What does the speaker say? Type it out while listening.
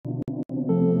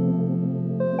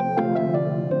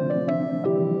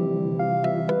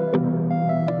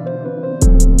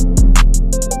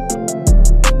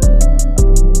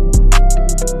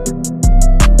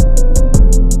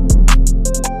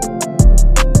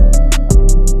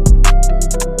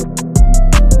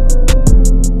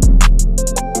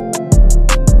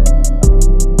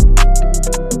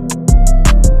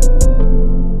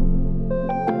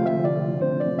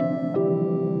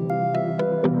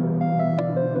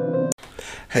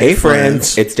Hey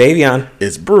friends, it's Davion.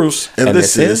 It's Bruce, and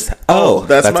this is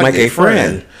That's My Gay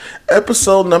Friend.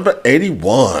 Episode number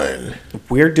 81.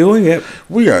 We're doing it.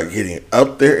 We are getting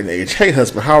up there in age. Hey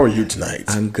husband, how are you tonight?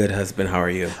 I'm good, husband. How are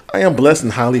you? I am blessed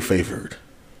and highly favored.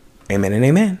 Amen and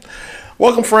amen.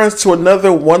 Welcome, friends, to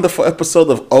another wonderful episode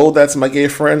of That's My Gay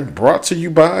Friend, brought to you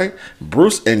by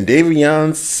Bruce and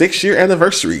Davion's 6-year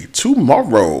anniversary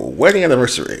tomorrow. Wedding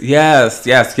anniversary. Yes.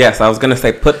 I was going to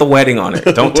say, put the wedding on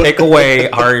it. Don't take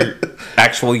away our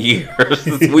actual years.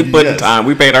 We put in time.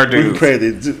 We paid our dues. We paid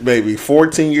it, baby.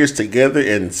 14 years together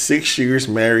and 6 years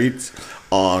married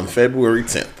on February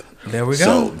 10th. There we go.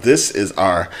 So this is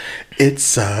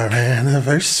it's our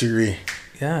anniversary.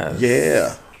 Yes.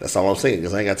 Yeah. That's all I'm saying,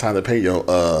 because I ain't got time to pay your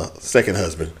second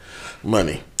husband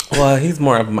money. Well, he's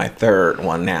more of my third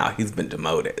one now. He's been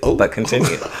demoted. Oh. But continue.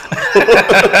 Who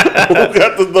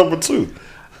got the number 2?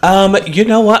 You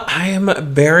know what?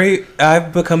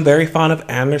 I've become very fond of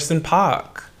Anderson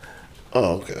 .Paak.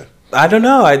 Oh, okay. I don't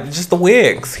know. Just the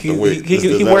wigs. He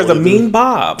wears a mean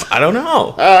bob. I don't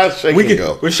know. Shake and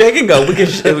go. We're shake and go. We can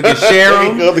share them.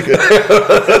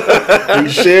 We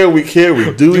share, we care,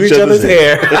 we do each other's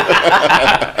hair.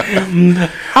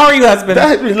 How are you, husband?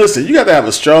 Listen, you got to have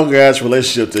a strong ass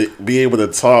relationship to be able to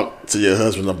talk to your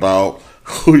husband about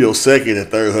who your second and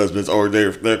third husbands or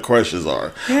their crushes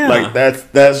are. Yeah. Like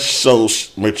that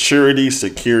shows maturity,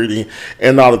 security,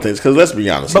 and all the things. Because let's be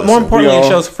honest. But more importantly, it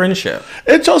shows friendship.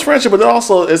 It shows friendship, but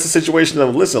also it's a situation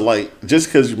of, listen, like, just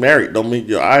because you're married don't mean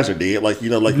your eyes are dead. Like,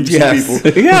 like you see people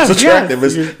who's attractive.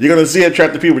 You're going to see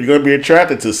attractive people. You're going to be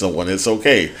attracted to someone. It's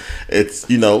okay. It's,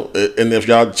 and if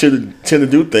y'all tend to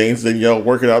do things, then y'all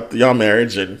work it out y'all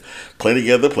marriage and play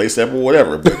together, play separate,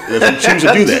 whatever. But if you choose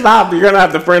to do that. Stop. You're going to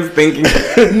have the friends thinking.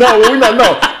 No, we're not.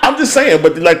 No, I'm just saying.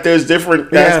 But like, there's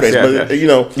different aspects. But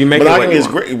monogamy is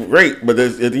great. But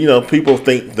there's, people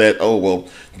think that, oh well,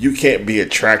 you can't be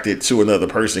attracted to another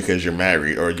person because you're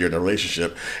married or you're in a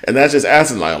relationship, and that's just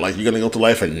asinine. Like, you're gonna go through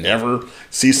life and never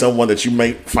see someone that you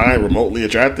may find remotely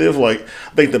attractive. Like,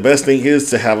 I think the best thing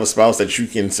is to have a spouse that you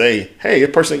can say, "Hey,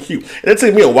 this person's cute." And it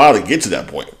took me a while to get to that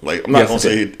point. Like, I'm not gonna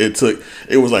say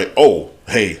it was like, oh,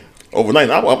 hey. Overnight,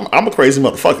 I'm a crazy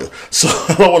motherfucker, so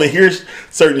I don't want to hear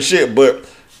certain shit. But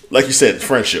like you said,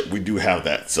 friendship, we do have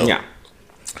that. So yeah.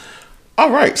 All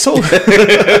right, so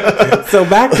so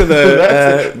back to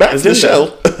the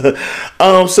show.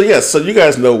 So you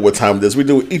guys know what time it is. We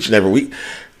do it each and every week.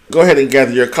 Go ahead and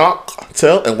gather your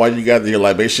cocktail, and while you gather your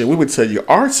libation, we would tell you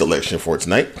our selection for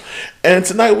tonight. And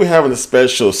tonight we're having a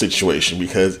special situation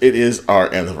because it is our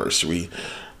anniversary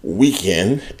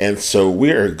weekend, and so we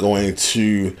are going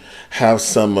to have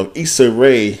some of Issa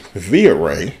Rae via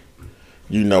Ray.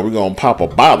 We're gonna pop a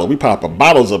bottle. We pop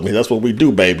bottles up here. That's what we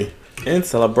do, baby. In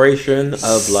celebration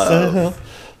of love.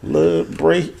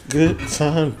 Celebrate good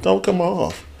time. Don't come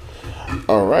off.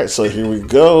 All right, so here we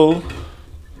go.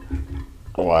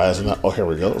 Why is it not? Oh, here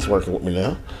we go. It's working with me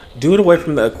now. Do it away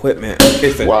from the equipment.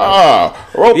 Wow.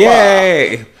 RHOA.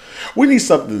 Yay. We need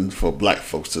something for black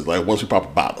folks to, like, once we pop a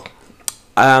bottle.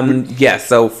 Yes.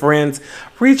 So friends,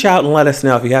 reach out and let us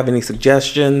know if you have any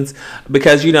suggestions,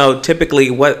 because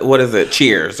typically what is it?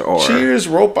 Cheers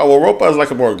RHOPA. Well, RHOPA is like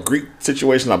a more Greek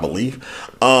situation, I believe.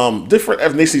 Different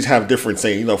ethnicities have different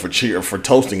saying, for cheer, for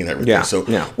toasting and everything. Yeah,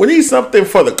 so we need something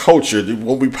for the culture.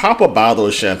 When we pop a bottle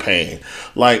of champagne,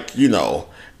 like,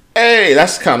 hey,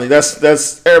 that's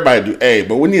everybody do hey,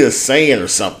 but we need a saying or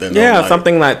something. Yeah,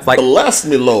 something that's like bless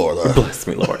me, Lord. Bless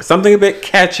me, Lord. Something a bit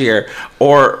catchier,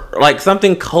 or like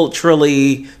something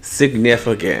culturally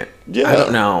significant. Yeah. I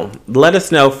don't know. Let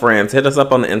us know, friends. Hit us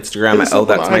up on the Instagram at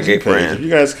That's My Gay Friend. If you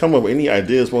guys come up with any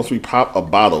ideas once we pop a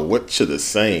bottle, what should the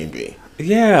saying be?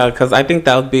 Yeah, because I think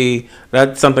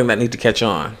that's something that needs to catch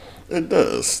on. It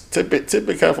does. Tip it,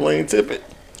 Kathleen, tip it.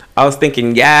 I was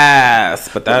thinking yes,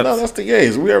 but that's the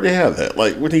gays. We already have that.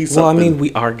 Like, we need something. Well, I mean,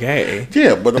 we are gay.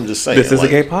 Yeah, but I'm just saying. This is a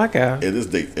gay podcast. It is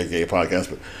a gay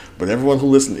podcast, but everyone who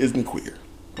listens isn't queer.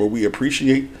 But we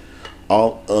appreciate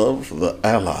all of the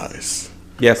allies.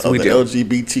 Yes, we do. The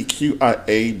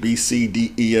LGBTQIA,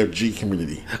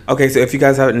 community. Okay, so if you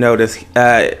guys haven't noticed,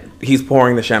 he's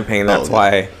pouring the champagne. That's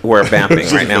why we're vamping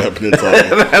right now.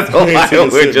 That's why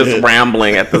we're just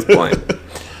rambling at this point.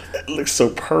 It looks so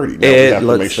pretty. Now it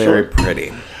looks very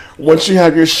pretty. Once you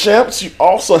have your champs, you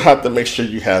also have to make sure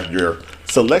you have your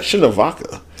selection of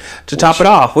vodka. To top it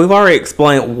off, we've already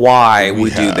explained why we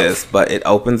do this, but it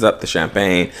opens up the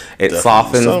champagne. It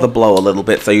softens the blow a little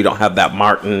bit so you don't have that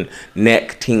Martin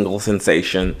neck tingle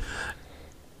sensation.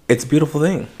 It's a beautiful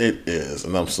thing. It is,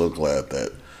 and I'm so glad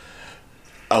that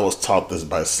I was taught this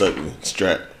by Sutton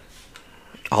Strat.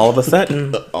 All of a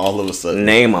sudden. All of a sudden.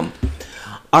 Name them.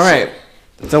 All right.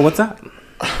 So what's up?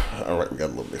 All right, we got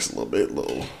a little mix, a little bit,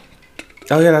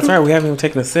 Oh yeah, that's right. We haven't even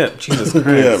taken a sip. Jesus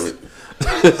Christ!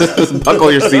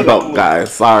 Buckle your seatbelt,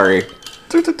 guys. Sorry.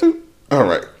 All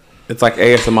right. It's like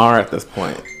ASMR at this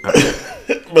point.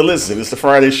 But listen, it's the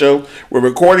Friday show. We're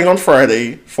recording on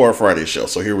Friday for a Friday show.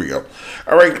 So here we go.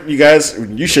 All right, you guys,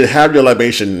 you should have your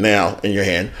libation now in your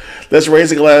hand. Let's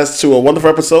raise a glass to a wonderful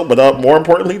episode. But more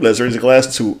importantly, let's raise a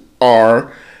glass to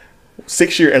our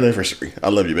 6-year anniversary. I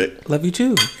love you, babe. Love you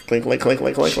too. Clink, clink, clink,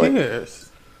 clink, clink, clink.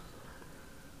 Cheers.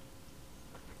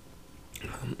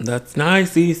 That's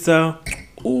nice, Issa.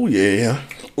 Oh yeah.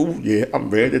 Oh yeah. I'm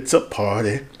ready to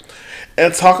party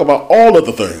and talk about all of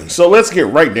the things. So let's get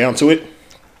right down to it.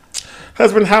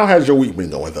 Husband, how has your week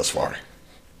been going thus far?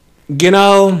 You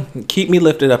know, keep me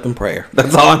lifted up in prayer.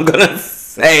 That's all I'm going to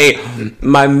say.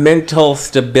 My mental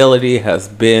stability has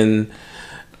been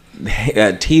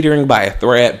teetering by a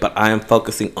thread, but I am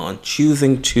focusing on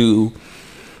choosing to,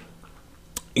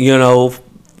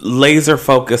 laser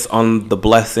focus on the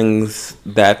blessings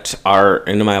that are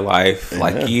in my life,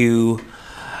 like you,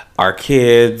 our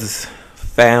kids,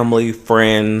 family,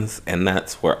 friends, and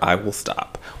that's where I will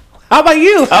stop. How about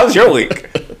you? How's your week?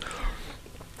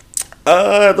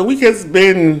 The week has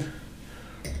been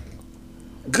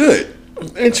good,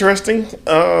 interesting,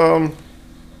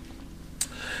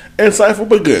 insightful,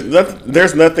 but good.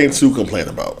 There's nothing to complain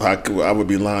about. I would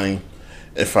be lying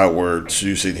if I were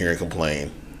to sit here and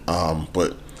complain.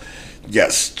 But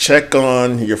yes, check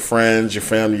on your friends, your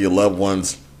family, your loved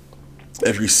ones.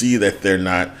 If you see that they're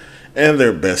not in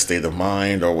their best state of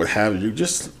mind or what have you,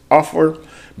 just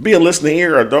be a listening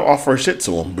ear, or don't offer shit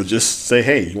to them, but just say,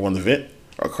 hey, you want to vent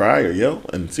or cry or yell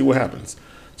and see what happens.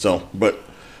 So, but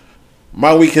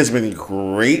my week has been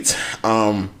great.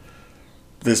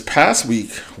 This past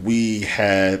week, we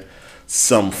had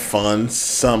some fun.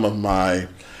 Some of my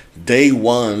day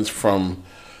ones from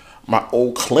my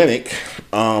old clinic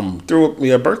threw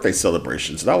me a birthday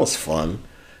celebration. So that was fun.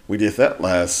 We did that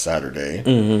last Saturday.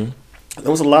 Mm-hmm. There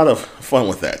was a lot of fun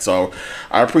with that. So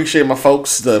I appreciate my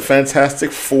folks, the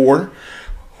Fantastic Four,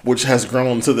 which has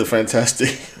grown to the Fantastic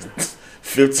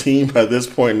 15 by this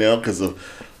point now because of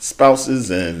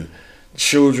spouses and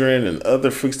children and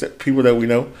other people that we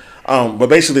know. But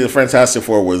basically the Fantastic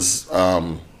Four was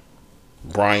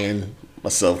Brian,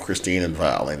 myself, Christine, and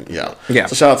Val. And yeah.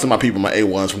 So shout out to my people, my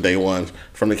A1s from day one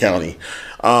from the county.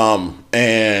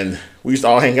 And we used to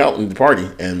all hang out and party,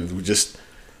 and we just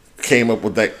came up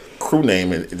with that crew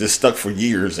name, and it just stuck for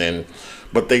years.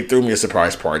 But they threw me a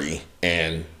surprise party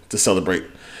and to celebrate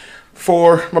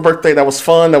for my birthday. That was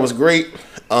fun. That was great.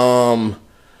 And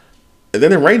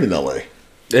then it rained in LA.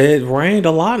 It rained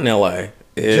a lot in LA.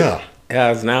 It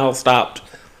has now stopped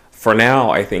for now,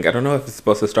 I think. I don't know if it's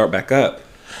supposed to start back up.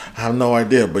 I have no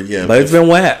idea, but yeah. But it's been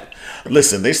wet.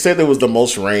 Listen, they said it was the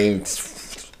most rain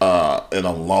in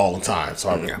a long time. So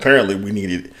apparently we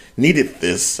needed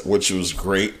this, which was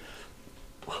great.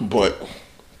 But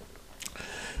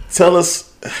tell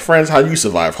us, friends, how you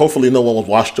survived. Hopefully no one was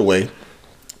washed away.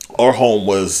 Our home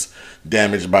was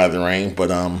damaged by the rain, but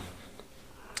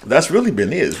that's really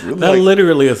been it. It's really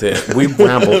literally is it. We've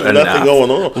rambled enough. Nothing going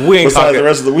on. We ain't besides talking, the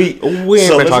rest of the week. We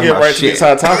ain't been talking about shit. To these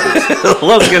hot topics.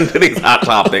 Let's get into these hot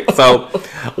topics. So,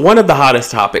 one of the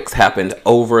hottest topics happened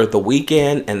over the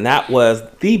weekend, and that was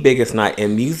the biggest night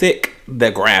in music, the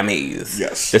Grammys.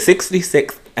 Yes. The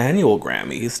 66th annual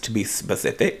Grammys, to be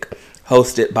specific,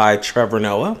 hosted by Trevor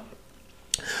Noah.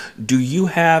 Do you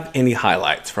have any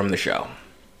highlights from the show?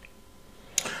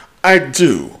 I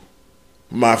do.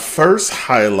 My first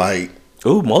highlight.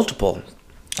 Ooh, multiple.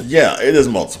 Yeah, it is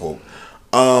multiple.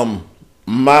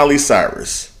 Miley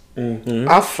Cyrus. Mm-hmm.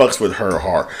 I fucks with her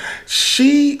hard.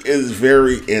 She is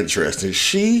very interesting.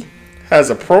 She has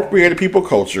appropriated people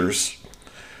cultures.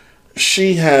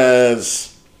 She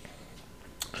has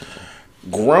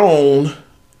grown,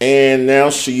 and now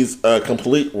she's a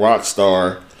complete rock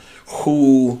star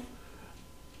who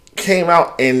came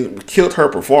out and killed her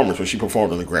performance when she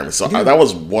performed on the Grammys. So that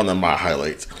was one of my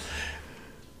highlights.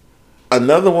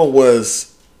 Another one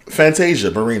was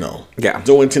Fantasia Barrino. Yeah.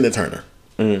 Doing Tina Turner.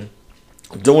 Mm.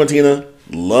 Doing Tina,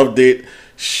 loved it.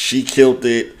 She killed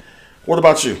it. What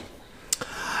about you?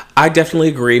 I definitely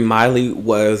agree. Miley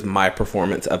was my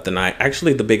performance of the night.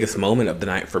 Actually, the biggest moment of the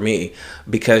night for me,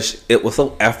 because it was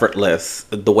so effortless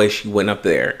the way she went up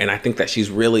there. And I think that she's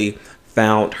really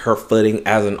found her footing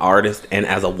as an artist and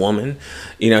as a woman.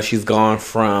 You know, she's gone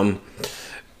from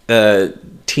a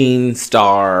teen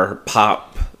star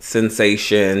pop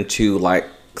sensation to like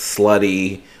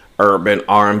slutty urban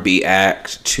R&B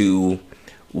act to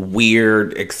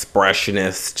weird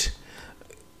expressionist,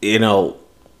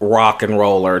 rock and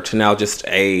roller, to now just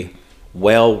a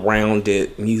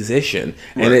well-rounded musician.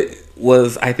 Right. And it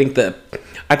was, I think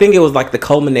it was like the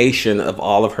culmination of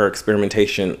all of her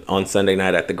experimentation on Sunday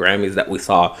night at the Grammys that we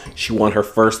saw. She won her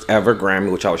first ever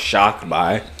Grammy, which I was shocked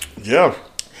by. Yeah.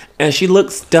 And she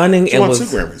looked stunning. She won 2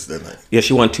 Grammys, didn't she? Yeah,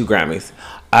 she won 2 Grammys.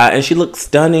 And she looked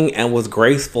stunning and was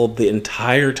graceful the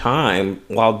entire time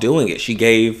while doing it. She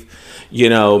gave,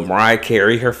 Mariah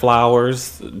Carey her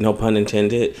flowers, no pun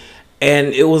intended.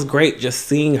 And it was great just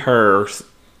seeing her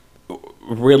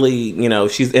really,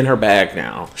 she's in her bag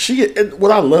now.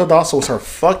 What I loved also was her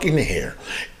fucking hair.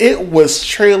 It was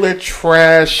trailer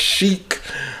trash chic.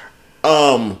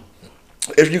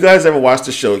 If you guys ever watched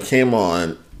the show, it came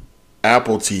on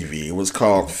Apple TV. It was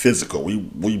called Physical.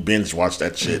 We binge watched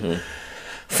that shit. Mm-hmm.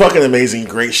 Fucking amazing,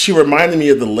 great. She reminded me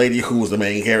of the lady who was the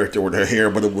main character with her hair,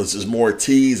 but it was just more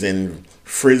teased and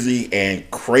frizzy and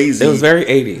crazy. It was very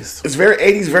 80s. It's very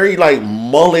 80s, very like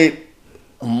mullet.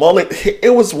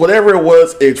 It was whatever it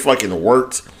was, it fucking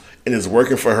worked, and it's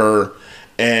working for her.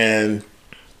 And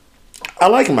I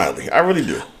like Miley. I really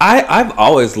do. I've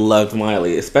always loved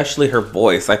Miley, especially her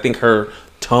voice. I think her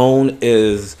tone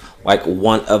is like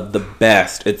one of the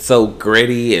best. It's so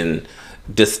gritty and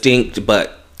distinct,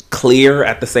 but clear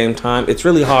at the same time. It's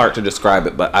really hard to describe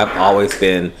it, but I've always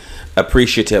been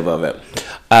appreciative of it.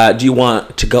 Do you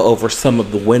want to go over some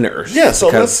of the winners? Yeah, so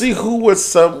let's see who was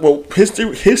some. Well,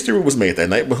 history was made that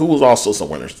night, but who was also some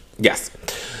winners? Yes.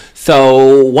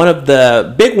 So one of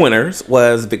the big winners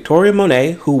was Victoria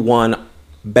Monet, who won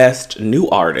Best New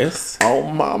Artist. Oh,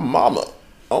 my mama.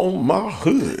 Oh, my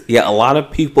hood. Yeah, a lot of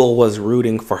people was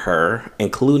rooting for her,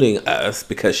 including us,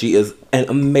 because she is an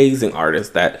amazing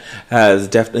artist that has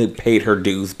definitely paid her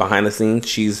dues behind the scenes.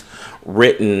 She's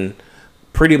written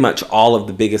pretty much all of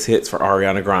the biggest hits for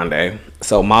Ariana Grande.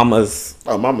 So Mama's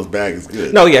bag is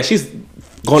good. No, yeah, she's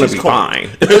going to be fine.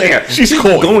 Yeah, she's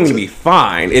going to be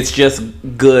fine. It's just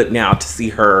good now to see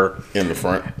her in the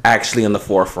front, actually in the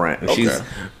forefront. And she's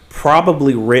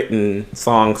probably written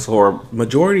songs for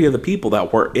majority of the people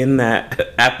that were in that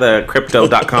at the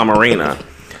crypto.com arena.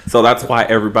 So that's why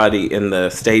everybody in the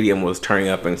stadium was turning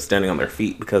up and standing on their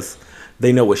feet, because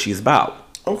they know what she's about.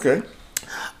 Okay.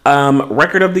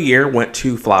 Record of the year went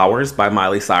to Flowers by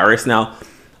Miley Cyrus. Now,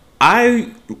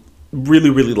 I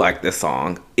really, really like this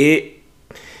song. It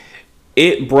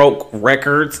broke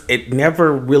records. It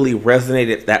never really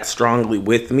resonated that strongly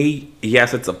with me.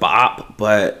 Yes, it's a bop,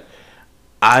 but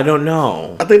I don't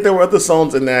know. I think there were other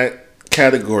songs in that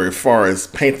category as far as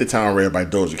Paint the Town Red by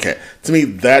Doja Cat. To me,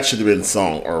 that should have been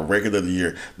song or record of the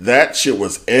year. That shit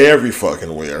was every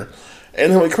fucking where.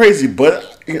 And it went crazy,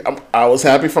 but I was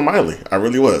happy for Miley. I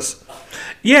really was.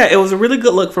 Yeah, it was a really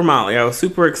good look for Miley. I was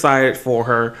super excited for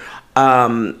her.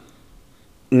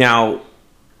 Now,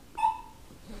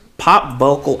 pop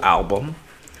vocal album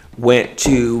went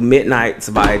to Midnights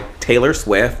by Taylor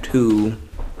Swift, who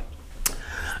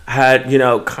had,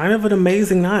 kind of an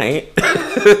amazing night.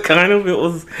 It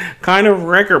was kind of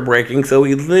record breaking. So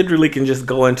we literally can just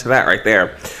go into that right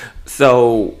there.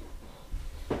 So,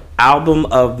 album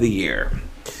of the year.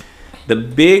 The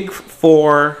big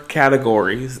 4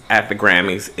 categories at the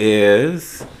Grammys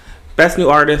is Best New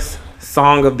Artist,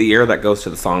 Song of the Year, that goes to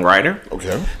the songwriter.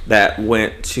 Okay. That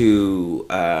went to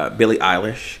Billie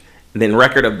Eilish. And then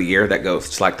Record of the Year, that goes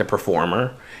to like the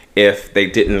performer if they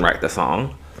didn't write the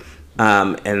song.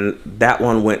 And that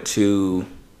one went to...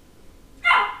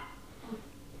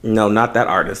 No, not that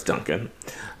artist, Duncan.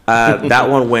 That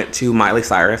one went to Miley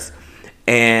Cyrus.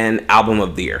 And Album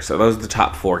of the Year. So those are the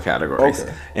top 4 categories.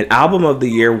 Okay. And Album of the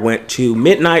Year went to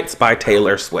Midnights by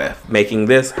Taylor Swift, making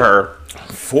this her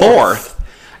 4th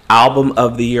Album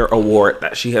of the Year award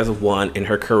that she has won in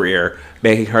her career,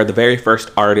 making her the very first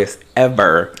artist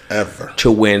ever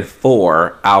to win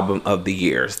 4 Album of the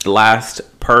Years. The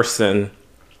last person,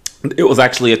 it was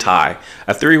actually a tie,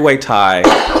 a 3-way tie.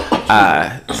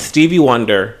 Stevie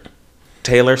Wonder,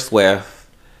 Taylor Swift,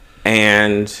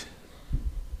 and...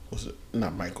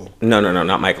 Not Michael. No,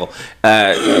 not Michael.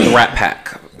 The Rat Pack.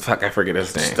 Fuck, I forget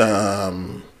his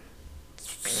name.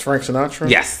 Frank Sinatra?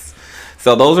 Yes.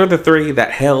 So those are the 3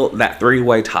 that held that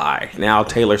 3-way tie. Now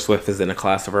Taylor Swift is in a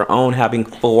class of her own, having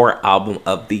 4 Album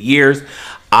of the Years.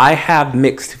 I have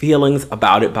mixed feelings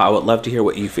about it, but I would love to hear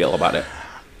what you feel about it.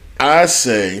 I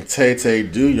say, Tay-Tay,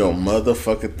 do your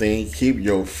motherfucking thing. Keep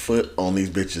your foot on these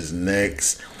bitches'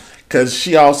 necks. Because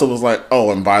she also was like,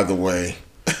 oh, and by the way,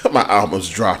 my album's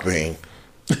dropping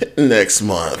next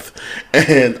month,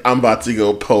 and I'm about to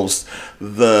go post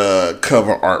the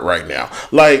cover art right now.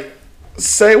 Like,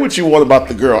 say what you want about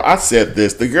the girl. I said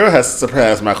this. The girl has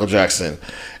surpassed Michael Jackson,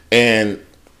 and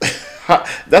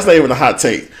that's not even a hot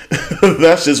take.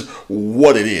 That's just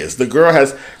what it is. The girl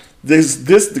has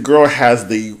the girl has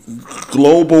the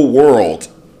global world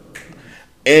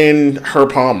in her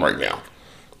palm right now.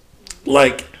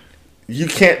 Like, you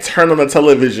can't turn on the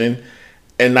television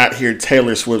and not hear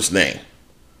Taylor Swift's name.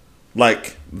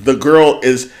 Like, the girl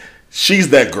she's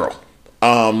that girl.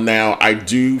 Now, I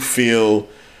do feel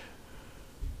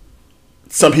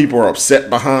some people are upset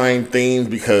behind things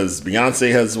because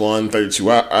Beyonce has won 32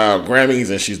 Grammys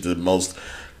and she's the most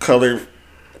color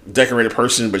decorated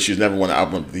person, but she's never won an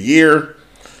album of the year.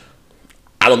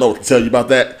 I don't know what to tell you about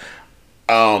that.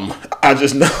 I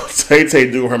just know Tay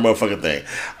doing her motherfucking thing.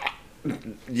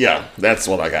 Yeah, that's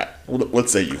what I got. What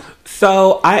say you?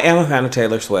 So, I am a fan of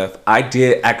Taylor Swift. I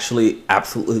did actually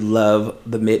absolutely love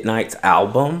the Midnight's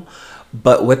album.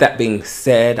 But with that being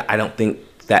said, I don't think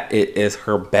that it is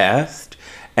her best.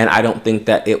 And I don't think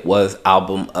that it was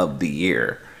album of the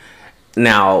year.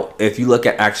 Now, if you look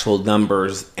at actual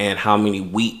numbers and how many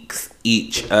weeks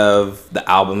each of the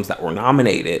albums that were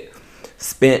nominated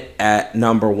spent at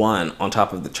number 1 on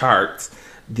top of the charts,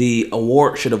 the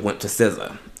award should have went to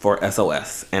SZA for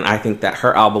SOS. And I think that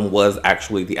her album was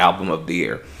actually the album of the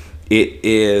year. It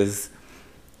is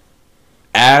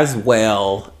as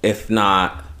well, if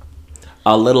not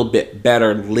a little bit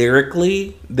better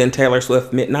lyrically than Taylor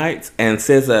Swift Midnights. And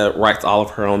SZA writes all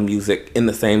of her own music in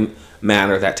the same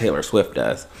manner that Taylor Swift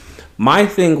does. My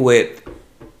thing with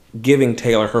giving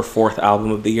Taylor her 4th album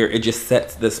of the year, it just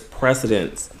sets this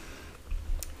precedence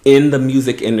in the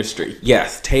music industry.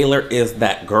 Yes, Taylor is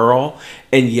that girl,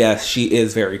 and yes, she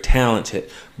is very talented.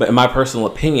 But in my personal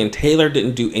opinion, Taylor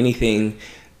didn't do anything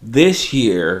this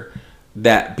year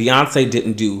that Beyonce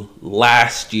didn't do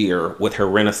last year with her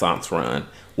Renaissance run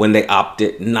when they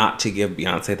opted not to give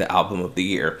Beyonce the album of the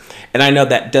year. And I know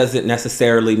that doesn't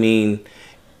necessarily mean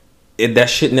that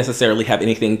shouldn't necessarily have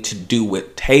anything to do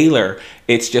with Taylor.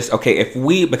 It's just, okay,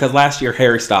 because last year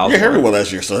Harry Styles won. Harry won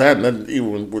last year, so that hadn't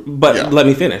even... But let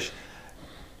me finish.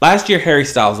 Last year Harry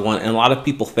Styles won, and a lot of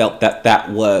people felt that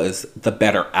that was the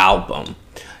better album,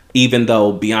 even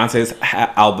though Beyonce's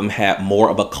album had more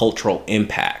of a cultural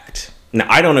impact. Now,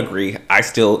 I don't agree.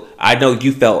 I know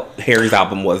you felt Harry's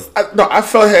album was... I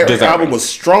felt Harry's album was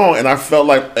strong, and I felt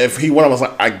like if he won, I was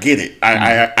like, I get it.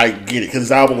 I get it, because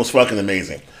his album was fucking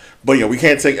amazing. But yeah, we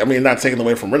can't not taking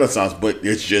away from Renaissance, but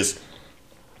it's just,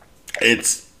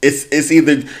 it's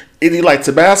either you like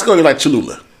Tabasco or you like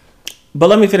Cholula. But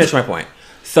let me finish my point.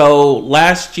 So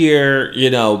last year,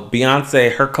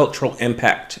 Beyonce, her cultural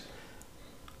impact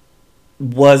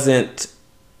wasn't,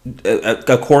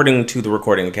 according to the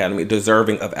Recording Academy,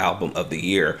 deserving of album of the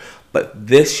year. But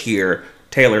this year,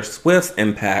 Taylor Swift's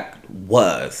impact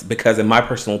was, because in my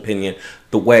personal opinion,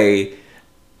 the way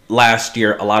last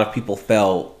year a lot of people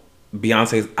felt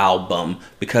Beyonce's album,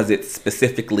 because it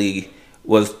specifically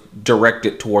was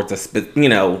directed towards a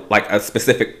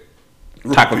specific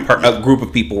type of a group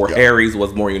of people, where Harry's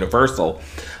was more universal.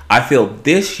 I feel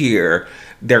this year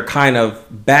they're kind of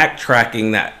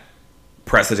backtracking that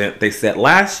precedent they set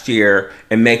last year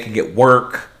and making it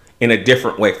work in a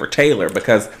different way for Taylor,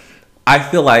 because I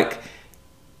feel like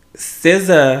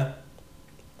SZA's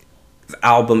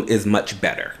album is much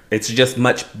better. It's just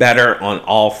much better on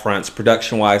all fronts,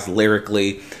 production-wise,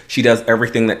 lyrically. She does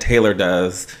everything that Taylor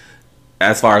does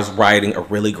as far as writing a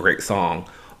really great song.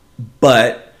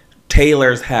 But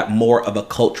Taylor's had more of a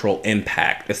cultural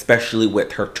impact, especially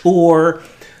with her tour.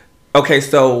 Okay,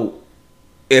 so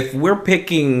if we're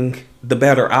picking the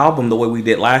better album the way we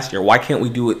did last year, why can't we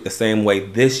do it the same way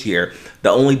this year? The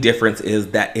only difference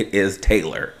is that it is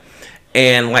Taylor.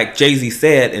 And like Jay-Z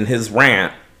said in his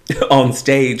rant on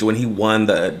stage when he won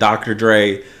the Dr.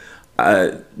 Dre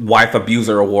Wife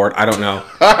Abuser Award, I don't know.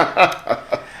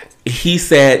 He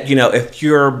said, if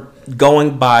you're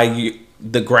going by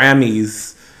the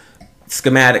Grammys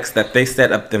schematics that they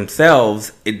set up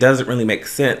themselves, it doesn't really make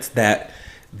sense that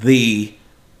the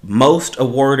most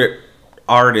awarded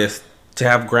artist to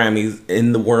have Grammys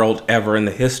in the world ever in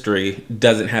the history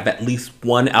doesn't have at least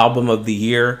one album of the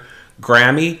year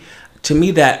Grammy. To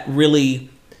me, that really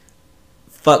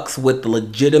fucks with the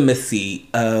legitimacy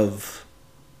of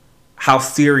how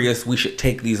serious we should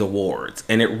take these awards.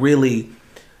 And it really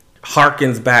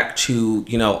harkens back to,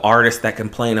 artists that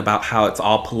complain about how it's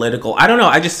all political. I don't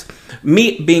know.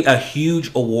 Me being a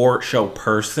huge award show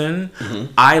person,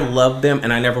 I love them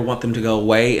and I never want them to go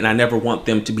away, and I never want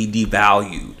them to be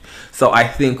devalued. So I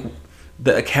think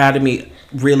the Academy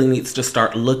really needs to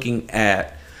start looking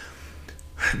at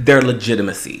their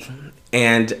legitimacy.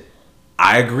 And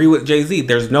I agree with Jay-Z.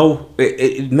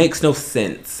 It makes no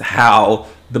sense how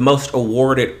the most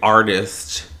awarded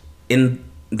artist in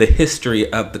the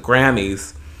history of the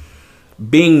Grammys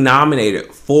being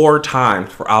nominated 4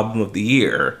 times for Album of the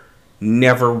Year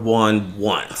never won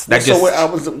once. So what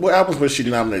albums was she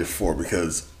nominated for?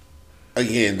 Because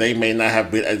again, they may not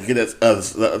have been as good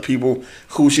as people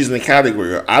who she's in the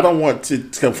category. I don't want to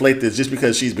conflate this just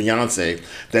because she's Beyonce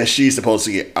that she's supposed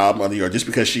to get album of the year, just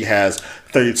because she has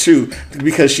 32.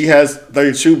 Because she has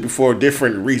 32 for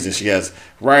different reasons. She has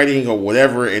writing or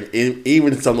whatever, and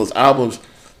even some of those albums,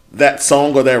 that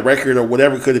song or that record or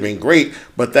whatever could have been great,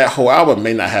 but that whole album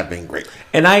may not have been great.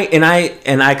 And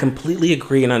I completely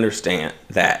agree and understand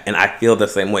that, and I feel the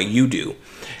same way you do.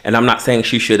 And I'm not saying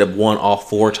she should have won all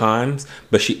 4 times,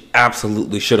 but she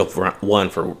absolutely should have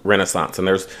won for Renaissance. And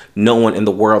there's no one in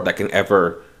the world that can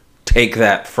ever take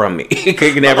that from me.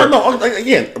 No,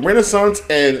 again, Renaissance,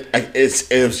 and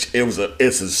it's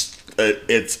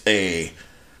a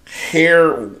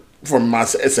hair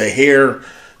it's a hair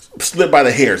split by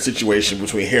the hair situation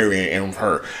between Harry and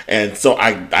her, and so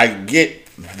I get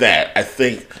that. I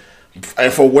think.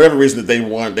 And for whatever reason that they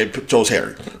won, they chose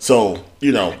Harry. So,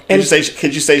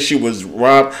 could you say she was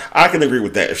robbed? I can agree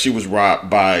with that. If she was robbed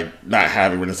by not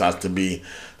having Renaissance to be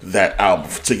that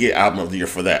album, to get album of the year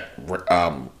for that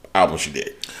album she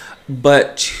did.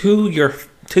 But to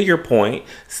your point,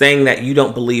 saying that you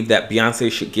don't believe that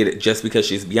Beyonce should get it just because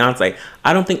she's Beyonce,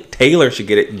 I don't think Taylor should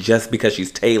get it just because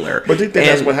she's Taylor. But do you think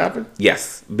that's what happened?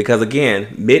 Yes, because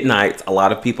again, Midnights, a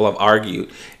lot of people have argued,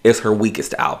 is her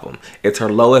weakest album. It's her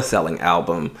lowest selling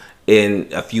album in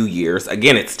a few years.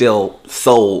 Again, it's still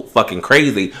sold fucking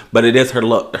crazy, but it is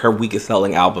her weakest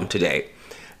selling album today.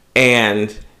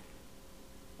 And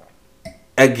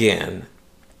again,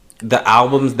 the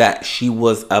albums that she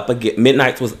was up against,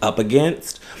 Midnights was up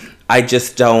against, I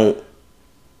just don't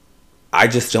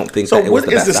think that it was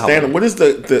the best album. What is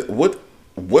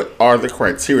what are the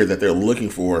criteria that they're looking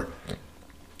for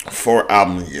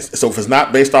album years? So if it's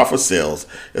not based off of sales,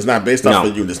 it's not based off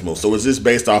of units moved. So is this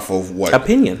based off of what?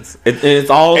 Opinions.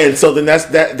 It's all. And so then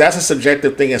that's a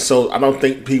subjective thing, and so I don't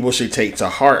think people should take to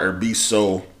heart or be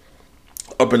so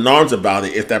up in arms about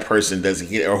it if that person doesn't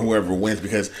get it or whoever wins,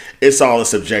 because it's all a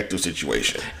subjective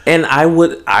situation. And I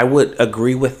would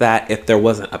agree with that if there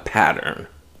wasn't a pattern,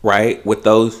 right, with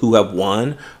those who have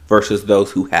won versus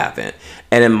those who haven't.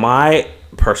 And in my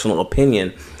personal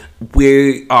opinion,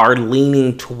 we are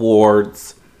leaning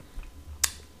towards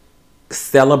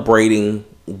celebrating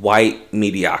white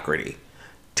mediocrity.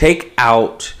 Take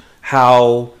out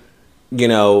how,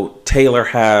 Taylor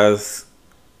has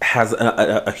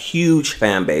a huge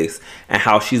fan base and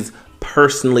how she's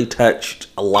personally touched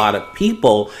a lot of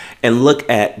people, and look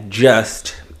at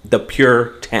just the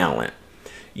pure talent.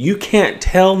 You can't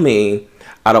tell me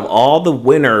out of all the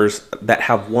winners that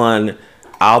have won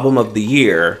album of the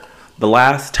year, the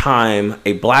last time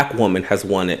a black woman has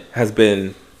won it has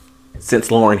been since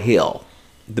Lauryn Hill.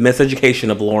 The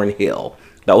Miseducation of Lauryn Hill.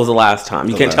 That was the last time.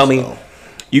 You can't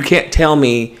tell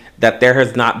me that there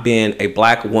has not been a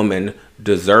black woman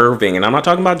deserving, and I'm not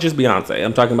talking about just Beyonce,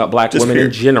 I'm talking about black women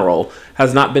in general,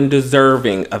 has not been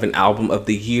deserving of an album of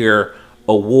the year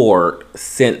award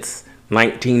since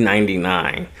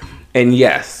 1999. And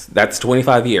yes, that's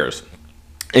 25 years.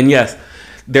 And yes,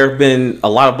 there have been a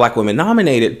lot of black women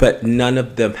nominated, but none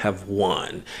of them have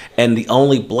won. And the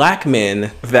only black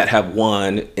men that have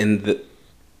won in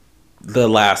the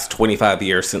last 25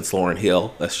 years since Lauryn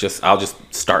Hill, I'll just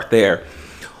start there.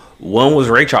 One was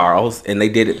Ray Charles, and they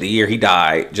did it the year he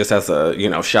died, just as a,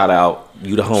 shout out,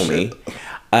 you the homie.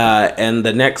 And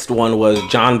the next one was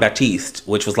John Baptiste,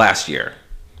 which was last year.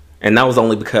 And that was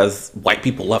only because white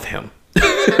people love him.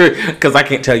 Because I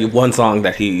can't tell you one song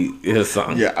that his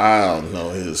song. Yeah, I don't know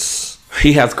his.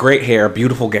 He has great hair,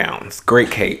 beautiful gowns,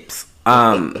 great capes.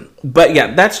 But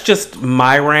yeah, that's just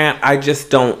my rant. I just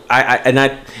don't.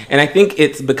 I think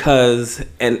it's because,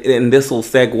 and this will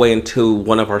segue into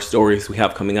one of our stories we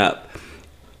have coming up.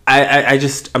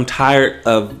 I'm tired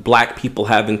of black people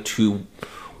having to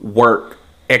work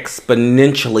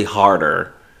exponentially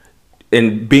harder,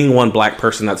 and being one black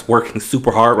person that's working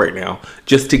super hard right now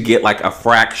just to get like a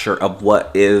fracture of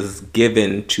what is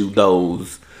given to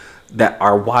those that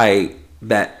are white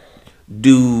that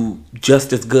do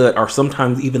just as good or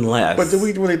sometimes even less. But do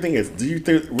we really think it's? Do you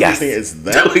think yes. think it's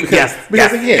that?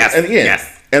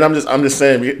 Yes. And I'm just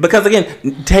saying, because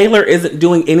again, Taylor isn't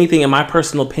doing anything, in my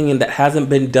personal opinion, that hasn't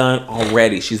been done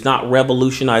already. She's not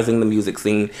revolutionizing the music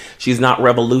scene. She's not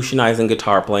revolutionizing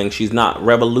guitar playing. She's not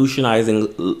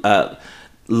revolutionizing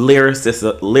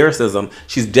lyricism.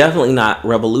 She's definitely not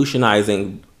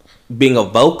revolutionizing being a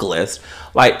vocalist.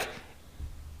 Like,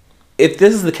 if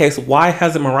this is the case, why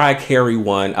hasn't Mariah Carey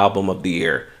won Album of the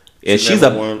Year? And she's a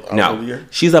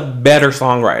better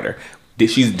songwriter.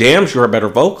 She's damn sure a better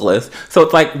vocalist. So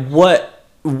it's like, what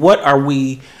are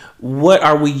we what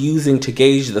are we using to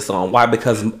gauge this on? Why?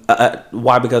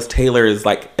 Because Taylor is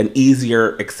like an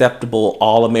easier, acceptable,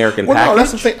 all-American package? No,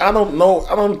 that's the thing. I don't know.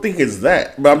 I don't think it's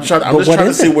that. But I'm just trying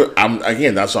to see what.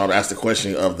 Again, that's why I'm asking the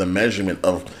question of the measurement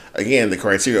of, again, the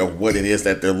criteria of what it is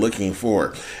that they're looking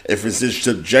for. If it's just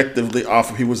subjectively off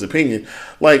of people's opinion,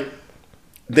 like,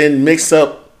 then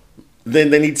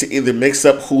they need to either mix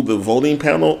up who the voting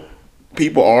panel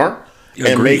people are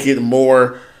and make it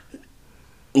more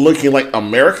looking like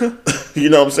America. You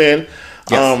know what I'm saying?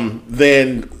 Yes.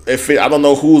 Then I don't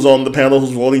know who's on the panel,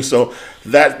 who's voting, so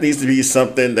that needs to be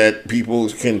something that people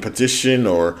can petition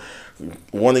or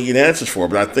want to get answers for.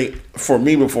 But I think for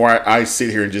me, before I sit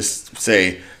here and just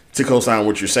say, to co-sign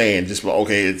what you're saying, just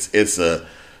okay, it's a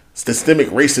systemic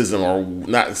racism, or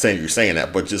not saying you're saying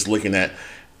that, but just looking at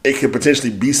it could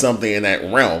potentially be something in that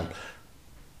realm.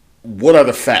 What are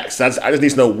the facts? I just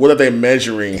need to know, what are they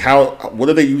measuring? What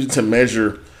are they using to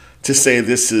measure to say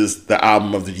this is the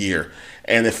album of the year?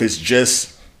 And if it's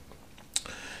just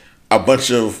a bunch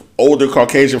of older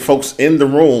Caucasian folks in the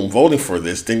room voting for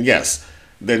this, then yes,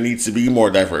 there needs to be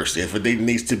more diversity. If it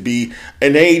needs to be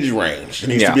an age range, there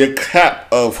needs to be a cap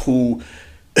of who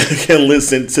can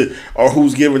listen to or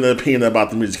who's giving an opinion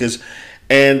about the music,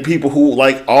 and people who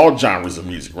like all genres of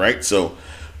music, right? So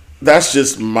that's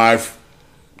just my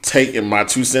take and my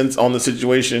 2 cents on the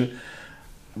situation.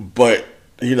 But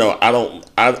I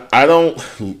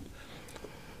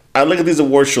look at these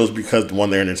award shows because,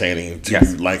 one, they're entertaining, two,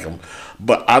 like them,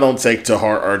 but I don't take to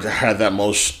heart or have that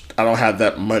I don't have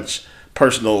that much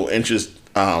personal interest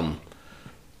in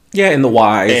the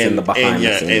whys and the behind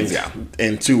the scenes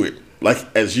into it, like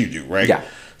as you do, right?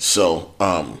 So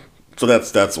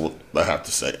that's what I have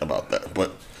to say about that.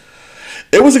 But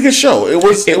it was a good show. It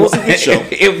was a good show.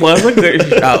 It was a good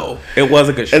show. It was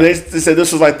a good show. And they said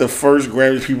this was like the first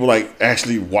Grammys people like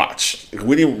actually watched.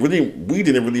 We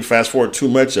didn't really fast forward too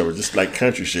much of it, just like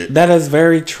country shit. That is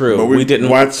very true. But we didn't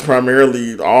watch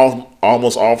primarily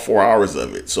almost all 4 hours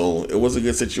of it. So it was a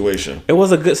good situation. It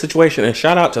was a good situation. And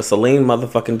shout out to Celine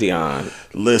motherfucking Dion.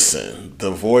 Listen,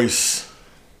 the voice,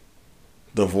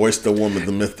 the woman,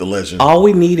 the myth, the legend. All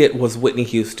we needed was Whitney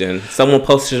Houston. Someone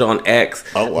posted on X,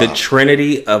 the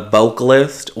trinity of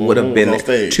vocalists would have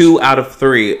been 2 out of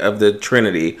 3 of the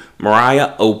trinity.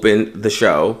 Mariah opened the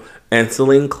show, and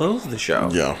Celine closed the show.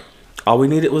 Yeah. All we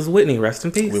needed was Whitney. Rest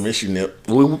in peace. We miss you, Nip.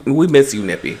 We miss you,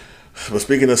 Nippy. But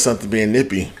speaking of something being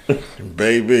nippy,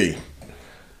 baby,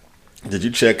 did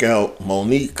you check out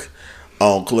Monique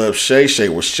on Club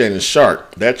Shayshay with Shannon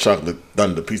Sharp? That chocolate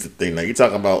done the piece of thing. Now you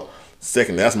talking about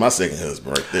second? That's my second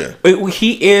husband right there.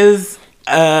 He is.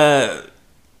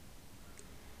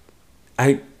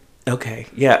 Okay.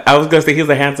 Yeah, I was gonna say he's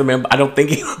a handsome man, but I don't think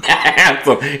he's that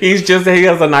handsome. He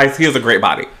has a great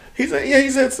body. He's a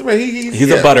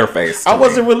butterface. I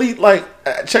wasn't really like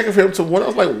checking for him to when I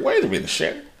was like, wait a minute,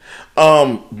 Shannon.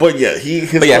 But yeah,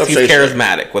 he's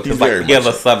charismatic with his he has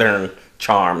a southern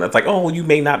charm that's like, oh, you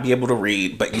may not be able to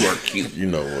read, but you are cute. You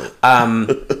know what?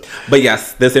 But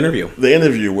yes, the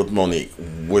interview with Monique,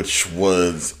 which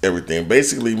was everything.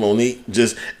 Basically, Monique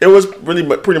it was really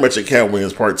pretty much a Cat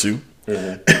Williams part 2,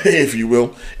 if you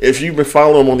will. If you've been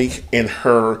following Monique in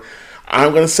her,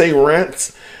 I'm gonna say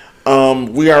rants.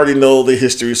 We already know the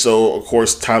history, so of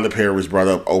course Tyler Perry was brought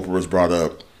up, Oprah was brought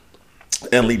up,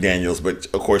 and Lee Daniels, but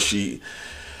of course she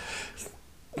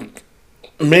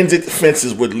mended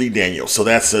fences with Lee Daniels, so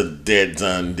that's a dead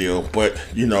done deal. But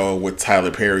with Tyler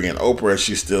Perry and Oprah,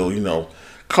 she's still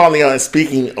calling out and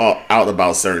speaking out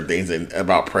about certain things and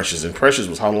about Precious. And Precious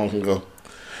was how long ago?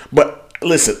 But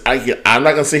listen, I'm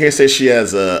not gonna sit here and say she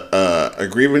has a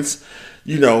grievance,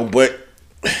 but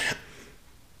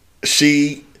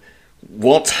she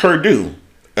wants her due,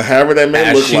 however that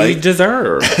may look like. She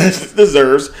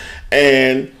deserves.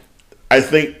 And I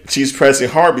think she's pressing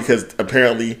hard because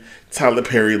apparently Tyler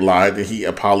Perry lied and he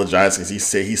apologized because he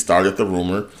said he started the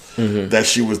rumor that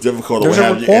she was difficult. There's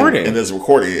a recording. And there's a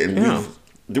recording. And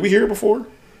did we hear it before?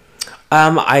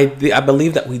 I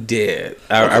believe that we did.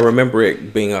 I remember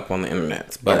it being up on the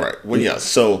internet. But all right. Well, yeah.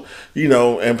 So,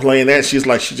 and playing that, she's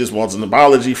like, she just wants an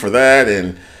apology for that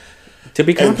and to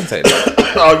be compensated.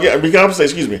 Be compensated,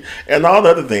 excuse me. And all the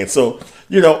other things. So,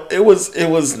 it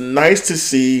was nice to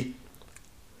see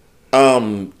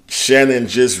Shannon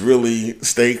just really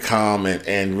stay calm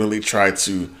and really try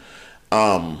to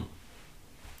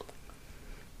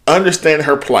understand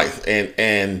her plight,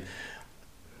 and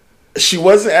she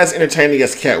wasn't as entertaining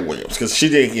as Cat Williams because she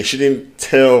didn't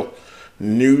tell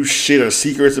new shit or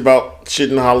secrets about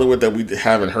shit in Hollywood that we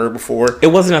haven't heard before. It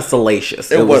wasn't as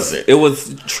salacious. It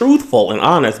was truthful and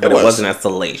honest, but it wasn't as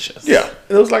salacious. Yeah,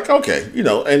 and it was like, okay,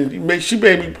 and she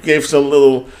maybe gave some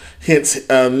little hints,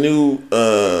 new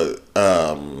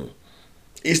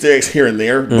Easter eggs here and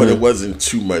there, but it wasn't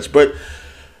too much. But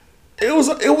it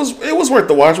was worth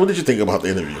the watch. What did you think about the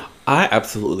interview? I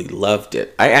absolutely loved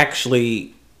it. I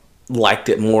actually liked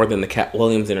it more than the Cat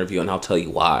Williams interview, and I'll tell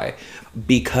you why.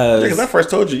 Because I first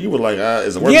told you, you were like,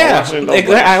 is it worth watching?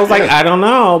 Exactly. I was like, I don't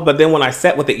know. But then when I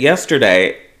sat with it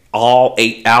yesterday, all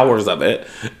 8 hours of it,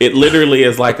 it literally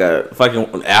is like a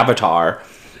fucking avatar.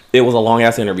 It was a long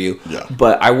ass interview. Yeah.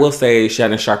 But I will say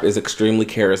Shannon Sharpe is extremely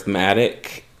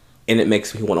charismatic, and it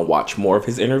makes me want to watch more of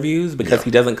his interviews because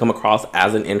he doesn't come across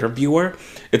as an interviewer.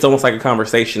 It's almost like a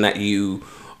conversation that you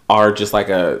are just like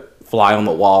a fly on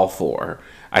the wall for.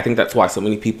 I think that's why so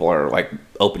many people are like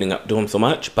opening up to him so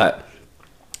much. But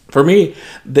for me,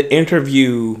 the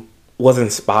interview was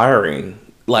inspiring.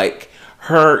 Like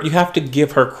you have to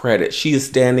give her credit. She is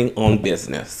standing on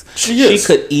business. She is. She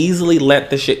could easily let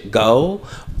the shit go.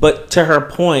 But to her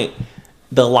point,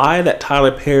 the lie that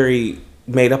Tyler Perry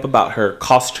made up about her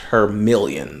cost her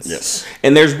millions. Yes.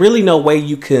 And there's really no way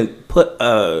you can put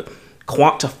a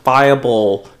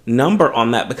quantifiable number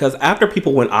on that, because after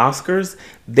people win Oscars,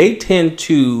 they tend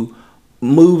to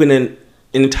move in an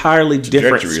entirely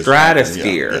different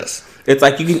stratosphere. Yes. It's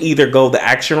like you can either go the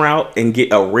action route and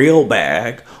get a real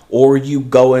bag, or you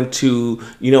go into,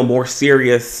 more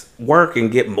serious work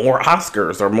and get more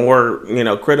Oscars or more,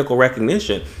 critical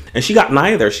recognition. And she got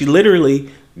neither. She literally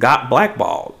got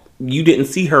blackballed. You didn't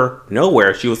see her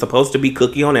nowhere. She was supposed to be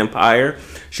Cookie on Empire.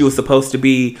 She was supposed to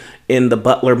be in the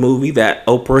Butler movie that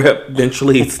Oprah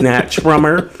eventually snatched from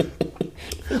her.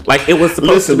 Like, it was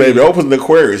supposed to be. Listen, baby, open the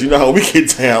Aquarius. You know how we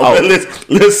get down. Oh,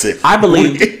 listen. I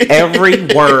believe every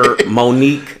word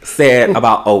Monique said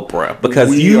about Oprah. Because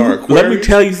let me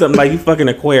tell you something about you fucking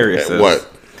Aquarius. What?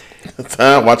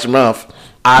 Watch your mouth.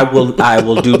 I will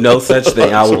do no such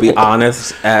thing. I will be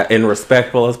honest and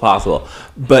respectful as possible.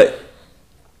 But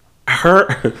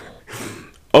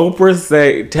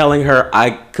Oprah telling her,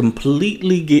 I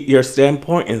completely get your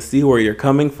standpoint and see where you're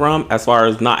coming from as far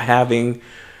as having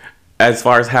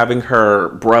her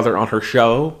brother on her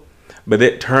show, but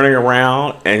then turning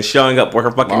around and showing up with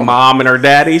her fucking mom and her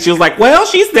daddy. She was like, well,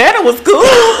 she said it was cool.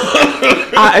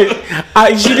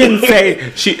 She didn't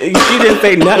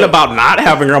say nothing about not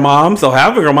having her mom, so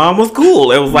having her mom was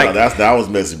cool. It was like, that was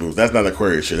messy boots. That's not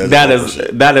Aquarius shit. That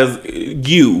is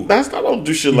you. I don't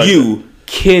do shit like you, that.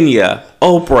 Kenya,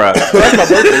 Oprah. That's my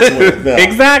birthday twin. No.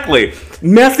 Exactly.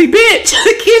 Messy bitch.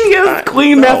 Kenya's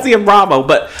Queen Messy and Bravo.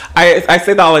 But I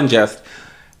say that all in jest.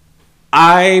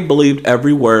 I believed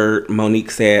every word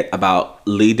Monique said about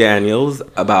Lee Daniels,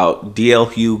 about D.L.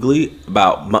 Hughley,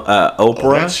 about Oprah.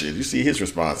 Oh, that shit. You see his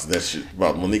response to that shit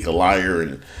about Monique a liar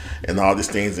and all these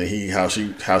things, and how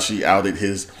she outed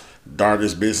his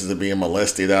daughter's business of being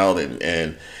molested out,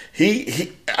 and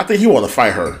he I think he want to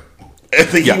fight her. I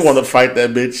think he want to fight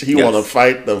that bitch. He want to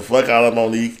fight the fuck out of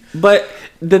Monique. But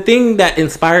the thing that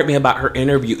inspired me about her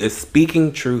interview is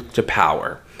speaking truth to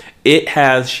power.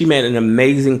 She made an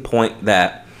amazing point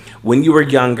that when you were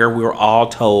younger, we were all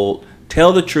told,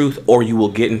 tell the truth or you will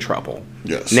get in trouble.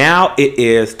 Yes. Now it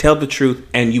is tell the truth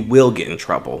and you will get in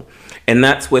trouble. And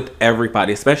that's with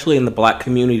everybody, especially in the black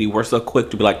community. We're so quick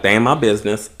to be like, they ain't my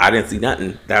business. I didn't see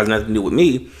nothing. That has nothing to do with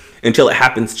me, until it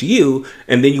happens to you.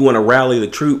 And then you want to rally the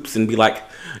troops and be like,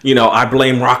 I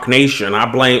blame Rock Nation. I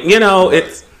blame, you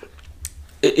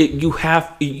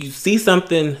see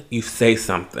something, you say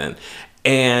something.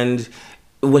 And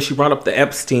when she brought up the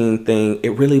Epstein thing, it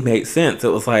really made sense. It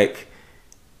was like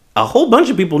a whole bunch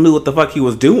of people knew what the fuck he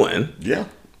was doing. Yeah.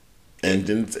 And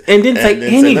didn't say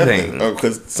anything.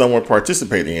 Because some were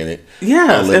participating in it.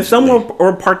 Yes, and some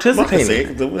were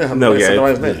participating.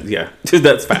 Yeah.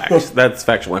 That's facts. That's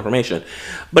factual information.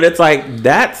 But it's like,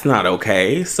 that's not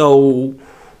okay. So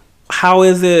how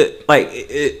is it, like,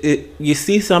 you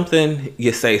see something,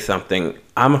 you say something.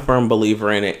 I'm a firm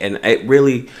believer in it, and it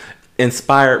really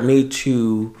inspired me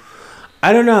to,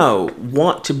 I don't know,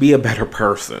 want to be a better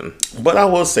person. But I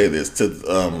will say this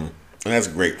and that's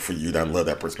great for you. I love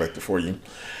that perspective for you.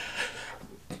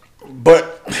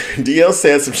 But DL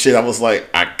said some shit. I was like,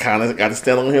 I kind of got to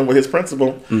stand on him with his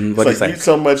principle. It's like, you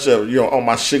so much of, all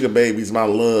my sugar babies, my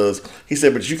loves. He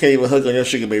said, but you can't even hug on your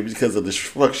sugar babies because of the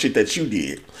fuck shit that you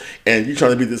did. And you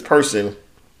trying to be this person,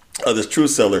 this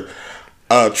truth seller,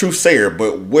 truth sayer.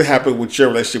 But what happened with your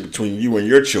relationship between you and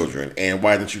your children? And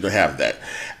why didn't you have that?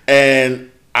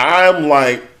 And I'm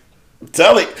like,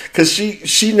 tell it. Because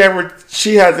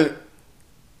she hasn't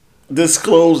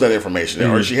disclose that information,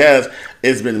 or she has.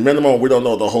 It's been minimal. We don't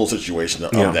know the whole situation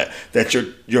of that. That your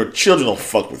children don't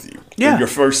fuck with you. Yeah. Your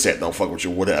first set don't fuck with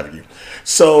you. What have you?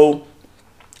 So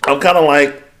I'm kind of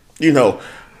like,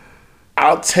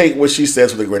 I'll take what she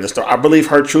says with a grain of salt. I believe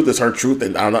her truth is her truth,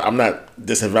 and I'm not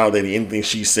disinvalidating anything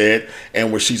she said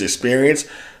and what she's experienced.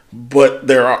 But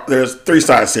there's three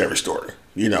sides to every story,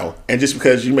 you know. And just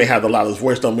because you may have the loudest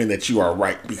voice, don't mean that you are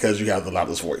right because you have the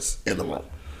loudest voice in the room.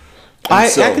 I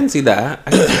can see that.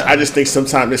 I just think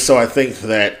sometimes. So I think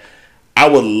that I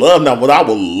would love what I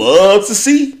would love to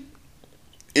see.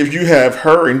 If you have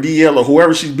her and DL or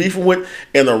whoever she's beefing with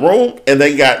in a room and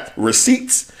they got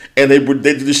receipts and they do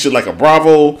this shit like a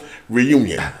Bravo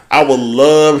reunion, I would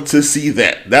love to see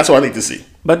that. That's what I need to see.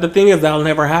 But the thing is, that'll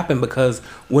never happen because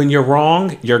when you're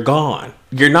wrong, you're gone.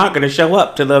 You're not going to show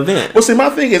up to the event. Well, see,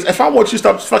 my thing is, if I want you to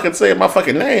stop fucking saying my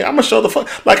fucking name, I'm going to show the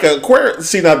fuck. Like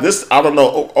Aquarius. See, now this, I don't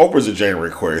know. Oprah's a January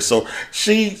Aquarius. So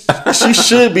she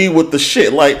should be with the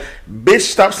shit. Like, bitch,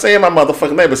 stop saying my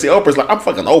motherfucking name. But see, Oprah's like, I'm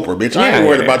fucking Oprah, bitch. I ain't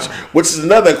worried about you. Which is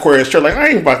another Aquarius trait. Like, I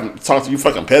ain't about to talk to you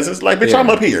fucking peasants. Like, bitch, I'm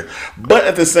up here. But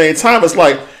at the same time, it's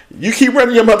like, you keep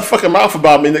running your motherfucking mouth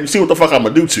about me and then you see what the fuck I'm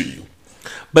going to do to you.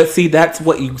 But see, that's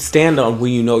what you stand on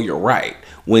when you know you're right.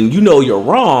 When you know you're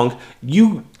wrong,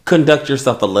 you conduct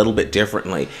yourself a little bit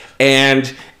differently.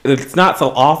 And it's not so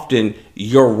often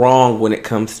you're wrong when it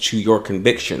comes to your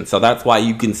conviction. So that's why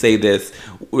you can say this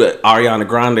Ariana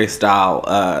Grande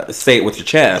style, say it with your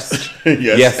chest.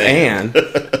 yes and.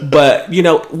 But, you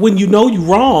know, when you know you're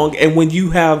wrong and when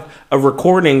you have a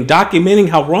recording documenting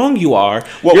how wrong you are,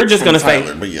 you're just going to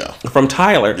say, from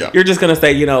Tyler, you're just going to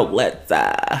say, you know,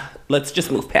 let's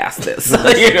just move past this.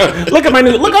 You know, look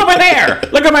over there.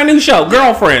 Look at my new show,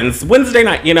 Girlfriends, Wednesday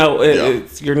night. You know,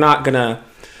 you're not gonna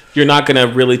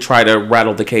really try to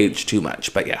rattle the cage too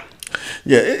much. But yeah,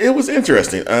 it was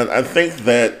interesting. I think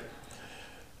that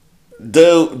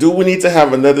do we need to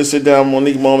have another sit down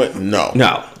Monique moment? No.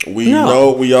 We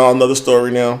all know the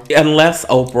story now. Unless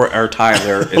Oprah or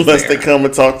Tyler is unless they come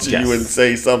and talk to you and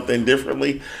say something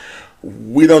differently.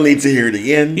 We don't need to hear it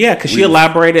again. Yeah, because she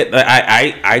elaborated.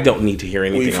 I don't need to hear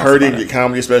anything. We've heard it in your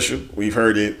comedy special. We've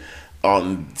heard it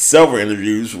on several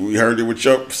interviews. We heard it with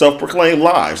your self-proclaimed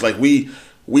lives. Like we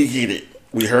get it.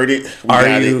 We heard it.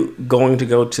 Are you going to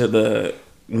go to the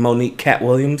Monique Cat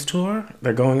Williams tour?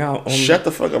 They're going out. Shut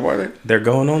the fuck up, are they? They're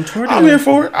going on tour. I'm here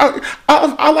for it.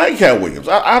 I like Cat Williams.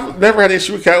 I've never had an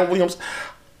issue with Cat Williams.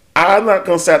 I'm not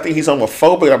gonna say I think he's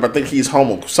homophobic. I think he's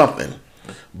homo something.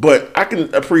 But I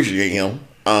can appreciate him,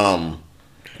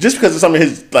 just because of some of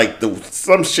his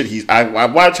some shit I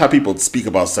watch how people speak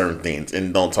about certain things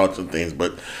and don't talk to things.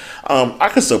 But I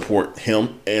could support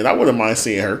him, and I wouldn't mind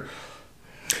seeing her.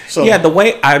 So yeah,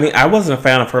 I wasn't a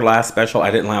fan of her last special.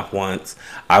 I didn't laugh once.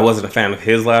 I wasn't a fan of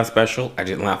his last special. I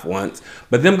didn't laugh once.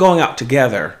 But them going out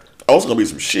together. Oh, it's gonna be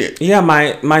some shit. Yeah,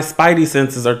 my spidey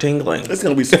senses are tingling. It's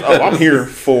gonna be. I'm here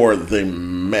for the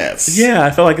mess. Yeah,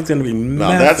 I feel like it's gonna be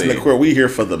messy. No, that's in the core. We here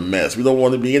for the mess. We don't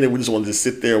want to be in it. We just want to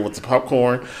sit there with the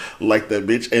popcorn, like that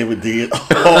bitch Ava did.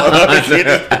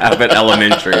 Abbott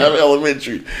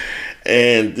Elementary,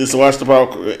 and just watch the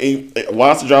popcorn,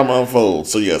 watch the drama unfold.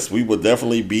 So yes, we will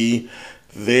definitely be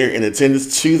there in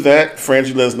attendance to that.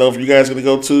 Francie, let us know if you guys are going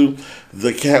to go to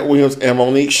the Cat Williams and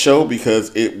Monique show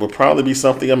because it will probably be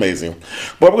something amazing.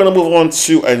 But we're going to move on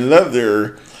to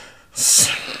another,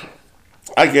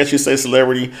 I guess you say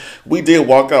celebrity. We did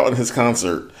walk out on his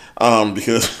concert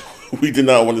because we did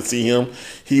not want to see him.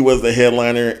 He was the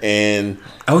headliner and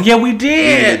oh yeah, we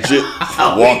did. We legit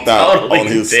walked out on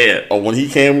his. When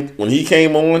he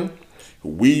came on,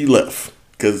 we left.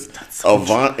 Because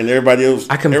Avant and everybody else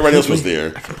was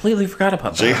there. I completely forgot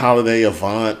about that. Jay Holiday,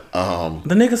 Avant,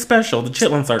 the nigga special, the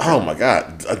Chitlin Circle. Oh my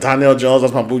God, Donnell Jones,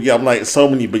 that's my boo. Yeah, I'm like so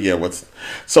many, but yeah,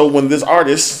 so when this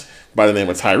artist by the name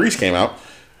of Tyrese came out,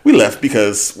 we left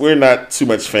because we're not too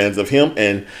much fans of him,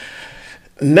 and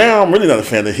now I'm really not a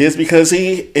fan of his because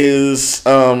he is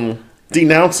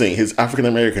denouncing his African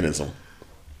Americanism.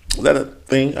 Is that a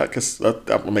thing? I guess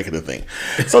I'll make it a thing.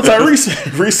 So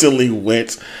Tyrese recently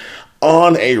went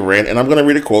on a rant, and I'm going to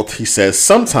read a quote. He says,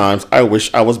 "Sometimes I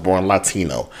wish I was born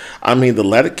Latino. I mean, the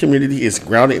Latin community is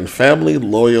grounded in family,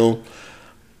 loyal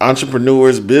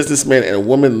entrepreneurs, businessmen, and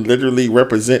women literally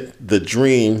represent the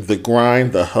dream, the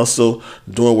grind, the hustle,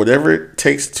 doing whatever it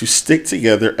takes to stick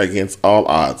together against all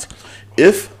odds.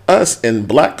 If us in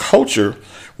Black culture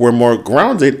were more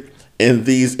grounded in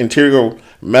these interior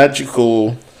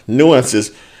magical nuances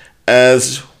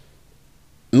of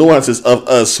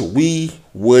us, we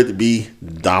would be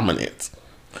dominant."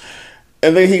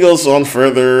 And then he goes on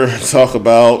further to talk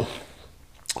about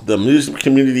the music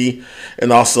community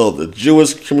and also the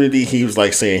Jewish community. He was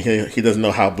like saying he doesn't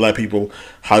know how Black people,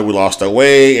 how we lost our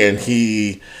way, and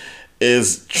he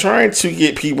is trying to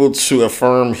get people to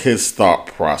affirm his thought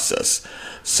process.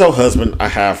 So, husband, I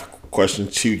have a question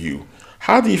to you.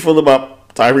 How do you feel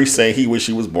about Tyrese saying he wish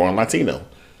he was born Latino?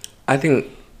 I think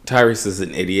Tyrese is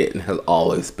an idiot and has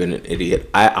always been an idiot.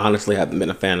 I honestly haven't been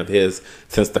a fan of his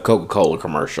since the Coca-Cola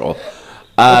commercial.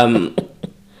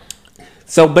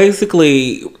 So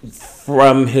basically,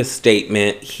 from his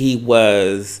statement, he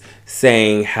was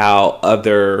saying how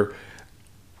other,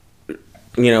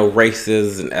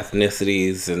 races and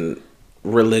ethnicities and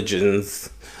religions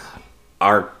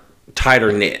are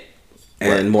tighter knit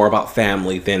and more about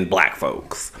family than black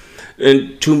folks.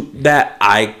 And to that,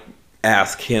 I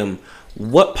ask him,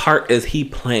 what part is he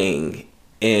playing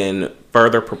in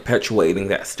further perpetuating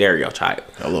that stereotype?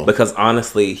 Hello. Because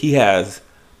honestly, he has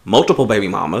multiple baby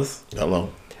mamas.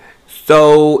 Hello.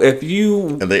 So if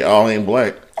you... And they all ain't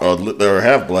black, or they're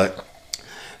half black.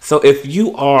 So if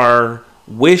you are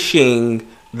wishing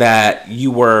that you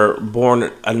were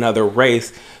born another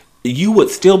race, you would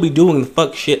still be doing the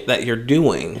fuck shit that you're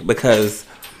doing. Because,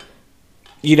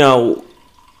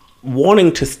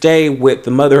 wanting to stay with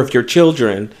the mother of your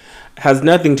children has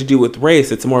nothing to do with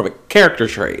race. It's more of a character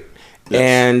trait. Yes.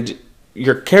 And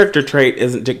your character trait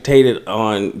isn't dictated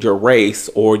on your race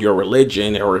or your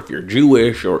religion, or if you're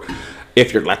Jewish or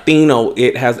if you're Latino.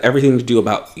 It has everything to do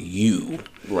about you.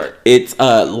 Right. It's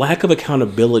a lack of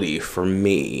accountability for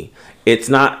me. It's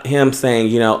not him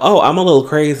saying, oh, I'm a little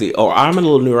crazy, or I'm a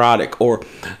little neurotic, or,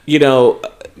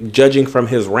 judging from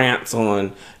his rants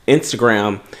on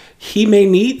Instagram, he may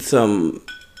need some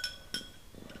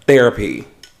therapy,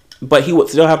 but he would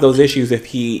still have those issues if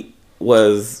he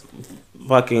was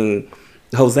fucking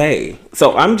Jose.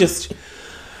 So I'm just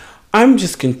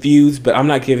confused, but I'm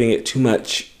not giving it too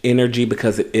much energy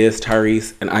because it is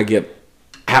Tyrese, and I give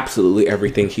absolutely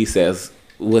everything he says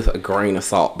with a grain of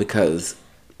salt, because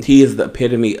he is the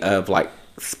epitome of like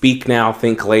speak now,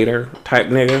 think later type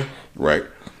nigga. Right.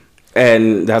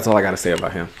 And that's all I got to say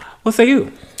about him. What say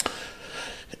you?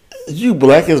 You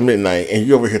black as midnight, and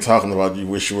you over here talking about you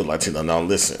wish you were Latino. Now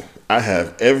listen, I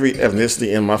have every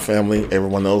ethnicity in my family.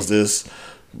 Everyone knows this.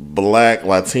 Black,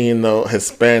 Latino,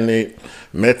 Hispanic,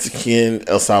 Mexican,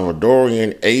 El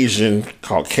Salvadorian, Asian,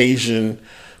 Caucasian,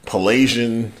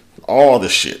 Polasian, all the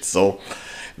shit. So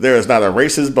there is not a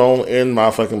racist bone in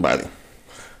my fucking body.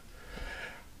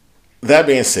 That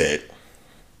being said,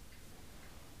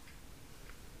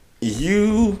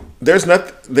 there's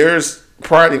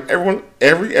pride in everyone.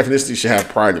 Every ethnicity should have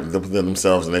pride in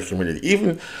themselves and their community.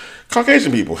 Even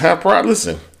Caucasian people have pride.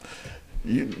 Listen,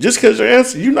 just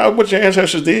because you know what your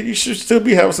ancestors did, you should still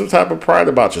be having some type of pride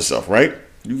about yourself, right?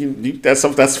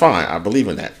 That's fine. I believe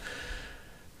in that.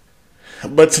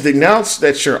 But to denounce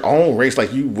that your own race,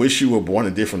 like you wish you were born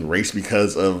a different race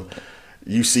because of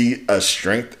you see a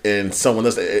strength in someone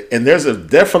else, and there's a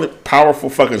definite powerful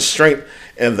fucking strength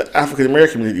in the African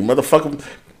American community. Motherfucker,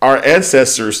 our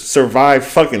ancestors survived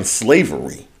fucking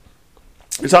slavery.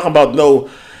 You're talking about no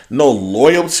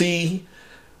loyalty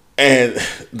and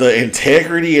the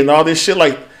integrity and all this shit.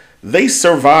 Like, they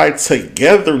survived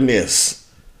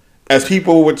togetherness as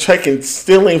people were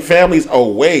stealing families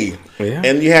away. Yeah.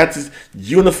 And you had to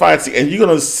unify it. And you're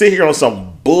going to sit here on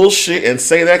some bullshit and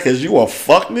say that because you a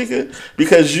fuck nigga?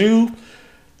 Because you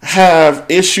have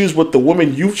issues with the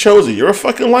woman you've chosen your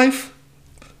fucking life?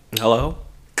 Hello?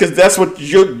 Because that's what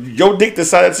your dick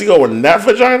decided to go in that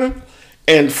vagina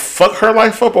and fuck her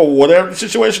life up or whatever the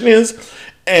situation is.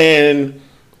 And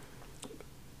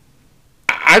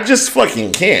I just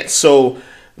fucking can't. So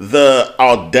the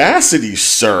audacity,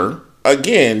 sir,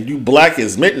 again, you black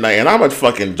as midnight, and I'm a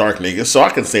fucking dark nigga, so I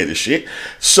can say this shit.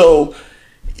 So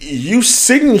you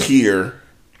sitting here,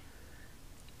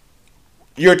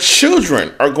 your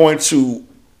children are going to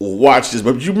watch this,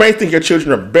 but you may think your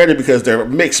children are better because they're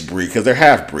mixed breed, because they're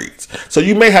half breeds. So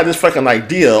you may have this fucking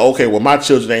idea, okay, well, my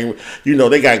children ain't,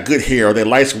 they got good hair or they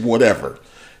light, whatever.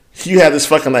 You have this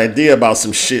fucking idea about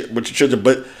some shit with your children,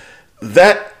 but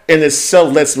that in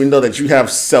itself lets me know that you have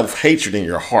self-hatred in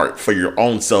your heart for your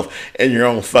own self and your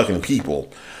own fucking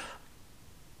people.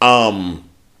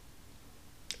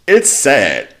 It's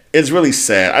sad. It's really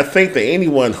sad. I think that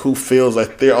anyone who feels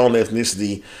like their own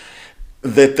ethnicity,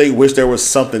 that they wish there was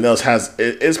something else,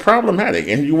 is problematic.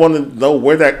 And you want to know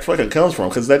where that fucking comes from,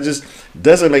 because that just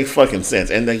doesn't make fucking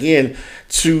sense. And again,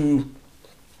 to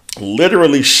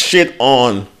literally shit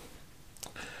on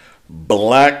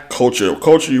black culture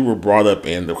you were brought up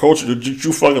in, the culture that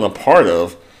you fucking a part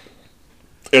of,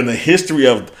 and the history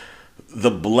of the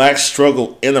black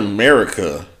struggle in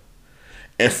America,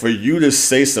 and for you to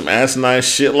say some asinine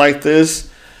shit like this,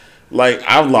 like,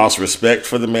 I've lost respect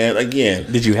for the man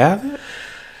again. Did you have it?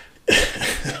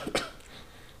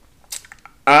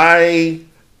 I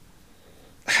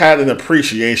had an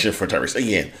appreciation for Tyrese.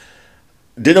 Again,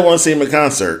 Didn't want to see him in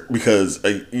concert because,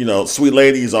 Sweet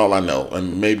Lady is all I know,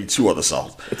 and maybe 2 other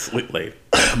songs. It's Sweet Lady.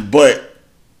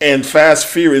 And Fast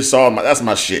Furious, that's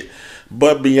my shit.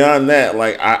 But beyond that,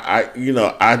 like,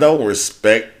 I don't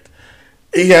respect.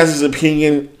 He has his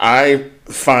opinion. I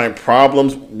find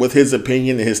problems with his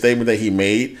opinion and his statement that he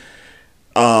made.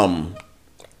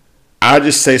 I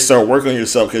just say start working on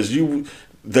yourself, because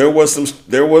there was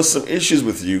some issues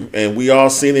with you, and we all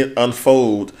seen it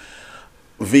unfold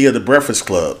via the Breakfast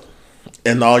Club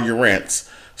and all your rants.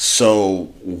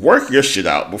 So work your shit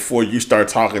out before you start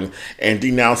talking and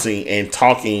denouncing and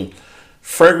talking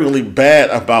frequently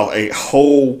bad about a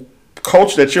whole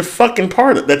culture that you're fucking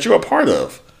that you're a part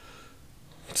of.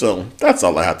 So that's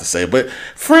all I have to say. But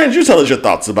friends, you tell us your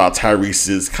thoughts about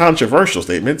Tyrese's controversial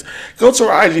statements. Go to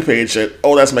our IG page at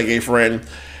Oh That's My Gay Friend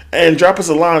and drop us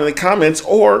a line in the comments,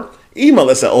 or email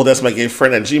us at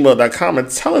ohthat'smygayfriend@gmail.com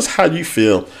and tell us how you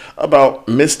feel about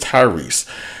Miss Tyrese.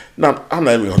 Now, I'm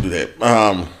not even gonna do that.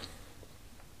 No,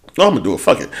 I'm gonna do it.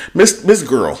 Fuck it, Miss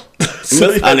Girl,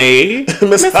 Miss Honey,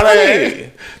 Miss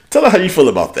Honey. Tell her how you feel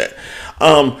about that.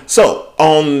 So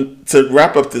to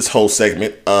wrap up this whole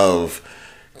segment of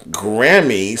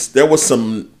Grammys, there was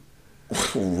some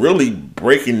really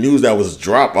breaking news that was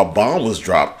dropped. A bomb was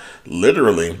dropped,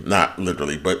 not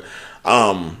literally, but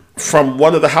from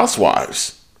one of the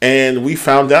housewives, and we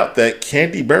found out that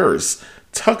Kandi Burruss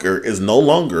Tucker is no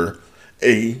longer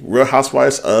a Real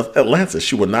Housewives of Atlanta.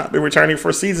 She will not be returning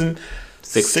for season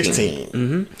 16.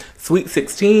 Mm-hmm. Sweet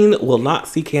 16 will not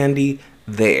see Kandi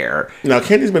there. Now,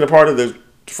 Kandi's been a part of the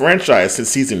franchise since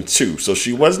season 2, so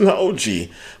she wasn't an OG,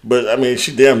 but I mean,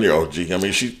 she damn near OG. I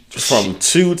mean, she from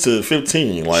 2 to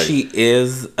 15. Like, she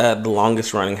is the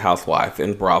longest running housewife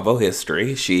in Bravo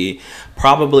history. She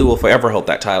probably will forever hold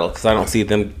that title, because I don't see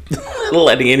them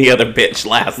letting any other bitch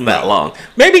last that long.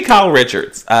 Maybe Kyle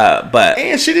Richards, but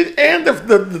she did, and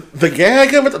the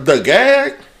gag of it,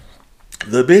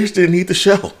 the bitch didn't eat the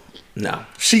show. No,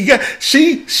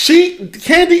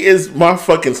 Kandi is my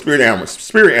fucking spirit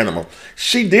animal.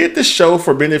 She did the show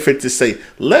for benefit to say,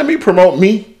 let me promote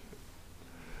me,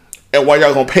 and while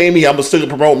y'all gonna pay me, I'm gonna still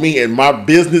promote me and my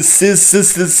businesses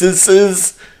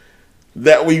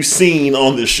that we've seen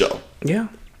on this show. Yeah.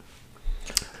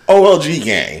 OLG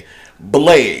Gang,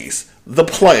 Blaze, The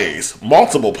Plays,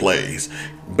 multiple plays,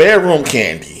 Bedroom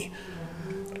Kandi,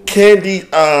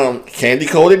 Kandi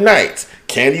Code Ignite,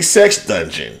 Kandi Sex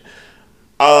Dungeon,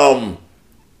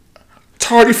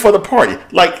 Tardy for the Party.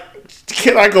 Like,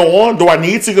 can I go on? Do I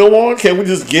need to go on? Can we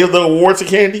just give the award to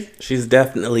Kandi? She's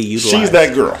definitely utilized. She's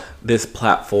that girl. This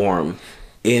platform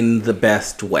in the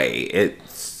best way.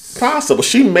 It's possible.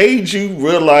 She made you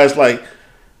realize, like,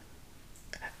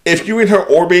 if you're in her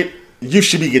orbit, you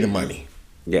should be getting money.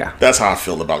 Yeah. That's how I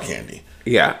feel about Kandi.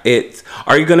 Yeah.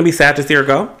 Are you going to be sad to see her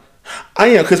go? I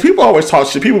am, because people always talk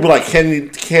shit. People be like,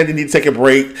 Kandi need to take a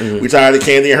break. Mm-hmm. We tired of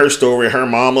Kandi and her story, her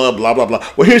mama, blah, blah, blah.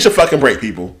 Well, here's your fucking break,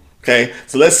 people. Okay?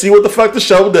 So let's see what the fuck the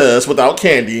show does without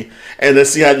Kandi, and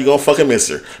let's see how you gonna fucking miss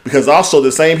her. Because also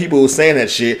the same people who was saying that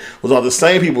shit was all the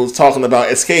same people who's talking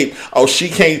about Escape. Oh, she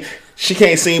can't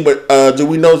sing, but do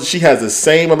we know that she has the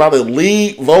same amount of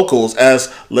lead vocals as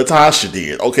Latasha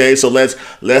did? Okay, so let's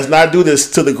not do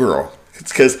this to the girl.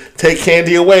 Because take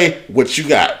Kandi away, what you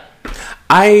got?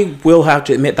 I will have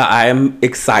to admit that I am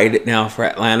excited now for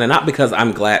Atlanta, not because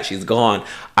I'm glad she's gone.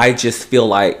 I just feel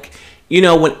like,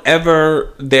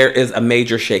 whenever there is a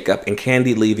major shakeup, and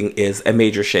Kandi leaving is a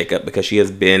major shakeup because she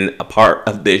has been a part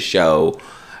of this show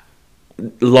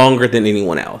longer than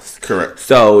anyone else. Correct.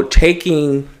 So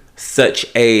taking such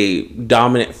a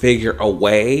dominant figure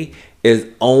away is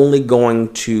only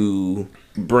going to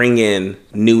bring in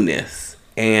newness,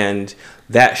 and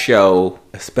that show,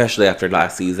 especially after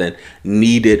last season,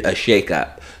 needed a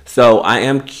shakeup. So I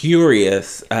am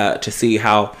curious to see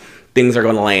how things are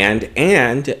going to land.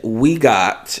 And we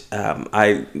got,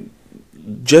 I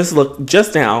just looked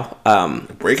just now.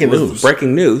 Breaking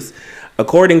news.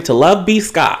 According to Love B.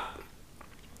 Scott,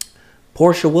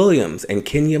 Portia Williams and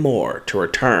Kenya Moore to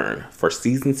return for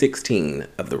season 16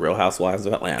 of The Real Housewives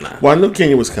of Atlanta. Well, I knew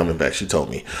Kenya was coming back. She told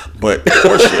me. But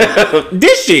Portia...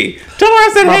 Did she? Tell her I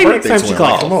said hey next time she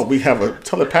calls. Like, come on, we have a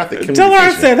telepathic communication. Tell her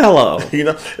I said hello.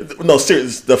 No,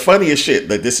 seriously, the funniest shit,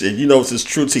 like this is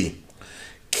true tea.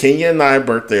 Kenya and I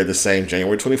birthday are the same,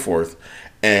 January 24th.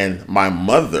 And my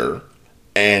mother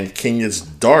and Kenya's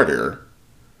daughter,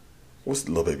 what's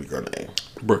the little baby girl name?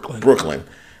 Brooklyn.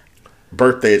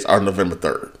 Birthdays are November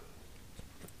 3rd.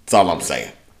 That's all I'm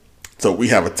saying. So we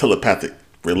have a telepathic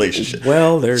relationship.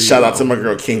 Well, there you go. Shout out to my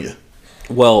girl Kenya.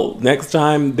 Well, next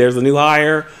time there's a new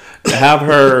hire, have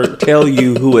her tell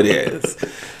you who it is.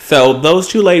 So those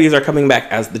two ladies are coming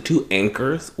back as the two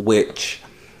anchors, which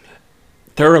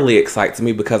thoroughly excites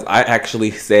me because I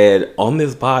actually said on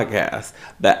this podcast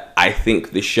that I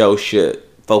think the show should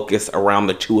focus around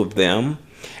the two of them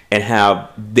and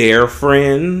have their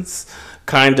friends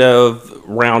kind of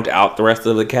round out the rest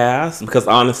of the cast, because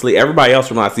honestly everybody else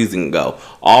from last season can go.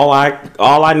 All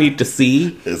I need to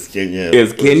see is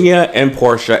Kenya and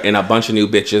Portia and a bunch of new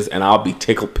bitches, and I'll be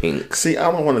tickled pink. See,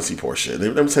 I don't want to see Portia.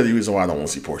 Let me tell you the reason why I don't want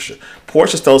to see Portia.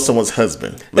 Portia stole someone's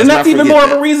husband. And that's even more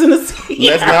of a reason to see.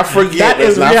 Let's not forget. That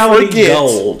is reality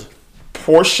gold.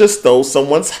 Portia stole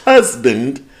someone's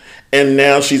husband, and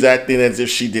now she's acting as if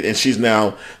she did, and she's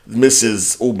now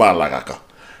Mrs. Ubalagaka.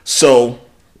 So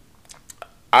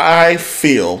I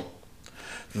feel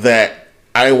that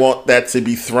I want that to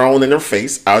be thrown in her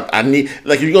face. I need,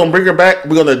 like, if you're gonna bring her back,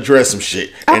 we're gonna address some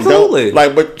shit. Absolutely. And don't,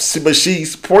 like, but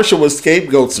Portia was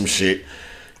scapegoat some shit,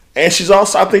 and she's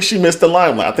also, I think she missed the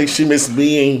limelight. I think she missed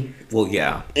being on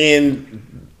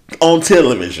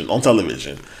television.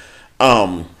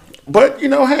 But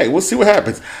hey, we'll see what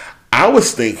happens. I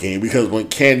was thinking because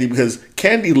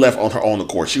Kandi left on her own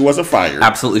accord. She wasn't fired.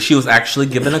 Absolutely. She was actually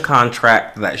given a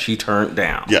contract that she turned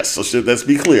down. Yes, so let's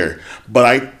be clear.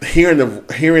 But hearing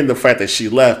the fact that she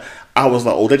left, I was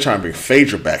like, oh, they're trying to bring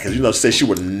Phaedra back. Because, said she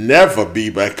would never be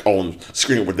back on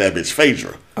screen with that bitch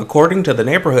Phaedra. According to the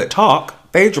Neighborhood Talk,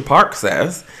 Phaedra Park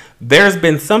says there's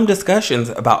been some discussions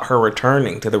about her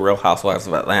returning to the Real Housewives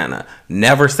of Atlanta.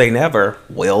 Never say never.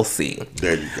 We'll see.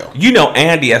 There you go.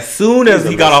 Andy, as soon as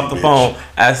he got off the phone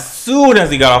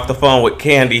with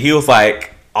Kandi, he was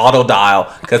like, auto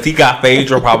dial, because he got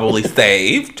Phaedra probably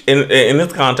saved in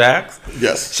his contacts.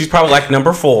 Yes. She's probably like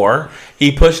number 4.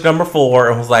 He pushed number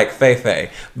 4 and was like, Faye.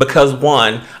 Because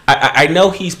one, I know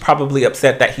he's probably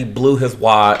upset that he blew his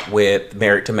wad with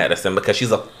Married to Medicine, because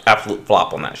she's an absolute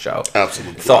flop on that show.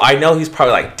 Absolutely. So I know he's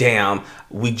probably like, damn,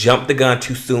 we jumped the gun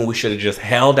too soon. We should have just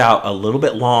held out a little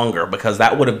bit longer, because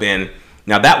that would have been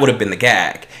the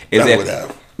gag.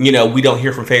 We don't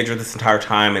hear from Phaedra this entire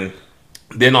time, and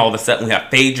then all of a sudden we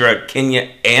have Phaedra,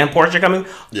 Kenya, and Portia coming.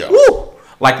 Yeah. Woo!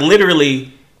 Like,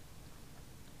 literally,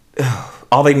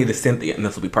 all they need is Cynthia, and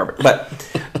this will be perfect. But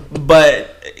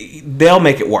they'll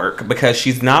make it work, because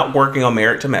she's not working on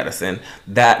Married to Medicine.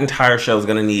 That entire show is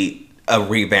going to need a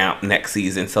revamp next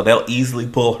season, so they'll easily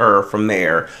pull her from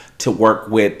there to work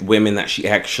with women that she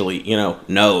actually,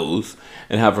 knows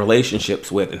and have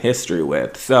relationships with and history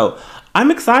with. So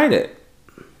I'm excited.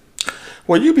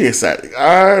 Well, you be excited.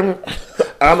 I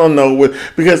don't know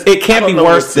because it can't be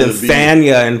worse than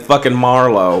Sanya and fucking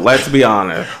Marlo. Let's be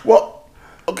honest. Well,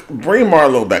 okay, bring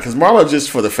Marlo back, because Marlo just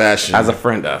for the fashion. As a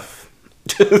friend of,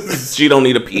 she don't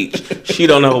need a peach. She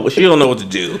don't know what to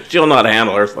do. She don't know how to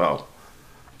handle herself.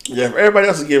 Yeah, if everybody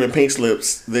else is giving pink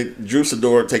slips, Drew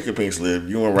Sidor, take your pink slip.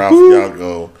 You and Ralph, y'all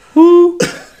go.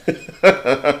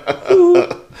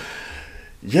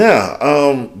 Yeah,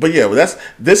 but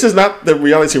this is not the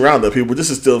reality roundup, people.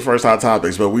 This is still first hot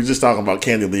topics, but we're just talking about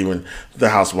Kandi leaving the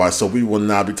Housewives, so we will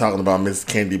not be talking about Miss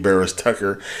Kandi Barris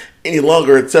Tucker any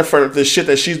longer, except for the shit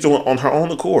that she's doing on her own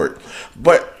accord.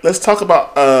 But let's talk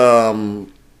about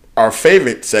our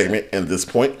favorite segment at this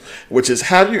point, which is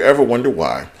Have You Ever Wondered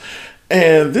Why?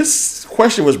 And this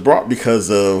question was brought because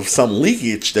of some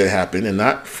leakage that happened, and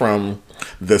not from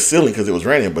the ceiling because it was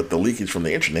raining, but the leakage from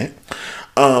the internet.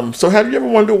 So have you ever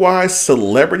wondered why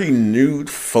celebrity nude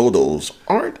photos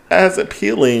aren't as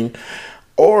appealing,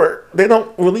 or they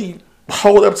don't really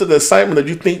hold up to the excitement that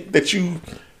you think that you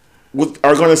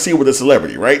are going to see with a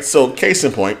celebrity, right? So case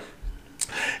in point,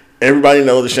 everybody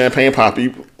knows the Champagne Poppy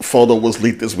photo was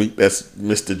leaked this week. That's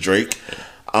Mr. Drake.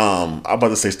 I'm about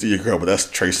to say Steal Your Girl, but that's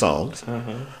Trey Songz.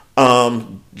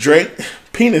 Drake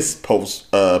penis post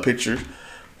pictures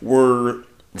were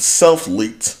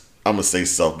self-leaked. I'm gonna say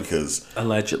self because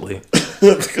allegedly,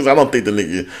 because I don't think the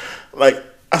nigga, like,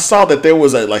 I saw that there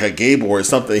was a gay boy or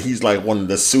something. He's like wanting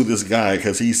to sue this guy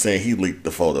because he's saying he leaked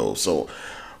the photo. So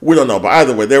we don't know, but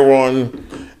either way, they were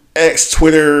on X,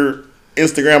 Twitter,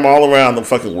 Instagram, all around the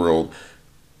fucking world.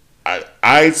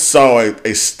 I saw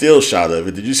a still shot of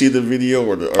it. Did you see the video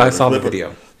I saw the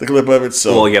video, the clip of it?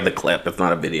 So the clip. It's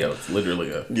not a video. It's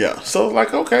literally So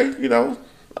like, okay, I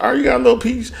already got a little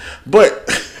piece. But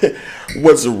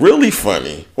what's really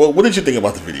funny, well, what did you think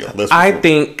about the video? I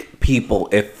think people,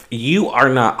 if you are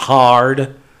not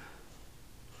hard,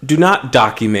 do not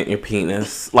document your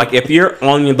penis. Like, if you're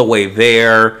on the way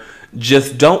there,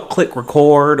 just don't click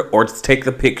record or just take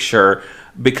the picture,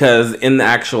 because in the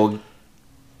actual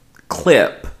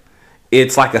clip,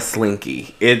 it's like a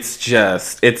slinky.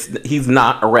 He's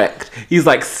not erect. He's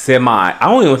like semi. I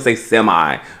don't even say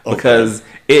semi because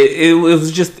it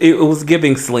was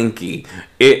giving slinky.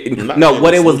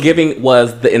 What it was giving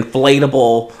was the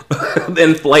inflatable,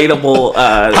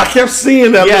 I kept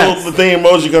seeing that little thing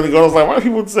emoji going to go. I was like, why are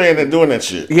people saying they're doing that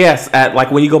shit? Yes, at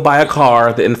like when you go buy a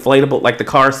car, the inflatable, like the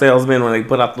car salesman when they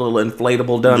put out the little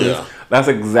inflatable dummies. Yeah. That's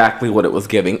exactly what it was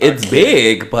giving. It's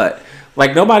big, but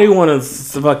like nobody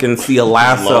wants to fucking see a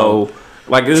lasso.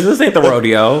 Like this ain't the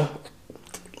rodeo.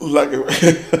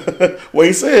 What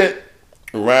he said,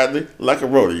 Rodney, like a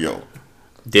rodeo.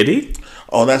 Did he?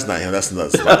 Oh, that's not him. That's another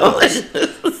song.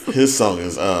 His song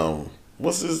is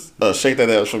what's his? Shake that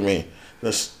ass for me.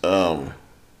 That's I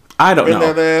don't know.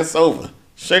 Bend that ass over.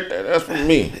 Shake that ass for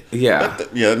me. Yeah.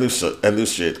 That new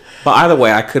shit. But either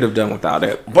way, I could have done without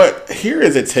it. But here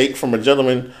is a take from a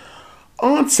gentleman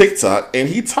on TikTok, and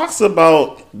he talks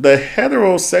about the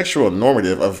heterosexual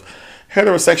normative of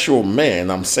heterosexual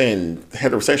man. I'm saying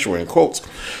heterosexual in quotes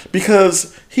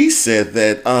because he said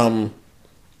that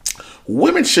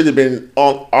women should have been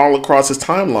all across his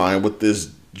timeline with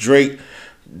this Drake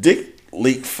dick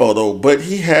leak photo, but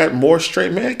he had more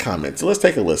straight man comments. So let's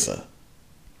take a listen.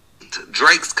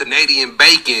 Drake's Canadian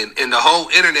bacon and the whole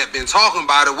internet been talking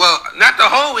about it. Well, not the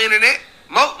whole internet,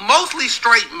 mostly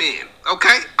straight men.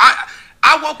 Okay,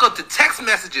 I woke up to text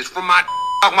messages from my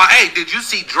hey, did you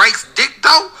see Drake's dick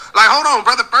though? Like, hold on,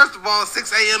 brother. First of all,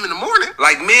 6 a.m. in the morning.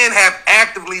 Like, men have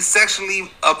actively sexually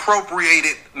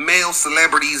appropriated male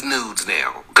celebrities' nudes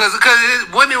now. Because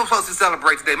women were supposed to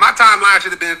celebrate today. My timeline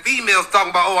should have been females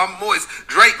talking about, oh, I'm moist.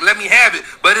 Drake, let me have it.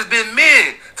 But it's been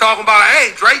men talking about,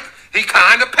 hey, Drake, he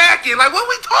kind of packing. Like, what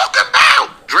we talking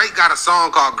about? Drake got a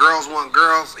song called Girls Want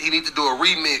Girls. He need to do a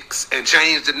remix and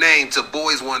change the name to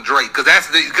Boys Want Drake. Because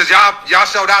y'all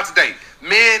showed out today.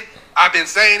 Men, I've been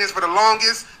saying this for the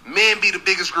longest. Men be the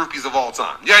biggest groupies of all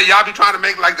time. Yeah, y'all be trying to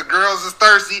make like the girls is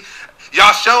thirsty.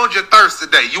 Y'all showed your thirst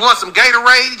today. You want some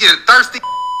Gatorade? You're thirsty.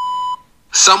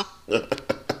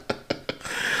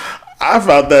 I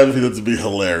found that video to be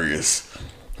hilarious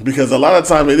because a lot of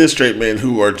time it is straight men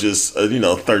who are just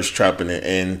thirst trapping it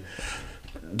and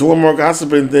doing more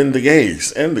gossiping than the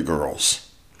gays and the girls.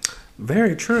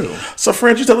 Very true. So,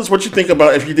 Fran, you tell us what you think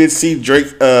about if you did see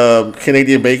Drake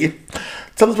Canadian bacon.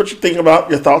 Tell us what you think about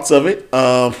your thoughts of it.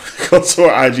 Go to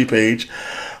our IG page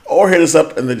or hit us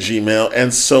up in the Gmail.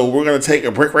 And so we're going to take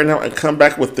a break right now and come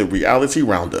back with the reality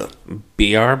roundup.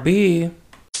 BRB.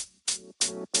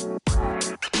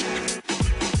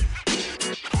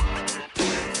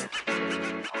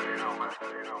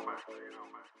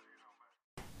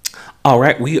 All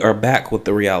right, we are back with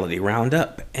the reality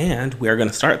roundup, and we are going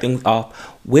to start things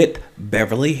off with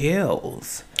Beverly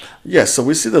Hills. Yes, so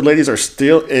we see the ladies are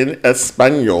still in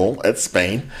Espanol, at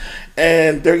Spain,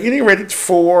 and they're getting ready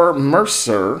for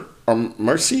Mercer.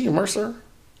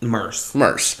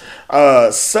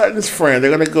 Sutton's friend.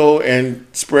 They're going to go and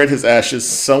spread his ashes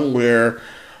somewhere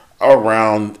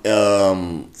around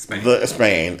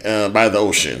Spain by the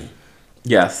ocean.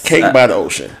 Yes. Cake by the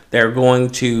ocean. They're going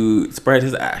to spread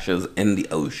his ashes in the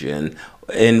ocean,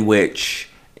 in which,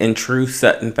 in true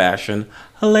Sutton fashion,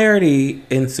 hilarity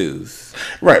ensues.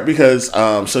 Right, because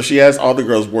so she has all the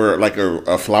girls wear like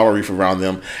a flower wreath around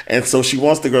them, and so she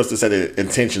wants the girls to set an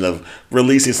intention of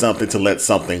releasing something to let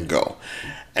something go.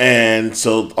 And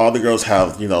so all the girls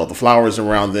have, the flowers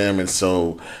around them, and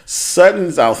so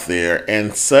Sutton's out there,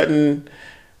 and Sutton,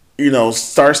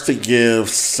 starts to give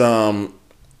some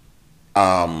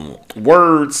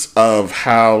words of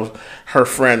how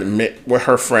what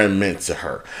her friend meant to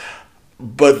her.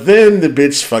 But then the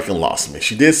bitch fucking lost me.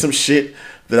 She did some shit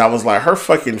that I was like, her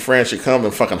fucking friend should come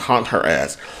and fucking haunt her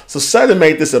ass. So Sutton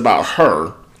made this about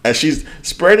her, and she's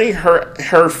spreading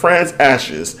her friend's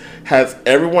ashes, has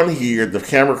everyone here, the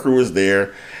camera crew is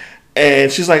there,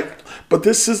 and she's like, but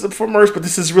this is for Merce, but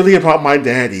this is really about my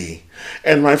daddy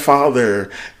and my father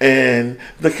and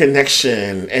the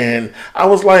connection. And I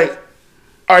was like,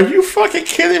 are you fucking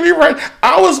kidding me? Right?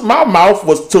 My mouth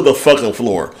was to the fucking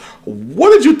floor. What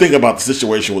did you think about the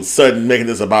situation with Sutton making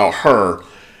this about her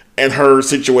and her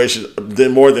situation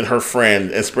more than her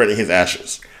friend and spreading his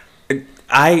ashes?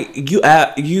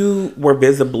 You were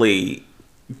visibly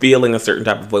feeling a certain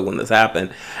type of way when this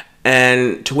happened,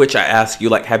 and to which I asked you,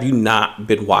 like, have you not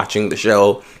been watching the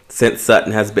show since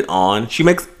Sutton has been on? She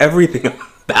makes everything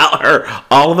about her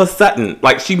all of a sudden.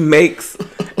 Like,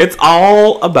 it's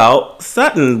all about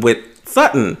Sutton with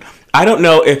Sutton. I don't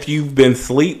know if you've been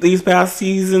asleep these past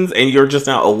seasons and you're just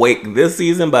now awake this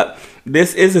season, but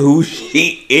this is who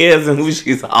she is and who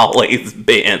she's always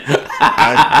been.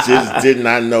 I just did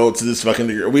not know to this fucking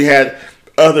degree. We had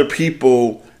other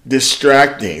people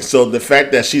distracting. So the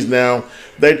fact that she's now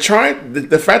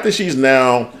the fact that she's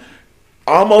now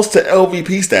almost to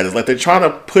LVP status, like they're trying to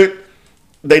put.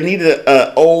 They needed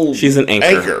an old. She's an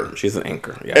anchor. She's an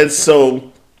anchor. Yeah. And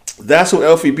so that's who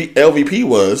LVP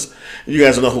was. You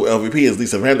guys don't know who LVP is,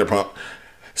 Lisa Vanderpump.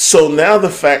 So now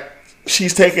the fact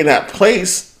she's taking that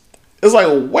place is like,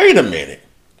 wait a minute.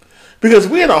 Because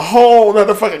we're in a whole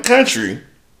other fucking country.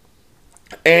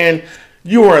 And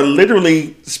you are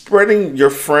literally spreading your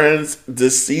friend's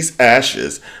deceased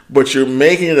ashes, but you're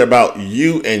making it about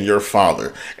you and your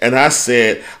father. And I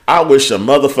said, I wish a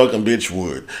motherfucking bitch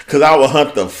would, because I would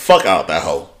hunt the fuck out that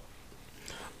hoe.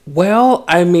 Well,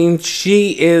 I mean,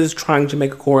 she is trying to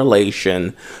make a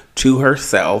correlation to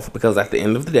herself, because at the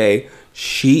end of the day,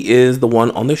 she is the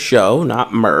one on the show,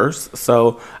 not Merce.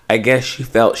 So I guess she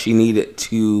felt she needed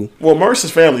to. Well,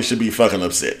 Merce's family should be fucking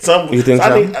upset. You think so?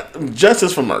 I think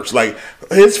justice for Merce. Like,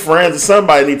 his friends,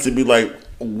 somebody needs to be like,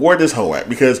 where this hoe at?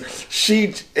 Because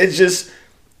it's just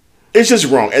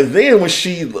wrong. And then when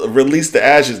she released the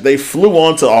ashes, they flew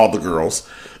on to all the girls.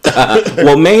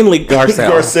 Well, mainly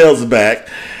Garcelle. Garcelle's back.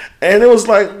 And it was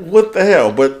like, what the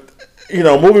hell? But,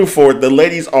 moving forward, the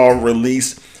ladies all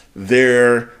released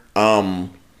their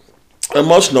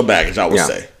emotional baggage, I would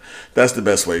say. That's the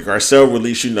best way. Garcelle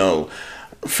released,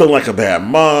 feeling like a bad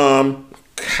mom.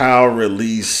 Kyle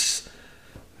released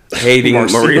hating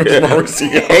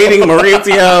Mauricio. Hating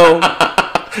Mauricio.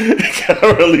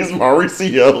 Kyle released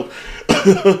Mauricio.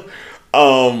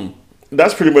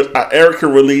 That's pretty much. Erica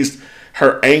released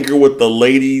her anger with the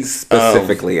ladies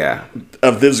specifically,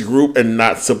 of this group and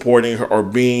not supporting her or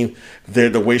being there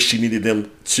the way she needed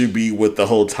them to be with the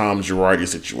whole Tom Girardi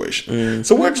situation.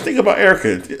 So what did you think about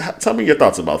Erica? Tell me your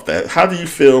thoughts about that. How do you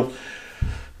feel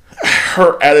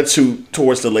her attitude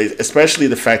towards the ladies, especially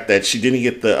the fact that she didn't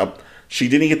get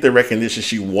the recognition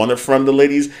she wanted from the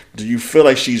ladies? Do you feel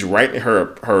like she's right in her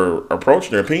approach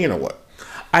and her opinion, or what?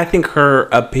 I think her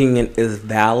opinion is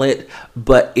valid,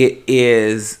 but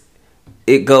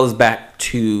it goes back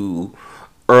to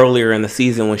earlier in the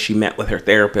season when she met with her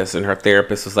therapist, and her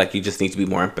therapist was like, you just need to be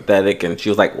more empathetic. And she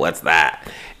was like, what's that?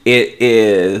 It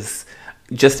is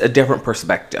just a different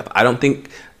perspective. I don't think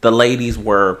the ladies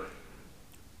were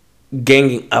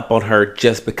ganging up on her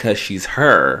just because she's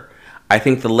her. I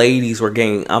think the ladies were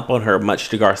ganging up on her, much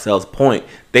to Garcelle's point.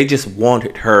 They just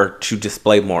wanted her to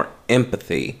display more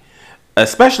empathy,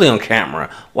 especially on camera.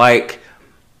 Like,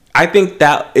 I think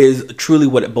that is truly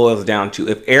what it boils down to.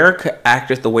 If Erica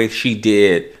acted the way she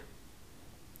did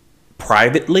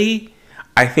privately,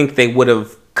 I think they would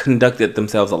have conducted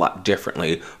themselves a lot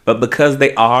differently. But because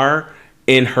they are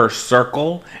in her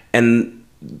circle and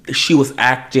she was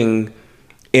acting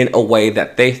in a way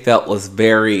that they felt was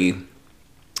very...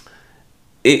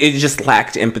 It just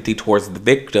lacked empathy towards the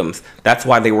victims. That's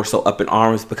why they were so up in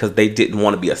arms, because they didn't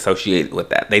want to be associated with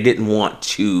that. They didn't want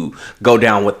to go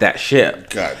down with that ship.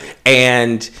 Got it.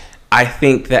 And I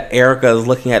think that Erica is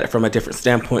looking at it from a different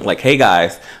standpoint. Like, hey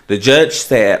guys, the judge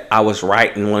said I was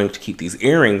right in wanting to keep these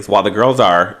earrings, while the girls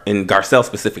are, and Garcelle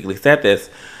specifically said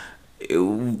this,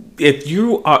 if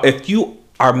you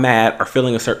are mad or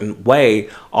feeling a certain way,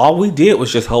 all we did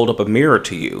was just hold up a mirror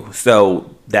to you.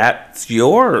 So that's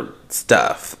your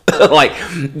stuff. Like,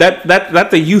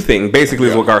 that's a you thing, basically,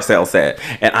 is what Garcelle said.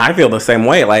 And I feel the same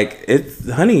way. Like, it's,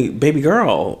 honey, baby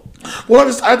girl. Well,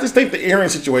 I just think the earring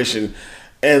situation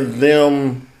and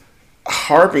them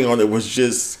harping on it was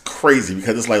just crazy,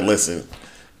 because it's like, listen,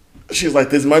 she's like,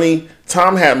 this money,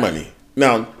 Tom had money.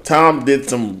 Now, Tom did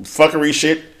some fuckery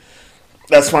shit.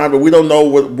 That's fine, but we don't know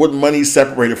what money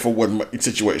separated for what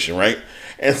situation, right?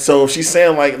 And so she's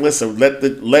saying, like, listen, let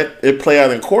it play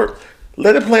out in court.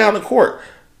 Let it play out in court.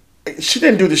 She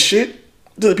didn't do the shit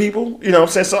to the people, you know what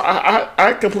I'm saying? So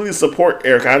I completely support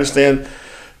Eric. I understand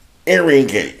earring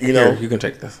gate, you know. Here, you can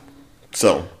take this.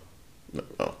 So,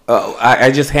 oh, I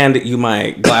just handed you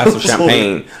my glass of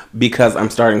champagne because I'm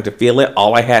starting to feel it.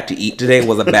 All I had to eat today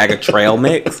was a bag of trail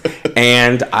mix,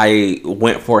 and I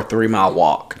went for a 3-mile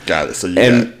walk. Got it. So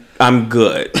I'm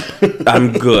good.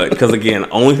 I'm good, because again,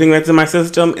 only thing that's in my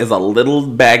system is a little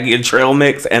baggie of trail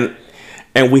mix, and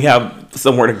we have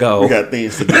somewhere to go. We got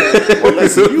things to do. Well,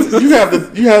 listen, you have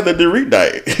the Dorit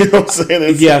diet. You know what I'm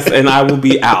saying? Yes, and I will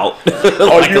be out.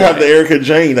 You have the Erica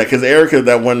Jane, because Erica,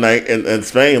 that one night in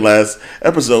Spain last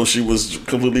episode, she was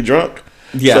completely drunk.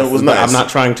 Yes, so it was nice. I'm not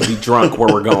trying to be drunk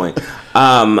where we're going.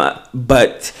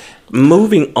 But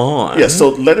moving on. Yeah, so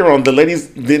later on, the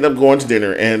ladies end up going to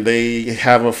dinner, and they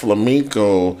have a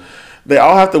flamenco. They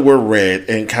all have to wear red,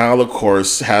 and Kyle, of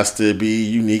course, has to be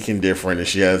unique and different. And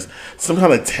she has some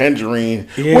kind of tangerine,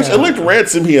 which it looked red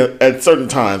to me at certain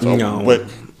times. No. But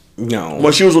No.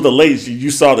 When she was with the ladies,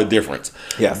 you saw the difference.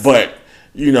 Yes. But,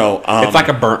 it's like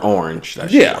a burnt orange.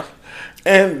 Yeah.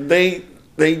 And they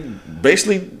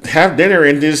basically have dinner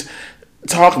and just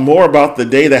talk more about the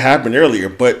day that happened earlier.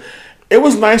 But it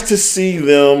was nice to see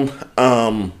them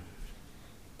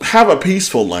have a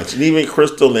peaceful lunch. And even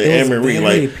Crystal and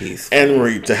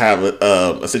Anne-Marie, to have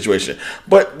a situation.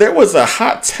 But there was a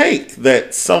hot take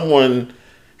that someone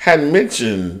had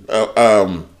mentioned,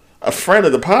 a friend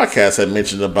of the podcast had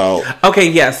mentioned about. Okay,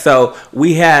 yes. So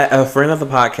we had a friend of the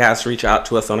podcast reach out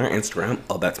to us on our Instagram.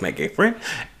 Oh, that's my gay friend.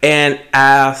 And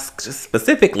asked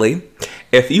specifically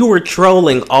if you were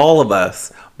trolling all of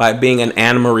us by being an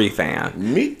Anne-Marie fan.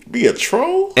 Me be a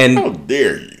troll? And how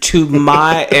dare you? To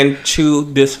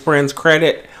this friend's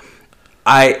credit,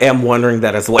 I am wondering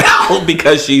that as well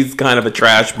because she's kind of a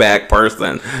trash bag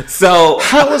person. So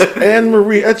how is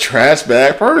Anne-Marie a trash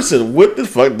bag person? What the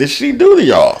fuck did she do to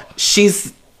y'all?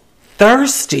 She's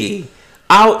thirsty.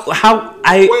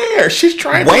 Where? She's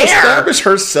trying to establish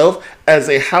herself as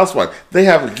a housewife. They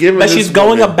have given But she's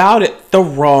going about it the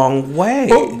wrong way.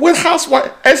 But what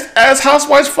housewife as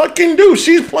housewives fucking do?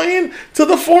 She's playing to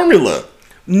the formula.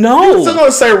 No. You're still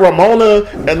gonna say Ramona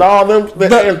and all them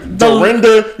and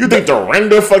Dorinda. You think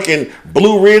Dorinda fucking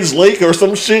Blue Ridge Lake or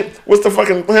some shit? What's the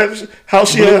fucking how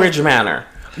she Blue Ridge Manor.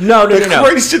 No.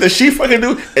 Crazy shit that she fucking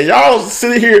do, and y'all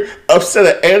sitting here upset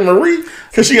at Anne-Marie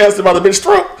because she asked about a bitch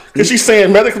stroke because she's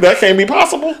saying medically that can't be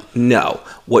possible. No,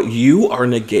 what you are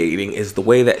negating is the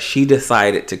way that she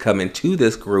decided to come into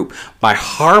this group by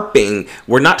harping.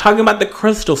 We're not talking about the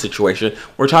Crystal situation.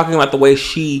 We're talking about the way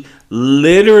she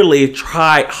literally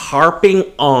tried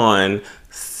harping on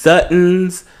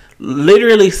Sutton's.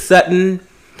 Literally, Sutton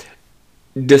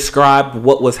described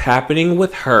what was happening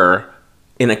with her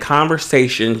in a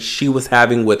conversation she was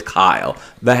having with Kyle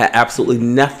that had absolutely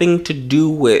nothing to do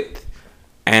with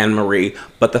Anne-Marie,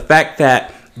 but the fact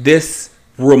that this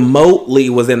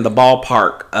remotely was in the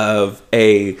ballpark of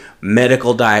a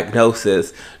medical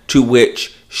diagnosis to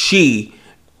which she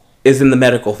is in the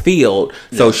medical field.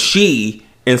 Yeah. So she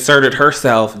inserted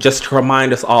herself just to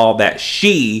remind us all that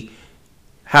she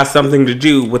has something to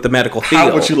do with the medical field.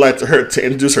 How would you like her to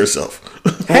introduce herself?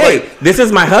 Hey, this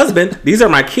is my husband. These are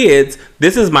my kids.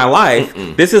 This is my life.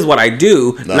 This is what I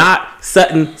do. No. Not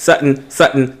Sutton.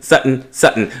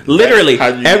 Literally, how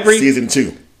you every get season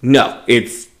 2. No,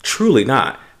 it's truly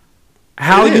not.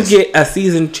 How you get a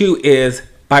season 2 is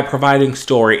by providing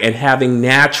story and having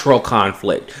natural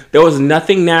conflict. There was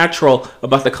nothing natural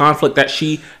about the conflict that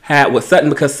she had with Sutton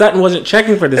because Sutton wasn't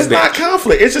checking for this. It's not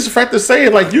conflict. It's just a fact of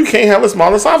saying like you can't have a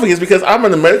small esophagus because I'm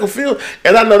in the medical field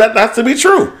and I know that not to be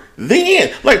true. The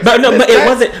end. It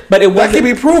wasn't. That can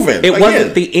be proven. It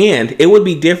wasn't the end. It would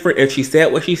be different if she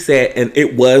said what she said and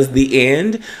it was the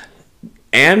end.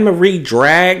 Anne-Marie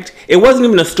dragged. It wasn't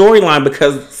even a storyline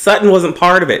because Sutton wasn't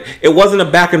part of it. It wasn't a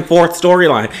back and forth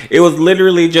storyline. It was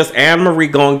literally just Anne-Marie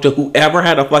going to whoever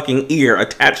had a fucking ear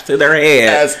attached to their head.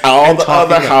 As all the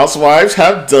other housewives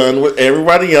have done with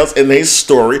everybody else in their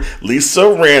story. Lisa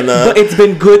Rinna. But it's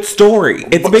been good story.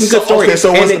 It's been good story. Okay,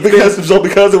 so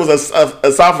because it was a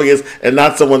esophagus and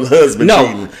not someone's husband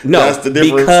cheating. No, that's the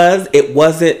difference. Because it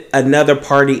wasn't another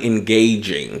party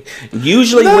engaging.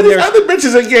 Usually when there's other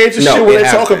bitches engaged in shit when they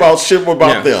talk about shit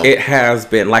about them. It has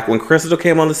been. Like when Crystal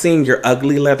came on the scene, your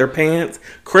ugly leather pants.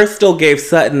 Crystal gave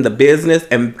Sutton the business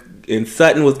and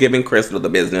Sutton was giving Crystal the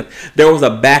business. There was a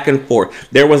back and forth.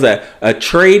 There was a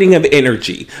trading of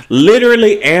energy.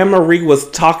 Literally, Anne-Marie was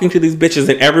talking to these bitches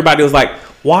and everybody was like,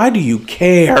 why do you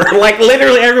care? Like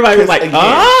literally everybody was like,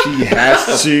 huh? She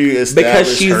has to establish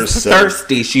because she's herself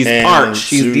thirsty, she's parched,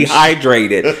 she's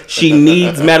dehydrated. She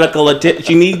needs medical attention.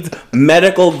 She needs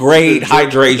medical grade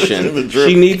hydration.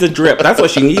 She needs a drip. That's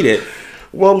what she needed.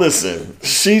 Well, listen,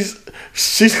 she's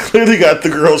clearly got the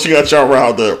girl. She got y'all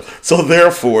riled up. So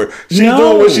therefore,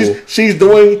 she's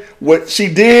doing what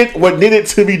she did, what needed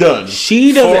to be done.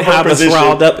 She doesn't have us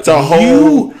riled up.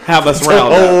 You have us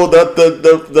riled up.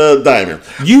 The diamond.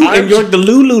 You and your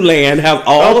Delulu land have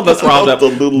all of us riled up.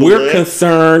 We're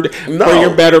concerned for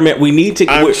your betterment. We need to.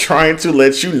 I'm trying to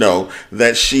let you know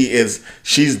that she's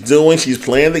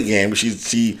playing the game.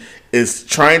 She is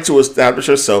trying to establish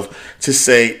herself to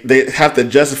say they have to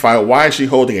justify why is she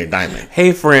holding a diamond.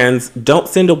 Hey friends, don't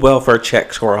send a welfare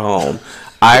check to her home.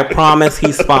 I promise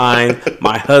he's fine.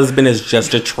 My husband is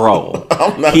just a troll.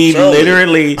 He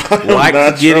literally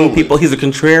likes getting people. He's a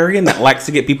contrarian that likes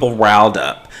to get people riled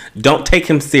up. Don't take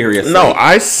him seriously. No,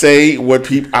 I say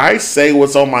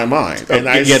what's on my mind, and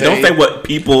don't say what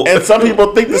people. And some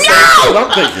people think the same thing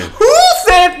I'm thinking. Who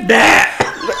said that?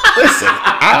 Listen,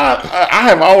 I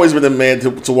have always been a man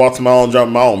to walk to my own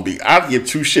drum, my own beat. I give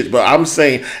two shits, but I'm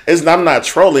saying I'm not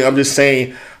trolling. I'm just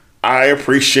saying I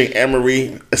appreciate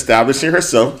Anne-Marie establishing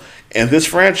herself in this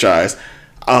franchise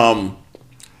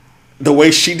the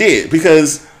way she did,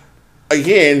 because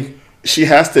again, she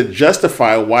has to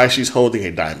justify why she's holding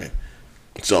a diamond.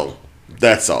 So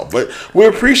that's all. But we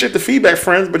appreciate the feedback,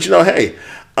 friends. But hey,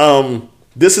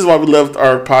 this is why we love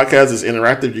our podcast. It's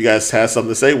interactive. You guys have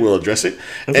something to say, we'll address it,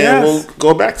 and we'll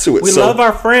go back to it. We love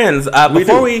our friends.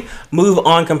 Before we move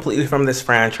on completely from this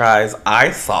franchise,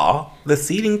 I saw the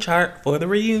seating chart for the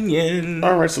reunion.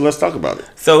 All right, so let's talk about it.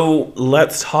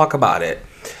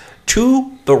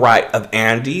 To the right of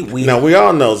Andy, we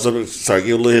all know. So, sorry,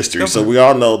 give a little history. So we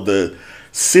all know the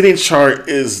seating chart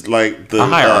is like the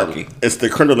hierarchy. It's the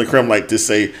creme de la creme, like to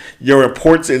say your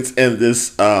importance in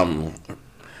this franchise.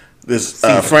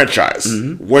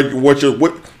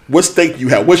 Mm-hmm. What stake you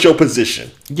have? What's your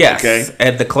position? Yes. Okay.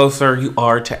 And the closer you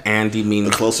are to Andy means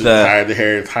the closer higher the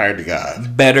hair, higher the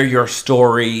God. Better your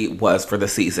story was for the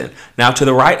season. Now, to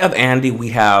the right of Andy, we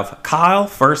have Kyle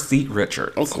First Seat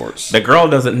Richards. Of course. The girl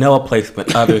doesn't know a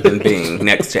placement other than being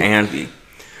next to Andy.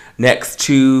 Next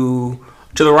to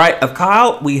the right of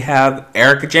Kyle, we have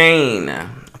Erica Jane.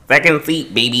 Second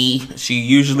seat, baby. She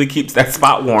usually keeps that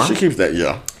spot warm. She keeps that,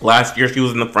 yeah. Last year, she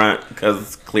was in the front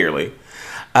because clearly.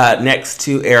 Next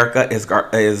to Erica is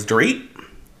Dorit.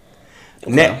 Okay.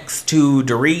 Next to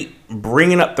Dorit,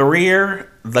 bringing up the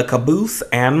rear, the caboose,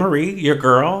 Anne-Marie, your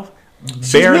girl.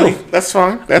 Barely. That's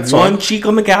fine. One cheek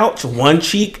on the couch, one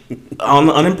cheek on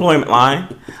the unemployment line.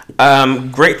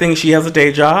 Great thing she has a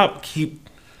day job. Keep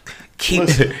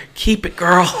it,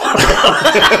 girl.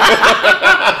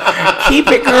 Keep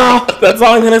it, girl. That's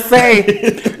all I'm gonna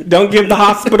say. Don't give the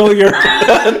hospital your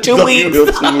 2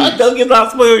 weeks. Don't give the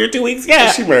hospital your 2 weeks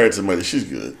yet. She married somebody. She's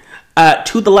good.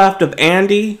 To the left of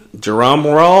Andy, drum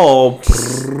roll.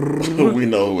 We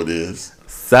know who it is.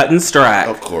 Sutton Strack.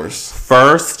 Of course.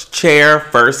 First chair,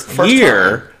 first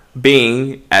year time.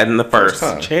 Being in the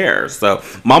first chair. So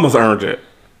Mama's earned it.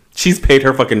 She's paid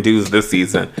her fucking dues this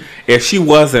season. If she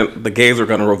wasn't, the gays were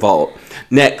going to revolt.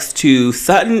 Next to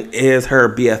Sutton is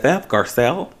her BFF,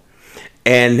 Garcelle.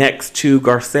 And next to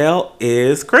Garcelle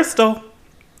is Crystal.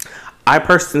 I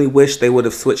personally wish they would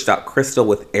have switched out Crystal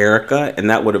with Erica, and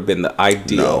that would have been the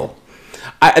ideal.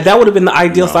 That would have been the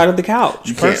ideal side of the couch.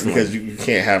 You can't, because you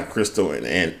can't have Crystal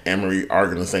and Anne-Marie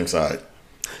arguing on the same side.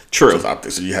 True.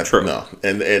 So you have to know.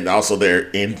 And also they're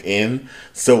in,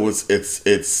 so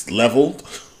it's leveled.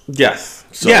 Yes.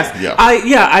 So, yes. Yeah.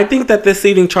 I think that this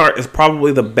seating chart is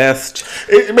probably the best.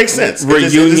 It makes sense.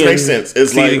 Reunion it makes sense.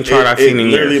 It's seating chart I've seen in years.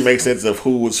 It literally makes sense of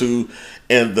who was who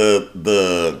and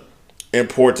the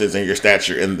importance and your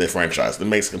stature in the franchise. It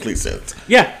makes complete sense.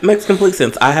 Yeah, it makes complete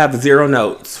sense. I have 0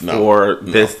 notes for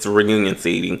this reunion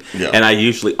seating, and I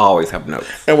usually always have notes.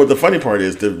 And what the funny part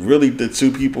is, the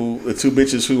two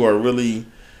bitches who are really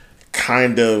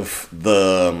kind of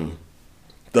the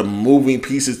moving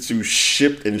pieces to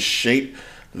shift and shape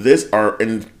this are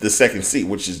in the second seat,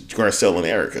 which is Garcelle and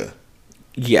Erica.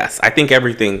 Yes, I think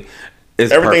everything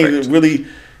perfect. Really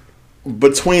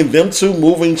between them two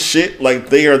moving shit, like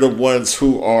they are the ones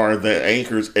who are the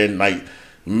anchors and like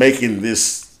making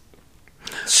this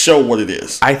show what it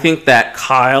is. I think that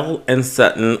Kyle and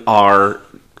Sutton are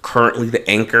currently the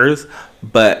anchors,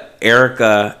 but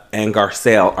Erica and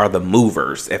Garcelle are the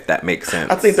movers, if that makes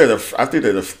sense. I think they're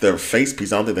the face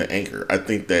piece. I don't think they're anchor. I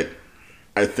think that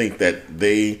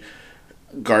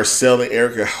Garcelle and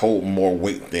Erica hold more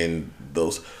weight than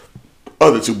those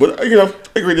other two. But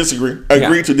agree, disagree.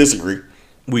 Agree to disagree.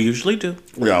 We usually do.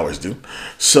 We always do.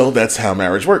 So that's how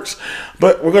marriage works.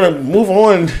 But we're gonna move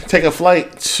on, take a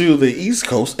flight to the East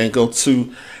Coast and go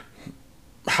to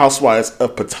Housewives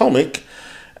of Potomac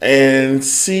and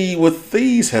see what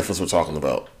these heifers were talking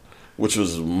about, which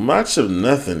was much of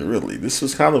nothing, really. This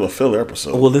was kind of a filler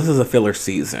episode. Well, this is a filler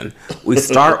season. We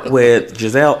start with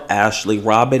Giselle, Ashley,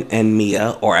 Robin, and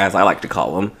Mia, or as I like to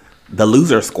call them, the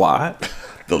Loser Squad.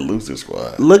 The Loser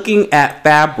Squad. Looking at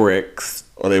fabrics.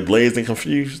 Are they blazed and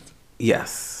confused?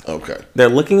 Yes. Okay. They're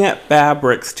looking at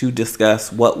fabrics to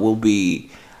discuss what will be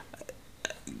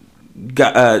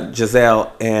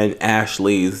Giselle and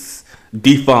Ashley's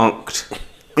defunct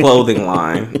clothing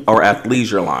line or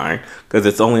athleisure line, because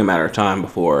it's only a matter of time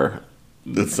before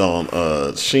it's on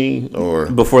Shein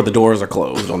or before the doors are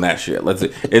closed on that shit.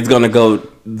 It's gonna go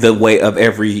the way of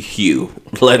every hue.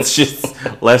 Let's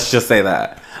just say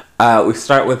that. We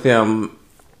start with him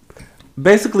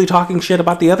basically talking shit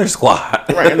about the other squad.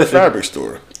 Right, in the fabric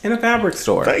store. In a fabric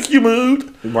store. Thank you,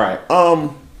 Mood. Right.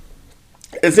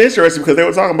 It's interesting because they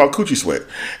were talking about coochie sweat.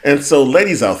 And so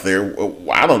ladies out there,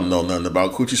 I don't know nothing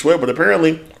about coochie sweat, but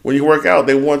apparently when you work out,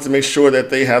 they want to make sure that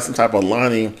they have some type of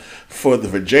lining for the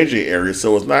vajayjay area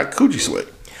so it's not coochie sweat.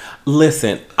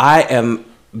 Listen, I am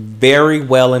very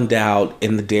well endowed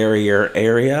in the derriere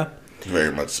area.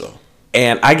 Very much so.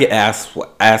 And I get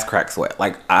ass crack sweat.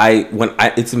 Like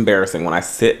it's embarrassing when I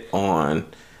sit on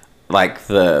like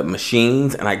the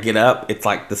machines and I get up, it's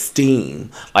like the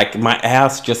steam. Like my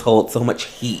ass just holds so much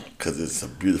heat. Because it's a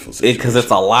beautiful situation. Because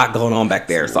it's a lot going on back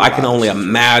there. So I can only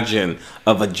imagine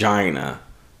a vagina.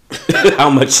 How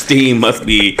much steam must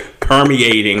be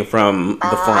permeating from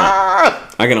the front.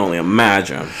 I can only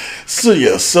imagine. So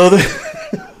yeah,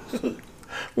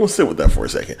 we'll sit with that for a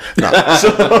second. No,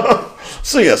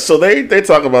 so they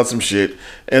talk about some shit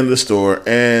in the store,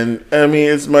 and I mean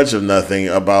it's much of nothing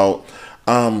about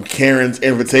Karen's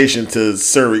invitation to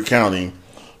Surrey County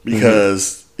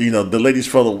because the ladies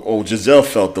Giselle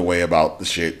felt the way about the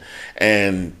shit,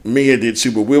 and Mia did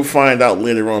too. But we'll find out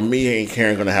later on. Mia and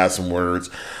Karen gonna have some words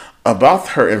about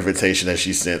her invitation that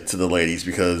she sent to the ladies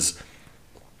because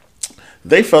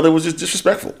they felt it was just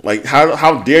disrespectful. Like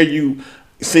how dare you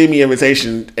send me an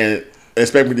invitation and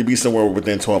expect me to be somewhere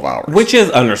within 12 hours? Which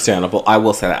is understandable. I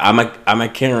will say that. I'm a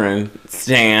Karen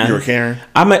stan. You're a Karen?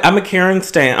 I'm a Karen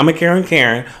stan. I'm a Karen.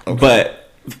 Okay.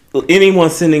 But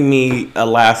anyone sending me a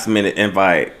last minute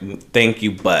invite, thank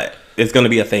you, but it's going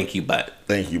to be a thank you, but.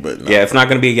 Thank you, but no. Yeah, it's not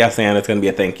going to be a yes and. It's going to be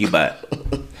a thank you, but.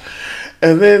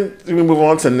 And then we move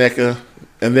on to NECA.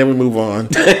 And then we move on.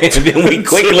 And then we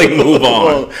quickly move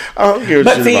on. I don't care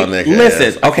about NECA.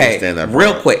 Listen, okay,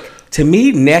 real quick. To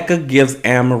me, NECA gives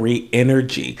Anne-Marie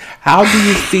energy. How do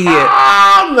you see it?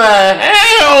 How the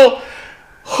hell?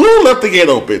 Who left the gate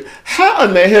open? How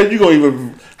in the hell you gonna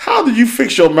even? How did you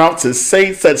fix your mouth to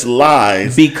say such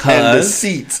lies and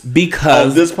deceit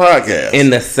on this podcast? In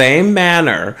the same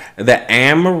manner that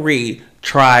Anne-Marie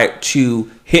tried to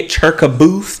hitch her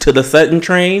caboose to the Sutton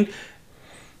train,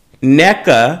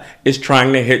 NECA is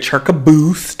trying to hitch her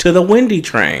caboose to the Wendy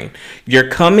train. You're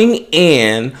coming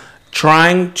in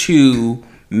trying to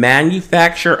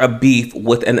manufacture a beef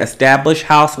with an established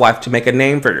housewife to make a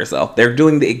name for yourself. They're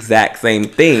doing the exact same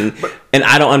thing, and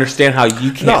I don't understand how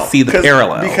you can't see the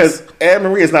parallels. Because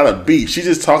Anne-Marie is not a beef. She's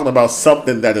just talking about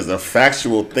something that is a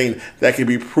factual thing that can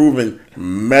be proven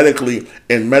medically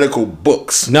in medical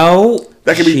books. No,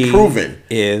 that can be proven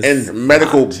in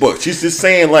medical books. She's just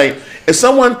saying, like,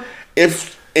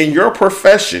 if in your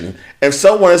profession, if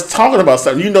someone is talking about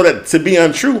something, you know that to be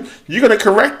untrue, you're going to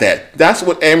correct that. That's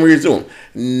what Anne-Marie is doing.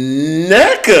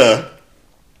 NECA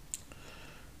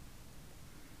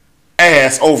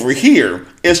ass over here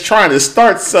is trying to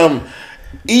start some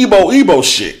Ebo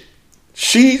shit.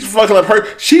 She's fucking up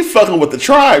she fucking with the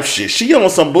tribe shit. She on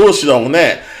some bullshit on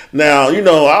that. Now, I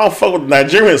don't fuck with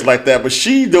Nigerians like that, but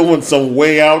she doing some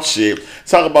way out shit.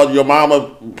 Talk about your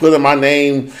mama putting my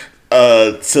name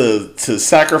to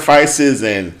sacrifices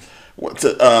and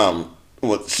idol?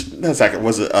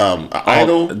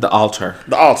 The altar.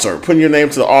 The altar. Putting your name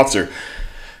to the altar.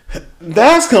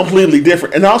 That's completely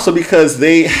different. And also because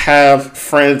they have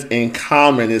friends in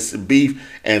common. It's beef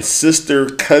and sister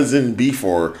cousin beef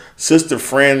or sister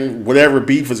friend, whatever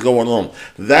beef is going on.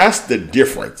 That's the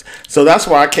difference. So that's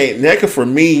why NECA for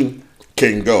me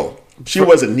can go. She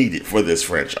wasn't needed for this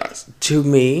franchise. To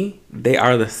me, they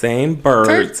are the same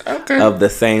birds of the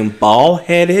same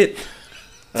ball-headed,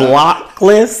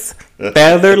 flockless,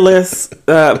 featherless,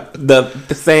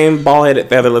 the same ball-headed,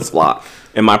 featherless flock,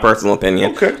 in my personal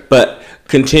opinion. Okay. But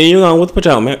continuing on with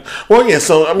Potomac. Well, yeah,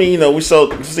 so, I mean, we see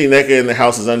NECA and the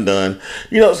house is undone.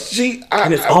 And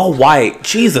it's all white.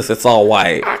 Jesus, it's all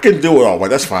white. I can do it all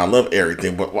white. That's fine. I love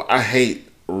everything. But I hate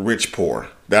rich, poor.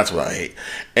 That's what I hate.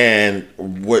 And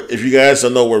if you guys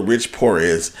don't know what rich poor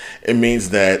is, it means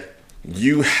that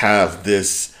you have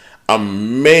this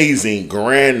amazing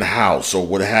grand house or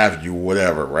what have you,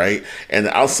 whatever, right? And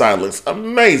the outside looks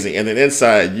amazing. And then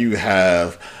inside you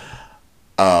have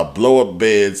blow-up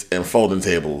beds and folding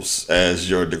tables as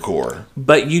your decor.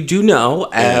 But you do know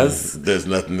there's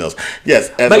nothing else.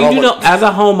 Yes. But you do know as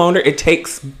a homeowner, it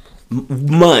takes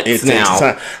months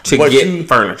now to get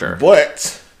furniture.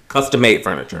 But custom-made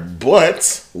furniture.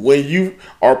 But when you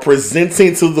are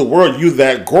presenting to the world, you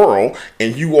that girl,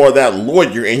 and you are that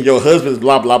lawyer, and your husband's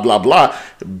blah, blah, blah, blah,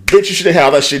 bitch, you should have had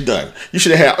all that shit done. You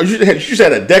should have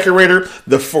had a decorator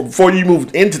before you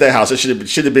moved into that house. It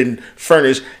should have been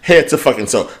furnished head to fucking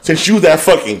toe. Since you that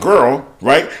fucking girl,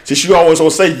 right? Since you always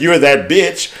will say you're that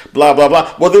bitch, blah, blah,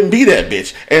 blah. Well, then be that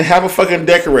bitch and have a fucking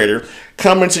decorator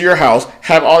come into your house,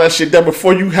 have all that shit done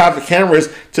before you have the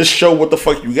cameras to show what the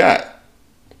fuck you got.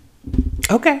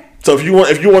 Okay. So if you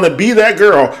want to be that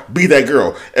girl, be that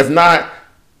girl. If not,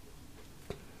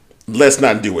 let's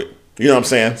not do it. You know what I'm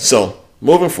saying? So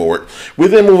moving forward, we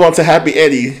then move on to Happy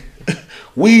Eddie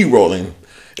weed rolling.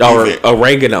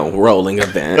 Oregano rolling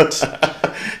event.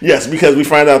 Yes, because we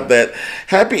find out that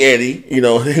Happy Eddie,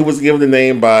 he was given the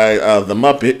name by the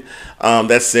Muppet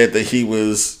that said that he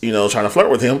was, trying to flirt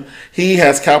with him. He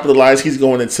has capitalized. He's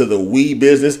going into the weed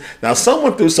business. Now,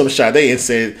 someone threw some shade and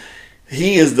said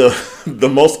he is the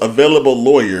most available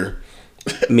lawyer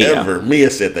ever. Mia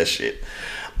said that shit.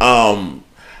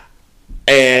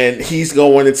 And he's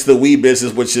going into the weed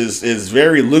business, which is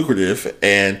very lucrative,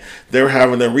 and they're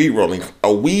having a weed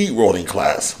rolling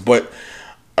class. But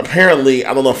apparently,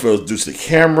 I don't know if it was due to the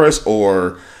cameras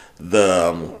or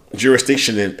the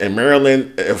jurisdiction in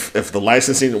Maryland, if the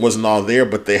licensing wasn't all there,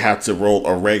 but they had to roll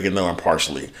oregano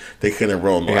impartially. They couldn't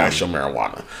roll actual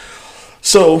marijuana.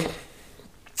 So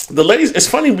the ladies, it's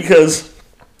funny because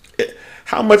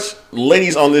how much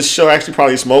ladies on this show actually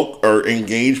probably smoke or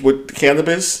engage with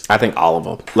cannabis? I think all of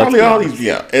them. Probably all these,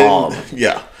 yeah. And, all of them.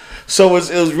 Yeah. So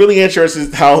it was really interesting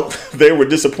how they were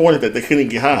disappointed that they couldn't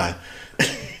get high.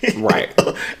 Right.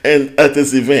 And at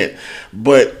this event.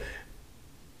 But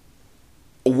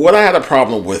what I had a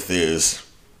problem with is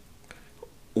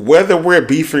whether we're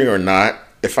beefing or not,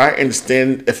 if I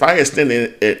extend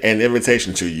an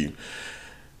invitation to you,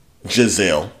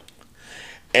 Giselle,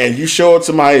 and you show up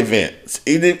to my event,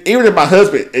 even if my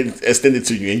husband extended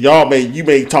to you, and you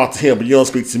may talk to him, but you don't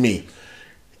speak to me,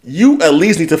 you at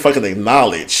least need to fucking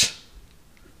acknowledge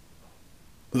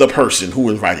the person who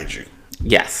invited you.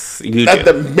 Yes, you at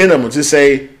the minimum, just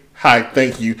say hi,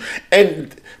 thank you.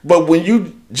 But when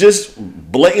you just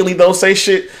blatantly don't say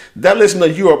shit, that lets me know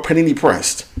you are panini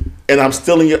pressed, and I'm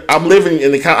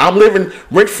living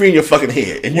rent free in your fucking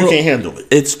head, and you can't handle it.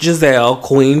 It's Giselle,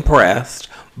 queen pressed,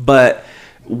 but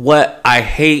what I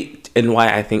hate and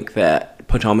why I think that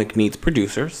Potomac needs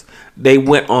producers, they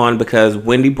went on because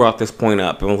Wendy brought this point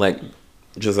up and was like,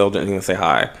 Giselle didn't even say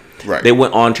hi. Right. They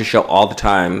went on to show all the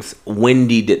times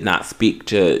Wendy did not speak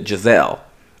to Giselle.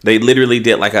 They literally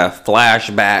did like a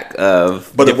flashback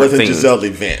of But it wasn't things. Giselle's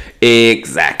event.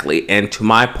 Exactly. And to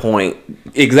my point,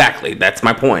 exactly, that's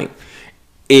my point.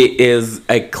 It is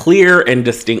a clear and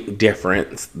distinct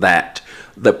difference that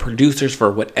the producers, for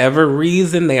whatever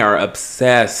reason, they are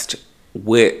obsessed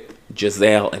with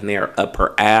Giselle and they're up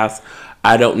her ass.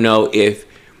 I don't know if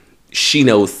she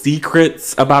knows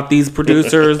secrets about these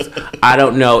producers. I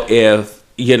don't know if,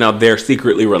 they're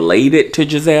secretly related to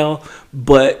Giselle,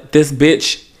 but this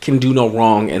bitch can do no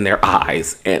wrong in their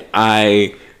eyes, and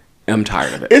I am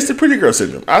tired of it. It's the pretty girl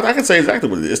syndrome. I can say exactly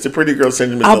what it is. It's the pretty girl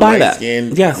syndrome. It's I'll the buy light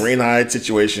skin, yes. green-eyed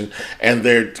situation, and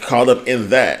they're caught up in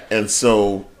that, and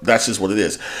so that's just what it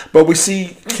is. But we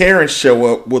see Karen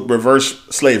show up with reverse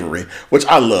slavery, which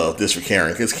I love this for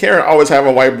Karen, because Karen always have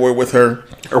a white boy with her.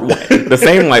 The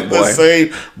same white boy. The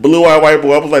same blue-eyed white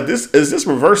boy. I was like, is this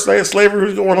reverse slavery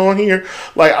who's going on here?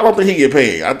 Like, I don't think he get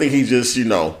paid. I think he just,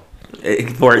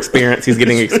 for experience, he's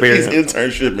getting experience. He's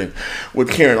internshiping with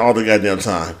Karen all the goddamn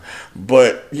time.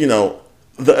 But, the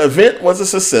event was a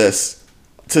success,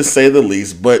 to say the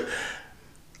least. But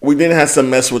we then had some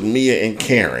mess with Mia and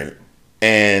Karen.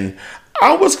 And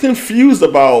I was confused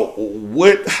about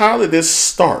how did this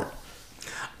start?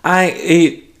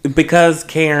 Because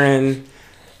Karen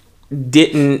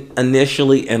didn't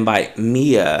initially invite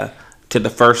Mia to the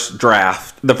first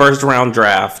round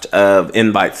draft of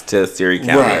invites to Surrey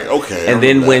County. Right, okay. And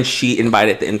then when she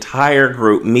invited the entire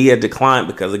group, Mia declined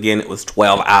because, again, it was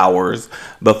 12 hours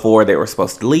before they were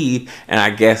supposed to leave. And I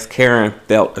guess Karen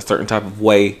felt a certain type of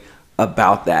way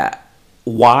about that.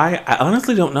 Why? I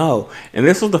honestly don't know. And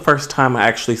this was the first time I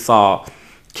actually saw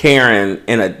Karen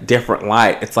in a different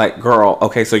light. It's like, girl,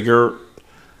 okay, so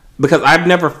because I've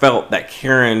never felt that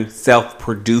Karen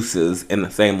self-produces in the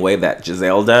same way that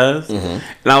Giselle does. Mm-hmm.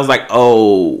 And I was like,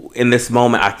 in this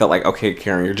moment, I felt like, okay,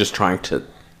 Karen, you're just trying to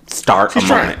start a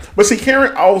moment. But see,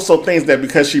 Karen also thinks that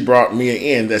because she brought Mia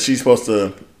in, that she's supposed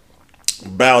to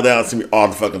bow down to me all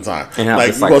the fucking time. And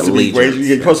you're supposed to be grateful.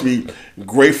 You're supposed to be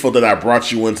grateful that I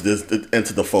brought you into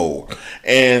the fold.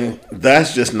 And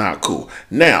that's just not cool.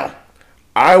 Now,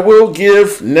 I will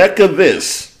give NECA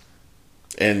this.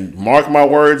 And mark my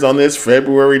words on this,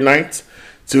 February 9th,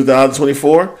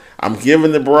 2024. I'm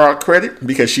giving the broad credit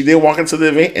because she did walk into the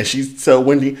event and she told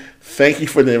Wendy, thank you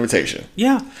for the invitation.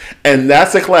 Yeah. And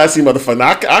that's a classy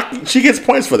motherfucker. She gets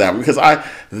points for that because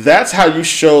that's how you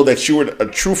show that you were a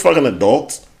true fucking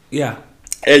adult. Yeah.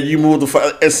 and you move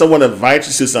and someone invites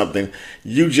you to something,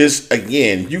 you just,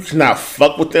 again, you cannot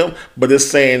fuck with them, but it's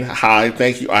saying, hi,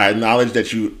 thank you, I acknowledge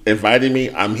that you invited me,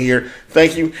 I'm here,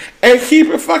 thank you, and keep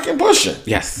it fucking pushing.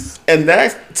 Yes. And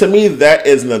that, to me, that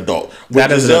is an adult. What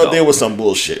Giselle did was some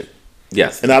bullshit.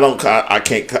 Yes. And I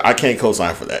can't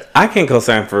co-sign for that. I can't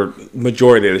co-sign for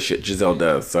majority of the shit Giselle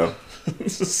does, so.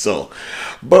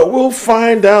 But we'll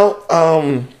find out.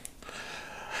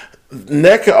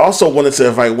 NECA also wanted to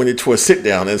invite Wendy to a sit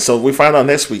down, and so we find out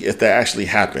next week if that actually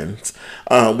happens.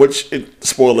 Which,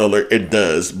 spoiler alert, it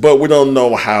does, but we don't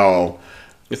know how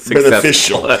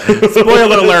beneficial.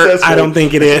 Spoiler alert, I don't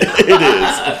think it is. It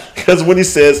is, because Wendy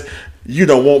says, "You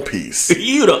don't want peace."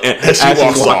 You don't. And she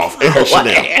walks off in her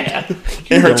Chanel.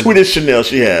 In her tweeted Chanel,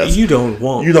 she has. You don't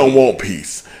want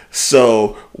peace.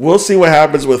 So we'll see what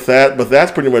happens with that, but that's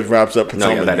pretty much wraps up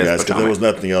Potomac, guys, because there was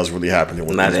nothing else really happening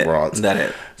with these broads.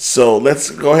 That's it. So let's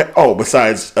go ahead. Oh,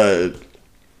 besides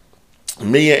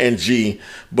Mia and G,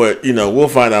 but we'll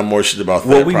find out more shit about that.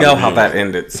 Well, we know how that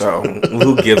ended, so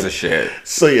who gives a shit?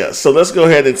 So yeah, so let's go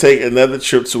ahead and take another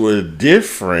trip to a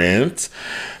different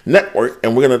network,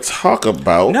 and we're gonna talk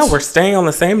about. No, we're staying on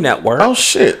the same network. Oh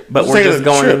shit! But we're just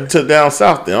going trip to down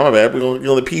south. Then, oh, my bad. We're gonna get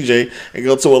on the PJ and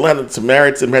go to Atlanta to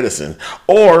Married to Medicine,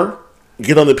 or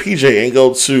get on the PJ and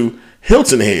go to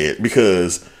Hilton Head,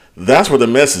 because that's where the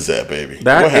mess is at, baby.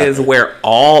 That is where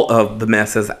all of the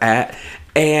mess is at,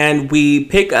 and we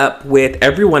pick up with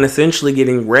everyone essentially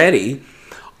getting ready.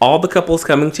 All the couples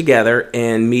coming together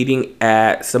and meeting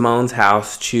at Simone's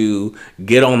house to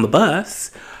get on the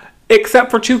bus.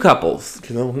 Except for two couples.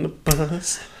 Get on the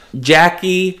bus.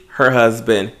 Jackie, her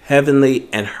husband, Heavenly,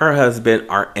 and her husband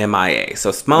are MIA.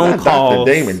 So Simone calls.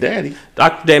 Dr. Damon Daddy.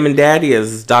 Dr. Damon Daddy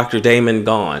is Dr. Damon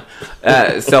gone.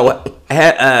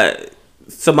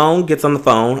 Simone gets on the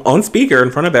phone, on speaker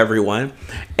in front of everyone,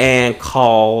 and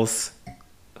calls.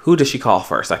 Who does she call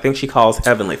first? I think she calls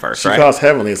Heavenly first, right? She calls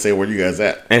Heavenly and say, "Where you guys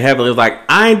at?" And Heavenly was like,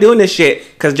 "I ain't doing this shit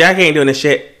because Jackie ain't doing this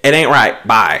shit. It ain't right.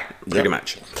 Bye." Pretty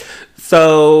much.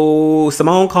 So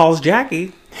Simone calls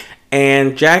Jackie,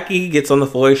 and Jackie gets on the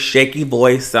voice, shaky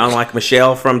voice, sound like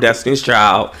Michelle from Destiny's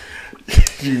Child.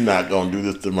 You're not gonna do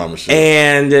this to my Michelle.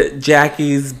 And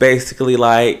Jackie's basically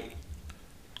like,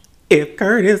 if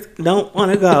Curtis don't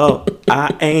want to go,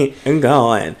 I ain't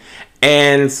going.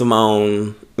 And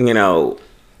Simone,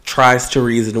 tries to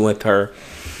reason with her.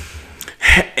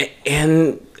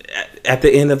 And at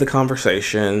the end of the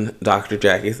conversation, Dr.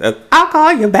 Jackie says, "I'll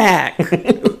call you back." She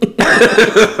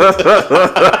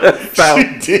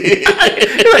did.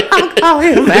 I'll call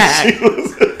him back.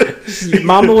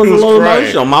 Mama was a little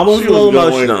emotional. Mama was a little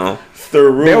emotional. They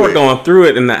were going through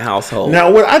it in that household.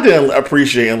 Now, what I didn't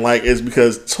appreciate and like is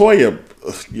because Toya,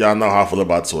 y'all know how I feel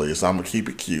about Toya, so I'm going to keep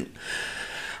it cute.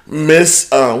 Miss,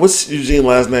 what's Eugene's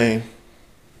last name?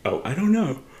 Oh, I don't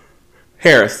know.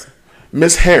 Harris.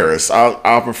 Miss Harris.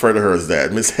 I'll refer to her as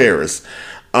that. Miss Harris.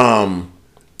 I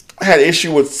had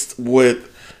issue with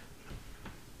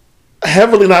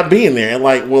Heavily not being there, and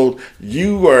like, well,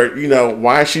 you are,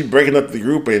 why is she breaking up the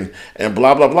group and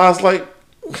blah blah blah. It's like,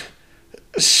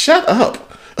 shut up.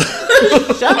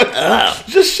 Shut up.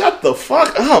 Just shut the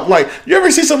fuck up. Like, you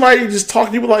ever see somebody just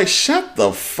talking to you like, shut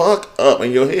the fuck up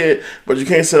in your head, but you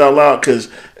can't say it out loud because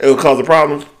it will cause a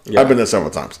problem? Yeah. I've been there several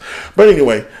times. But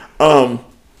anyway,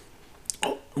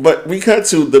 but we cut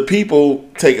to the people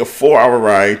take a 4-hour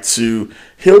ride to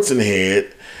Hilton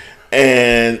Head.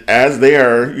 And as they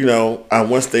are,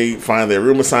 once they find their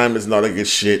room assignments and all that good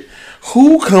shit,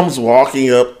 who comes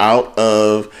walking up out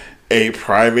of a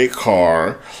private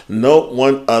car? No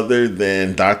one other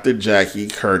than Dr. Jackie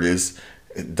Curtis,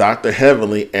 Dr.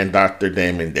 Heavenly, and Dr.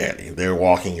 Damon Daddy. They're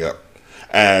walking up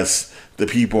as the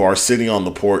people are sitting on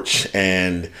the porch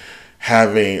and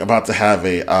about to have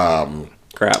a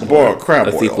crab boil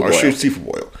or seafood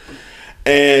boil.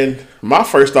 And my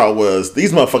first thought was,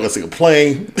 these motherfuckers took a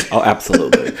plane. Oh,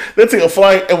 absolutely. They took a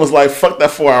flight and was like, fuck that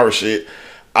 4-hour shit.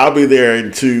 I'll be there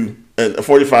in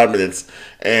 45 minutes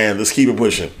and let's keep it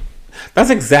pushing. That's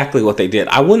exactly what they did.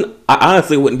 I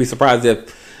honestly wouldn't be surprised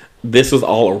if this was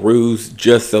all a ruse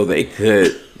just so they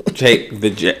could take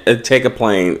a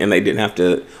plane and they didn't have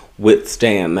to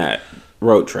withstand that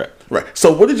road trip. Right.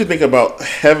 So what did you think about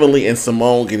Heavenly and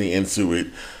Simone getting into it?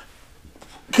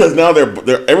 Because now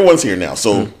everyone's here now.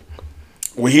 So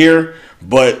we're here,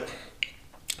 but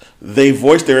they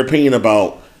voiced their opinion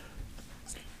about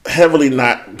Heavily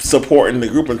not supporting the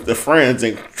group of the friends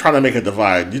and trying to make a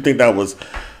divide. Do you think that was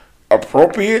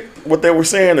appropriate, what they were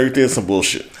saying, or you think it's some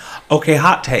bullshit? Okay,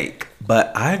 hot take,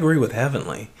 but I agree with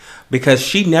Heavenly because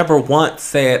she never once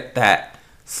said that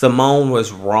Simone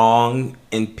was wrong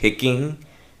in picking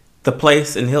the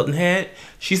place in Hilton Head,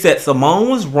 she said Simone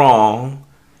was wrong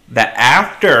that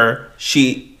after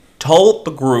she told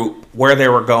the group where they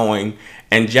were going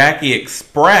and Jackie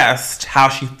expressed how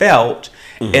she felt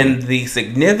and the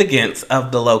significance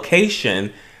of the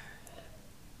location,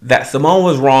 that Simone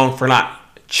was wrong for not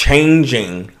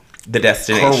changing the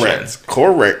destination.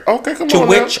 Correct. Okay, come on. To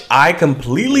which I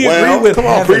completely agree with. Come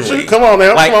on, preacher. Come on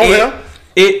now. Come on now.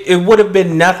 It would have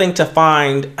been nothing to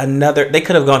find another. They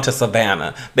could have gone to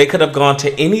Savannah. They could have gone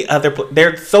to any other.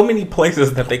 There's so many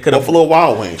places that they could have. Buffalo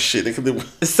Wild Wings. Shit. They could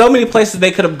have. So many places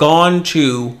they could have gone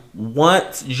to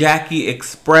once Jackie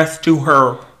expressed to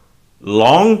her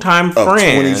longtime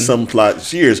friend, 20-some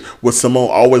plus years, what Simone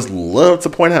always loved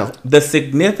to point out, the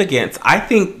significance. I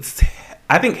think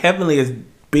Heavenly is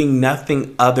being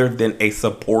nothing other than a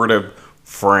supportive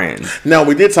friend. Now,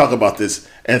 we did talk about this,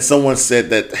 and someone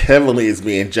said that Heavenly is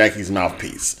being Jackie's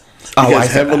mouthpiece.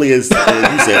 Because Heavenly is,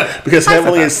 you said, because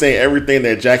Heavenly is saying everything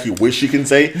that Jackie wish she can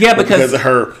say. Yeah, because of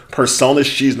her persona,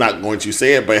 she's not going to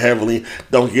say it. But Heavenly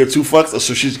don't give two fucks,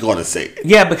 so she's going to say it.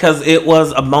 Yeah, because it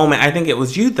was a moment. I think it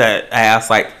was you that asked,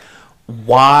 like,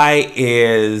 why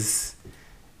is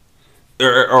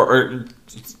or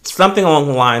something along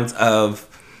the lines of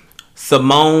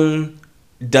Simone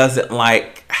doesn't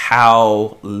like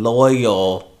how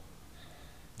loyal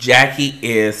Jackie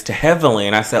is to Heavenly,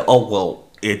 and I said, oh well.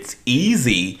 It's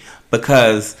easy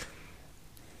because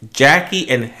Jackie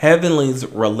and Heavenly's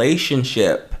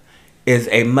relationship is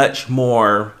a much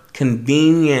more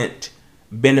convenient,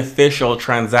 beneficial,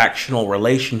 transactional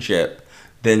relationship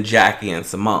than Jackie and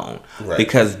Simone. Right.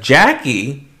 Because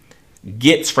Jackie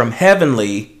gets from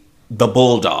Heavenly the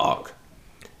bulldog.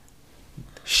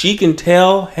 She can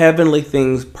tell Heavenly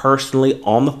things personally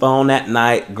on the phone at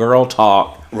night, girl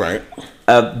talk. Right.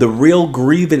 The real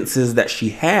grievances that she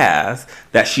has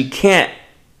that she can't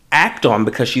act on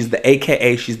because she's the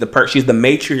AKA, she's the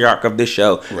matriarch of this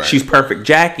show. Right. She's perfect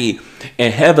Jackie,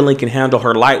 and Heavenly can handle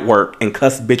her light work and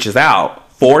cuss bitches out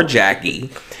for Jackie.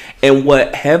 And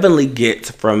what Heavenly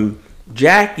gets from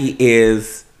Jackie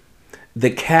is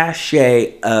the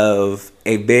cachet of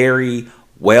a very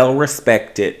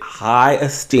well-respected,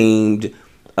 high-esteemed,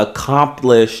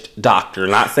 accomplished doctor.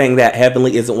 Not saying that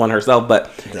Heavenly isn't one herself, but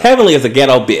Heavenly is a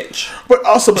ghetto bitch. But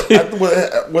also,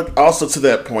 also to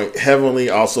that point, Heavenly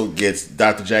also gets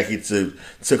Dr. Jackie to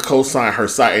co-sign her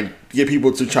side and get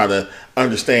people to try to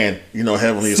understand.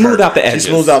 Heavenly is smooth out the edges. She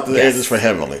smooths out the edges for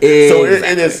Heavenly. Exactly. So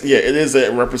it is. Yeah, it is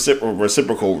a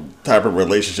reciprocal type of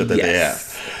relationship that they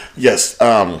have. Yes.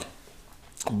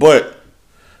 But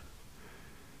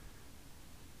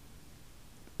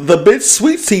the bitch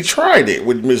Sweet Tea tried it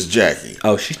with Miss Jackie.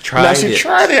 Oh, she tried it. Now, she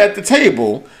tried it at the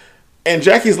table, and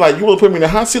Jackie's like, you want to put me in the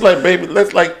hot seat? Like, baby,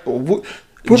 let's put me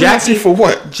in the hot seat for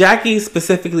what? Jackie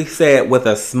specifically said with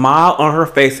a smile on her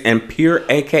face and pure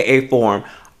AKA form,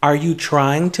 are you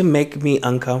trying to make me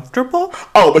uncomfortable?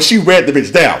 Oh, but she read the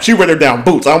bitch down. She read her down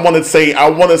boots. I want to say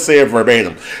it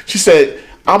verbatim. She said,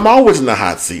 I'm always in the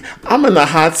hot seat. I'm in the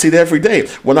hot seat every day.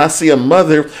 When I see a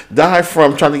mother die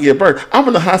from trying to give birth, I'm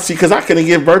in the hot seat because I couldn't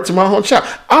give birth to my own child.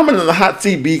 I'm in the hot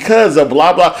seat because of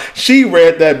blah, blah. She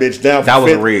read that bitch down. That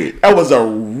was a read. That was a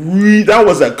read. That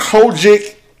was a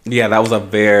Kojic. Yeah, that was a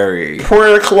very...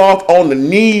 prayer cloth on the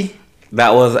knee.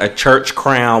 That was a church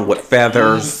crown with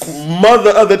feathers. Mother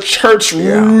of the church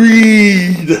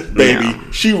read, baby.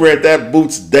 Yeah. She read that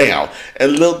boots down.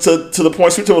 And looked to the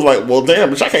point Sweet Tea was like, well,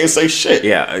 damn, bitch, I can't say shit.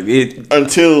 Yeah.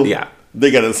 Until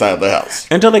they got inside the house.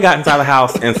 Until they got inside the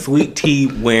house and Sweet Tea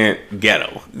went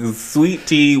ghetto. Sweet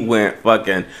Tea went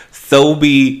fucking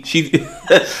Sobe.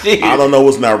 I don't know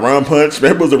what's not rum punch.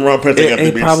 Maybe it was the rum punch.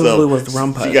 It probably was the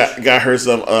rum punch. She got her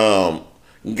some...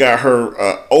 got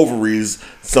her ovaries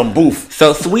some boof.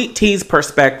 So Sweet Tea's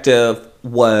perspective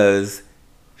was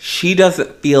she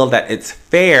doesn't feel that it's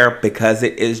fair because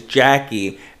it is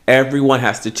Jackie. Everyone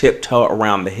has to tiptoe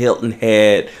around the Hilton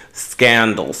Head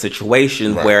scandal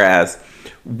situation. Right. Whereas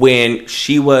when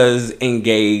she was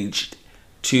engaged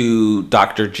to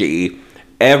Dr. G,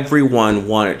 everyone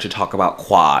wanted to talk about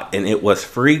Quad and it was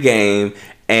free game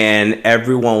and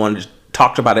everyone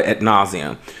talked about it ad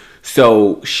nauseum.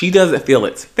 So she doesn't feel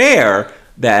it's fair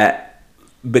that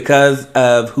because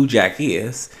of who Jackie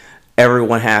is,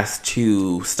 everyone has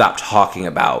to stop talking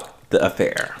about the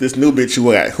affair. This new bitch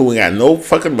who ain't got no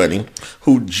fucking money,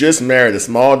 who just married a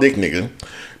small dick nigga,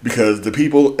 because the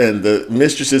people and the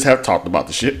mistresses have talked about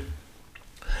the shit.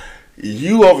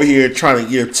 You over here trying to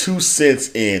give 2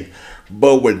 cents in.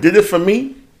 But what did it for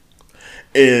me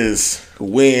is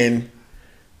when...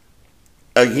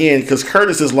 Again, because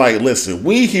Curtis is like, listen,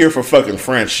 we here for fucking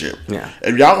friendship. Yeah.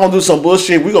 If y'all gonna do some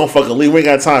bullshit, we gonna fucking leave. We ain't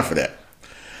got time for that.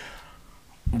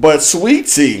 But Sweet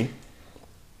Tea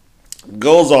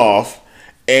goes off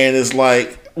and is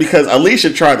like, because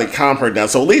Alicia tried to calm her down.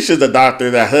 So Alicia's the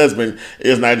doctor, that husband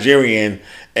is Nigerian,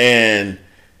 and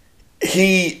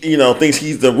he, thinks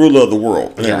he's the ruler of the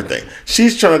world and everything.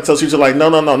 She's trying to tell Sweet Tea, like,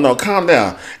 no, calm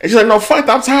down. And she's like, no, fuck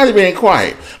that, I'm tired of being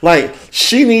quiet. Like,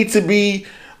 she needs to be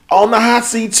on the hot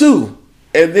seat too.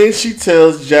 And then she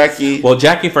tells Jackie. Well,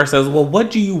 Jackie first says, well,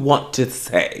 what do you want to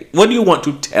say? What do you want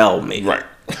to tell me? Right.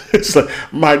 It's like,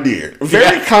 my dear.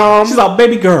 Very calm. She's a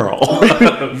baby girl.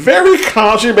 Very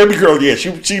calm. She's a baby girl. Yeah,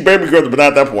 she baby girl, but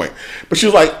not at that point. But she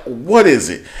was like, what is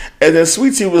it? And then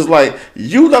Sweet Tea was like,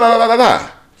 you da.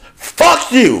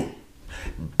 Fuck you,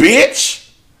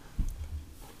 bitch.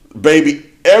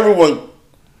 Baby, everyone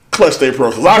clutched their pearl.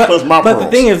 Because I clutched my pearls. But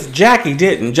the thing is, Jackie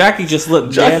didn't. Jackie just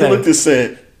looked dead. Jackie looked and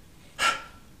said,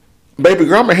 baby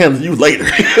girl, I'm going to handle you later.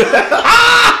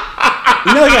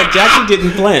 Jackie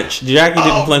didn't flinch.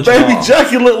 Baby,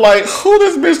 Jackie looked like, who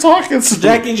this bitch talking to?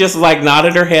 Jackie just like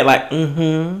nodded her head like,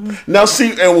 mm-hmm. Now see,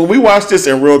 and when we watched this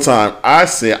in real time, I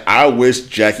said, I wish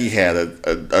Jackie had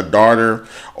a daughter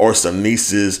or some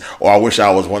nieces, or I wish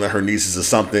I was one of her nieces or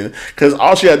something. Because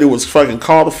all she had to do was fucking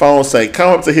call the phone, say,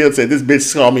 come up to here and say, this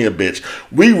bitch called me a bitch.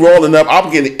 We rolling up,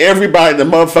 I'm getting everybody in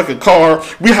the motherfucking car.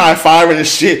 We high-fiving and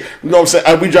shit. You know what I'm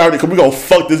saying? We driving because we gonna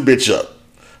fuck this bitch up.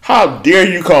 How dare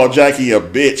you call Jackie a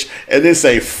bitch and then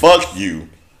say, fuck you,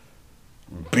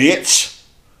 bitch?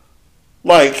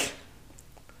 Like,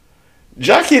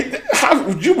 Jackie,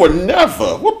 you would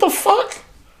never. What the fuck?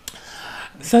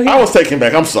 So I was taken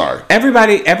back. I'm sorry.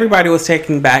 Everybody was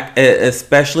taken back,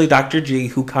 especially Dr. G,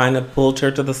 who kind of pulled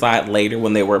her to the side later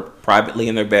when they were privately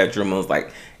in their bedroom and was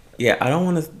like, yeah, I don't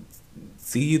want to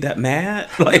see you that mad,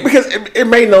 like, because it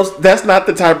made that's not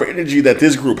the type of energy that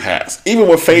this group has. Even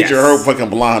with Phaedra, her fucking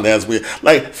blonde ass,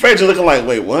 like Phaedra looking like,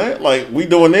 wait, what? Like, we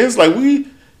doing this? Like,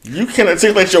 you can't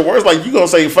articulate your words. Like, you gonna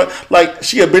say like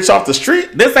she a bitch off the street?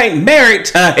 This ain't married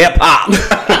to hip hop.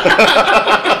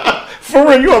 For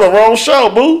real, you on the wrong show,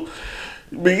 boo.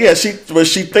 But yeah, she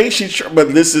thinks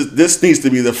but this needs to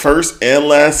be the first and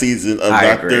last season of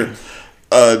Dr.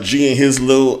 G and his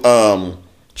little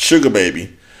sugar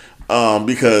baby.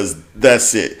 Because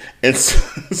that's it. And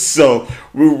so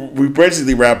we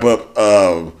basically wrap up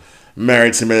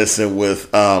Married to Medicine with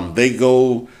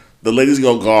the ladies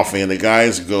go golfing and the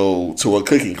guys go to a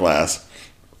cooking class.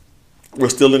 We're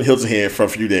still in Hilton Head for a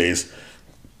few days.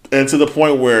 And to the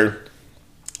point where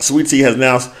Sweet Tea has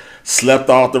now slept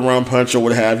off the rum punch or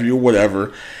what have you,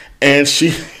 whatever. And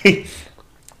she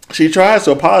tries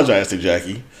to apologize to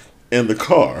Jackie in the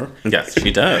car. Yes,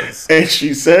 she does. And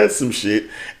she said some shit.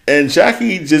 And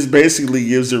Jackie just basically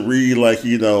gives a read like,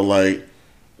 like,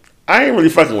 I ain't really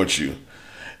fucking with you.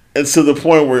 And to the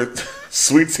point where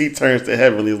Sweet Tea turns to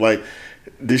Heaven. He's like,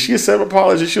 did she accept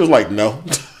apology? She was like, no.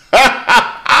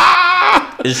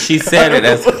 She said it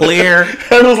as clear.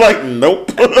 And was like,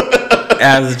 nope.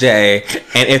 As Jay.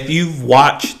 And if you've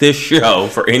watched this show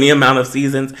for any amount of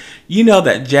seasons, you know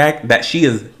that she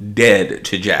is dead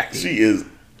to Jackie. She is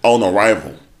on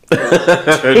arrival.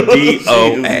 DOA. She is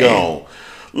gone.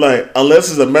 Like, unless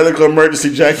it's a medical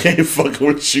emergency, Jackie ain't fucking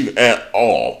with you at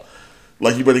all.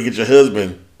 Like, you better get your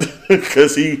husband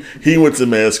because he went to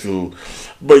med school.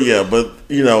 But yeah,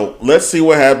 let's see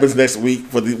what happens next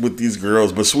week with these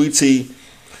girls. But Sweet Tea,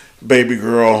 baby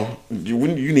girl, you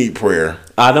need prayer.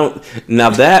 Now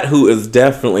that who is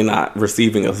definitely not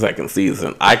receiving a second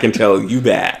season. I can tell you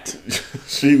that.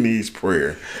 She needs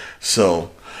prayer.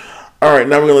 So, all right,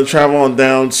 now we're going to travel on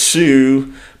down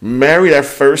to Married at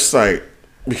First Sight.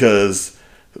 Because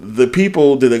the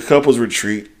people did a couples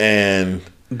retreat and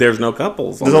there's no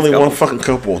couples. There's only one fucking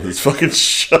couple on this fucking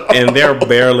show. And they're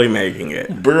barely making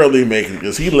it. Barely making it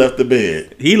because he left the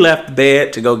bed. He left the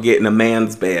bed to go get in a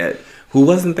man's bed who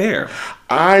wasn't there.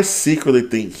 I secretly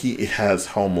think he has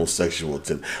homosexual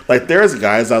tendencies. Like, there's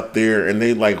guys out there and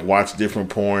they like watch different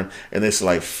porn and it's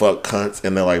like fuck cunts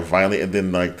and they're like violent and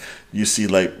then like you see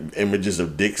like images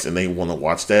of dicks and they want to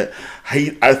watch that.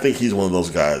 I think he's one of those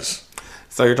guys.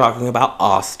 So you're talking about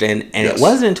Austin, and yes. It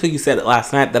wasn't until you said it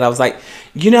last night that I was like,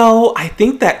 I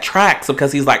think that tracks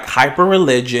because he's like hyper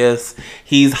religious.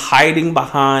 He's hiding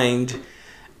behind,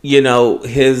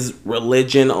 his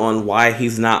religion on why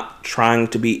he's not trying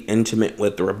to be intimate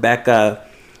with Rebecca.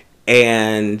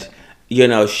 And,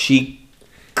 she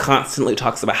constantly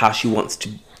talks about how she wants to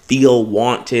feel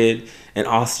wanted, and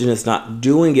Austin is not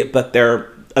doing it, but they're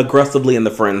aggressively in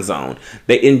the friend zone.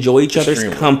 They enjoy each other's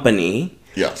company.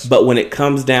 Yes. But when it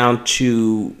comes down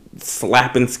to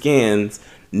slapping skins,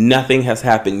 nothing has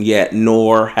happened yet,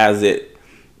 nor has it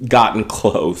gotten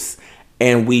close.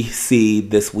 And we see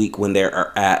this week when they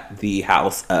are at the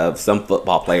house of some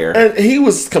football player. And he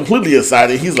was completely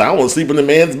excited. He's like, I want to sleep in the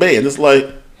man's bed. And it's like,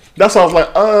 that's why I was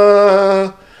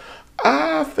like,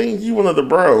 I think you one of the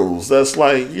bros. That's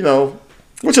like,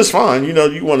 which is fine.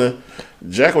 You want to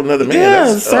jack with another man.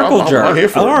 Yeah, circle jerk. I'm here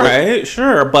for all right,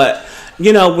 sure. But,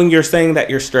 when you're saying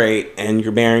that you're straight and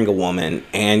you're marrying a woman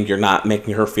and you're not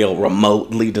making her feel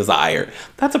remotely desired,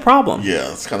 that's a problem.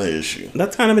 Yeah, it's kind of an issue.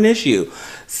 That's kind of an issue.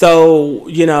 So,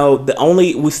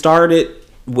 we started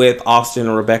with Austin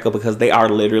and Rebecca because they are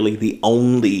literally the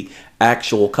only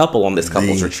actual couple on this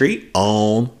couples retreat.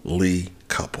 Only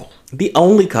couple. The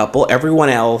only couple. Everyone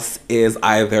else is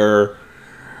either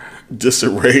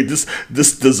disarray, this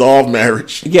dissolved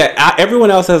marriage. Yeah,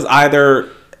 everyone else has either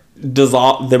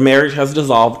dissolved. Their marriage has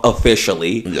dissolved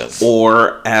officially, yes,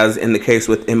 or as in the case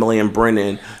with Emily and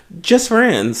Brennan, just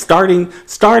friends, starting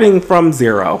from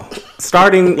zero.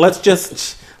 Let's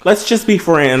just be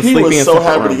friends. He was so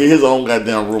happy to get his own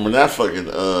goddamn room in that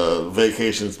fucking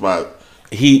vacation spot.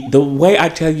 The way I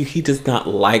tell you, he does not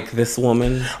like this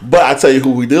woman. But I tell you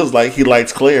who he does like. He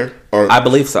likes Claire. I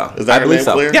believe so. Is that her name,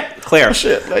 Claire? Yeah, Claire. Oh,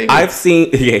 shit, lady.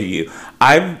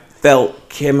 I've felt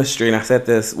chemistry, and I said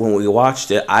this when we watched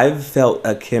it. I've felt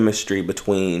a chemistry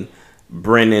between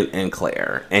Brennan and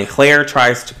Claire. And Claire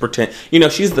tries to pretend,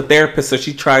 she's the therapist, so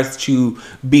she tries to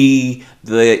be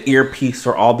the earpiece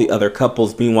for all the other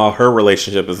couples. Meanwhile, her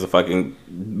relationship is a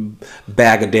fucking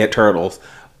bag of dead turtles.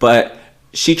 But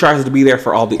she tries to be there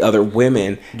for all the other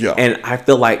women. Yeah. And I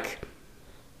feel like,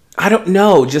 I don't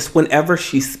know, just whenever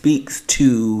she speaks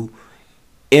to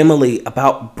Emily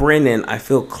about Brennan, I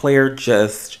feel Claire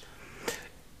just,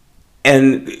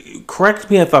 and correct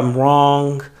me if I'm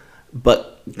wrong,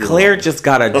 but Claire just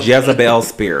got a Jezebel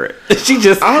spirit. She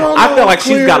just, I feel like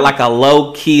Claire, she's got like a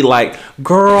low key, like,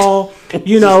 girl,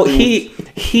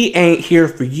 he ain't here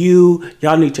for you.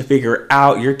 Y'all need to figure it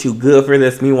out. You're too good for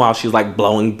this. Meanwhile, she's like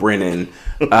blowing Brennan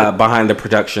behind the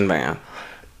production van.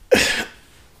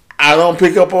 I don't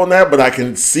pick up on that, but I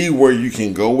can see where you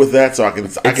can go with that. So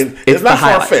it's not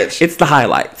far fetched. It's the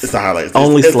highlights. It's the highlights.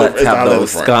 Only sluts have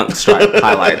those skunk stripe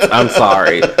highlights. I'm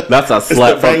sorry. That's a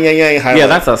slut from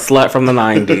that's a slut from the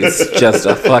 90s. Just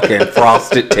a fucking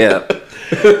frosted tip.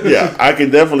 Yeah, I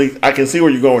can see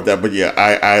where you're going with that. But yeah,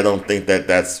 I don't think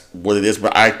that's what it is.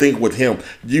 But I think with him,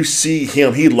 you see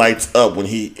him, he lights up when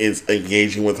he is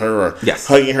engaging with her or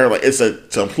hugging her. Like, it's a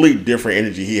complete different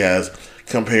energy he has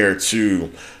compared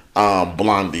to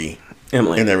Blondie,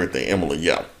 Emily, and everything. Emily,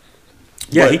 yeah,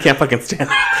 but he can't fucking stand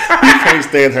her. He can't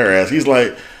stand her ass. He's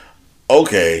like,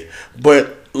 okay,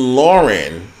 but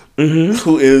Lauren,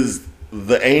 who is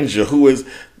the angel, who is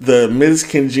the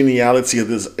miscongeniality of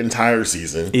this entire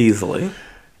season, easily.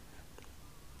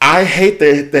 I hate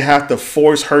that they have to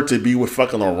force her to be with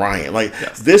fucking Orion. Like,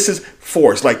 this is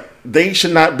forced. Like, they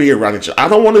should not be around each other. I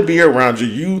don't want to be around you.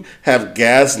 You have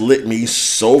gaslit me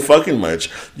so fucking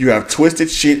much. You have twisted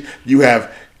shit. You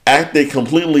have acted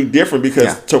completely different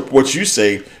because to what you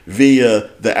say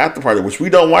via the after party, which we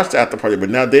don't watch the after party,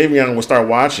 but now Davion will start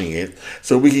watching it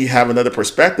so we can have another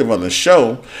perspective on the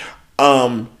show.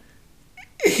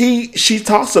 She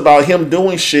talks about him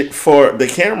doing shit for the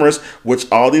cameras,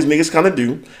 which all these niggas kind of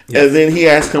do, and then he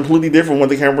acts completely different when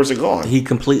the cameras are gone. He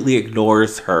completely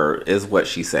ignores her, is what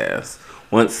she says.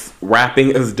 Once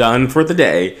rapping is done for the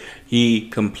day, he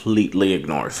completely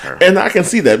ignores her. And I can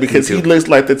see that because he looks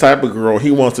like the type of girl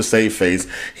he wants to save face.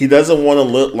 He doesn't want to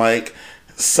look like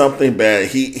something bad.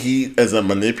 He is a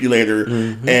manipulator,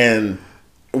 and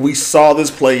we saw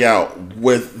this play out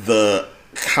with the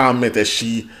comment that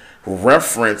she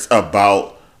reference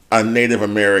about a Native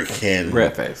American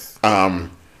red face.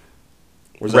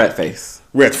 Red face,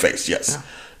 yes.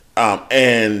 Yeah.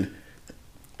 And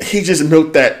he just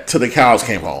milked that till the cows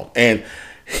came home, and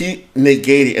he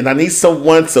negated. And I need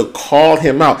someone to call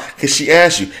him out because she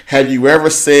asked you, "Have you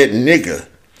ever said nigga?"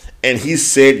 And he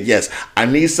said yes. I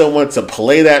need someone to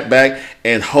play that back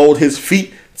and hold his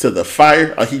feet to the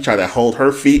fire. Or he tried to hold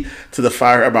her feet to the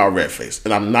fire about red face,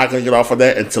 and I'm not gonna get off of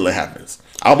that until it happens.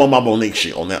 I'm on my Monique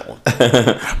shit on that one.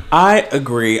 I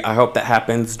agree. I hope that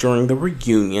happens during the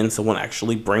reunion. Someone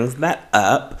actually brings that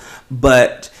up.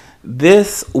 But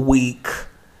this week,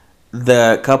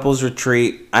 the couples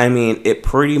retreat, I mean, it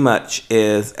pretty much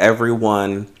is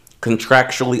everyone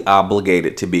contractually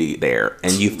obligated to be there,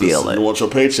 and you feel it. You want your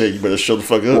paycheck, you better show the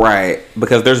fuck up. Right.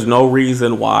 Because there's no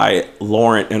reason why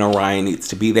Lauren and Orion needs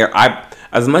to be there.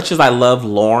 As much as I love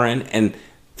Lauren and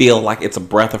feel like it's a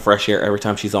breath of fresh air every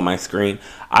time she's on my screen,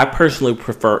 I personally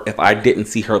prefer if I didn't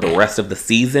see her the rest of the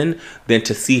season than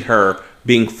to see her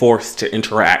being forced to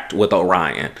interact with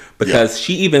Orion. Because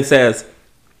she even says,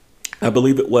 I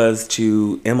believe it was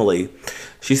to Emily.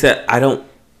 She said, I don't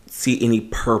see any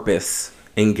purpose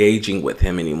engaging with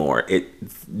him anymore.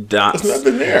 It's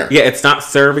nothing there. Yeah, it's not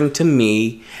serving to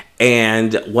me.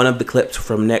 And one of the clips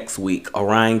from next week,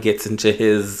 Orion gets into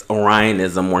his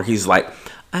Orionism where he's like,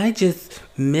 I just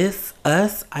miss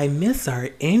us. I miss our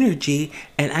energy.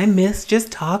 And I miss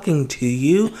just talking to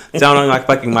you. Sounding like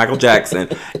fucking Michael Jackson.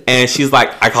 And she's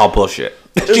like, I call bullshit.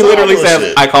 She literally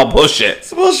says, I call bullshit.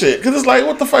 It's bullshit. Because it's like,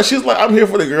 what the fuck? She's like, I'm here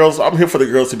for the girls. I'm here for the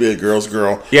girls to be a girl's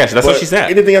girl. Yeah, that's what she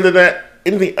said. Anything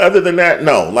other than that,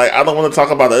 no. Like, I don't want to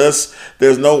talk about us.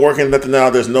 There's no working nothing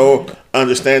out. There's no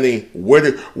understanding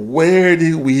where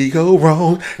did we go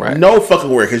wrong? Right. No fucking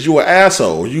where, because you an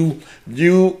asshole.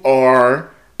 You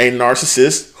are a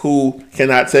narcissist who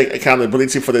cannot take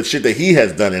accountability for the shit that he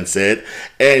has done and said,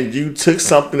 and you took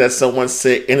something that someone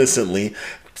said innocently,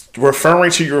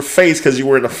 referring to your face because you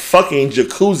were in a fucking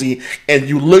jacuzzi and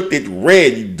you looked at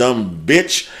red, you dumb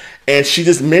bitch. And she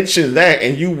just mentioned that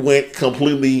and you went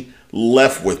completely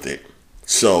left with it.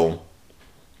 So,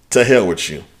 to hell with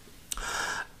you.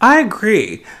 I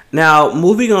agree. Now,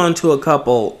 moving on to a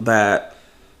couple that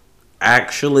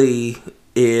actually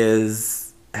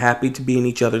is happy to be in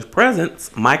each other's presence,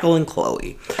 Michael and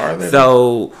Chloe. Are they?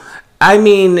 So, I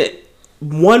mean,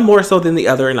 one more so than the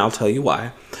other, and I'll tell you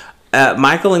why.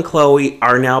 Michael and Chloe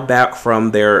are now back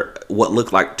from their what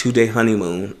looked like 2-day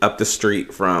honeymoon up the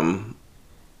street from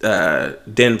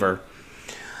Denver.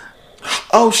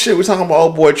 Oh shit, we're talking about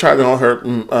old boy trying on her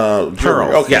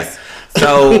Pearl. Okay. Yes.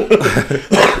 So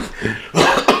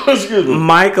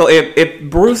Michael, if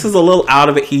Bruce is a little out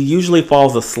of it, he usually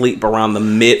falls asleep around the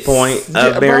midpoint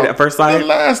of Married at First Sight. The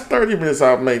last 30 minutes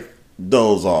I'll make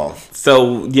doze off.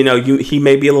 So, he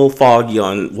may be a little foggy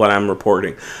on what I'm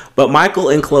reporting. But Michael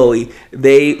and Chloe,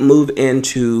 they move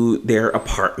into their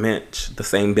apartment, the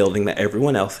same building that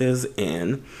everyone else is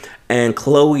in. And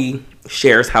Chloe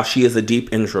shares how she is a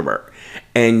deep introvert.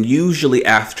 And usually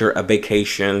after a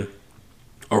vacation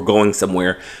or going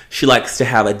somewhere, she likes to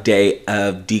have a day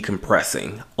of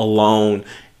decompressing alone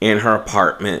in her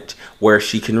apartment where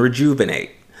she can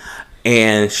rejuvenate.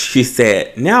 And she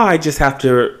said, now I just have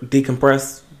to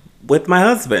decompress with my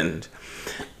husband.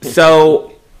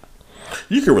 So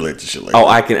you can relate to shit like that.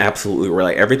 I can absolutely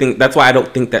relate. Everything. That's why I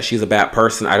don't think that she's a bad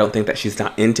person. I don't think that she's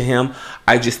not into him.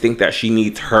 I just think that she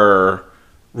needs her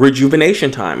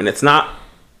rejuvenation time. And it's not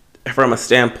from a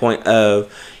standpoint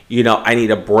of, I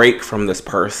need a break from this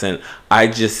person.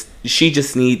 She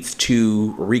just needs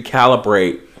to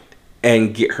recalibrate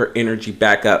and get her energy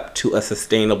back up to a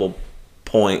sustainable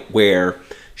point where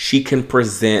she can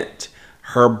present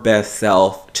her best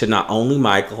self to not only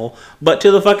Michael, but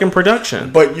to the fucking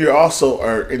production. But you also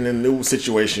are in a new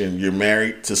situation. You're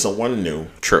married to someone new.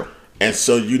 True. And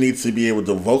so you need to be able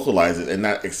to vocalize it and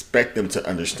not expect them to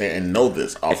understand and know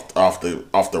this off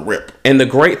the rip. And the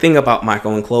great thing about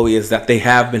Michael and Chloe is that they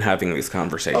have been having these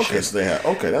conversations. Okay, so they have.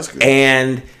 Okay, that's good.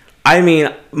 And I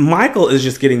mean, Michael is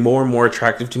just getting more and more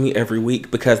attractive to me every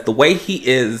week because the way he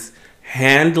is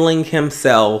handling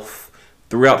himself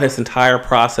throughout this entire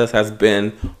process has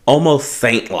been almost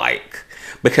saint-like.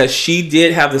 Because she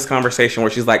did have this conversation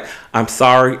where she's like, I'm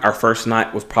sorry, our first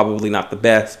night was probably not the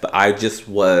best, but I just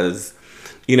was,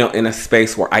 in a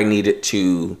space where I needed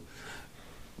to,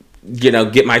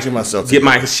 get my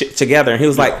shit together. And he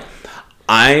was like,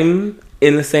 I'm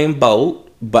in the same boat,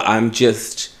 but I'm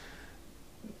just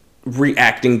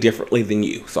reacting differently than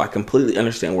you. So I completely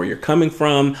understand where you're coming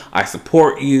from. I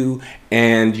support you.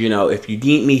 And, if you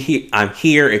need me, I'm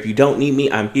here. If you don't need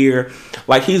me, I'm here.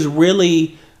 Like, he's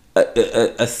really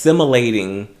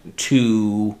assimilating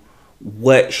to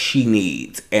what she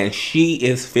needs. And she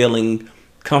is feeling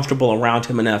comfortable around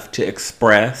him enough to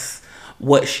express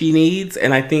what she needs.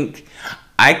 And I think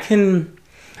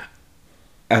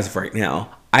as of right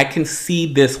now, I can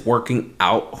see this working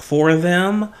out for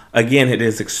them. Again, it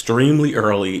is extremely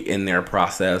early in their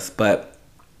process, but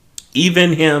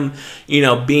even him,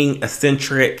 being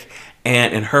eccentric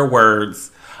and, in her words,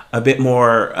 a bit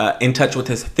more in touch with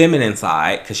his feminine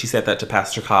side, because she said that to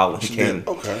Pastor Kyle when he came.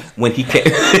 Okay. When he came,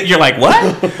 you're like,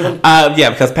 what? Yeah,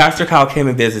 because Pastor Kyle came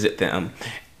and visited them,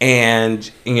 and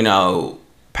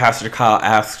Pastor Kyle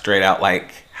asked straight out,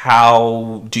 like,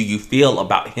 how do you feel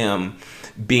about him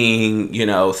being,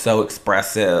 so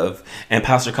expressive? And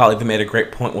Pastor Kyle even made a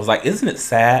great point, was like, isn't it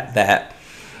sad that,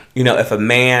 if a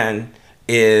man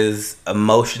is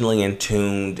emotionally in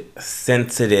tuned,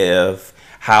 sensitive,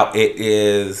 how it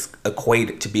is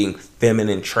equated to being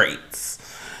feminine traits?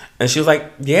 And she was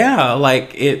like, yeah,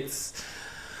 like it's,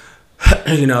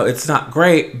 it's not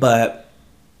great, but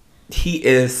he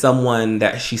is someone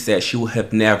that she said she would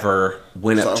have never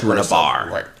went up to in a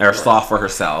bar or saw for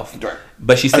herself. Right.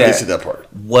 But she said, I did see that part.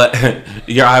 What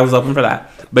your eye was open for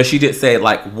that. But she did say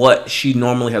like what she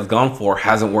normally has gone for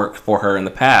hasn't worked for her in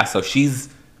the past. So she's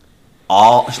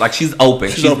she's open.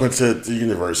 She's open to the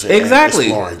universe.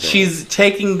 Exactly. She's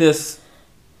taking this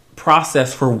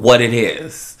process for what it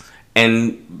is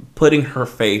and putting her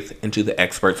faith into the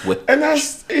experts with. And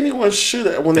that's anyone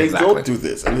should when they go through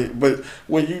this. I mean, but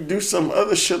when you do some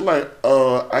other shit like,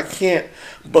 I can't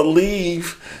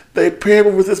believe they paired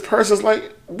me with this person. It's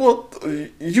like, well,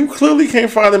 you clearly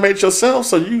can't find a mate yourself,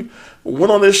 so you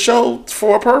went on this show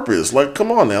for a purpose. Like,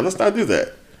 come on now, let's not do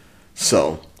that.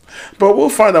 So, but we'll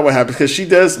find out what happens because she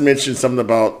does mention something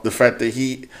about the fact that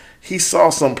he saw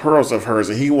some pearls of hers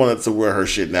and he wanted to wear her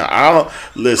shit. Now,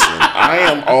 I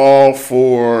am all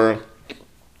for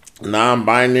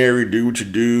non-binary, do what you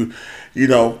do. You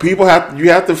know, you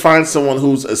have to find someone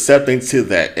who's accepting to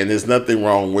that, and there's nothing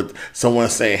wrong with someone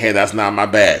saying, hey, that's not my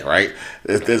bag, right?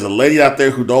 If there's a lady out there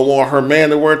who don't want her man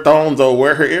to wear thongs or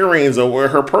wear her earrings or wear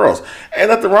her pearls, ain't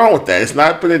nothing wrong with that. It's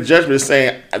not putting a judgment. It's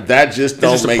saying that just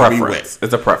don't make me wet.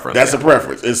 It's a preference. That's a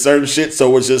preference. It's certain shit,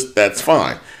 so it's just, that's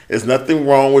fine. There's nothing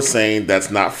wrong with saying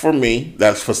that's not for me,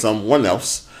 that's for someone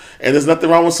else. And there's nothing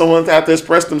wrong with someone to have to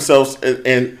express themselves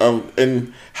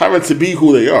and having to be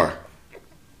who they are.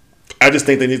 I just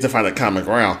think they need to find a common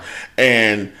ground.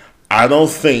 And I don't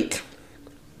think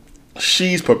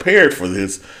she's prepared for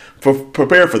this.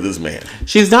 Prepared for this man.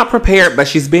 She's not prepared, but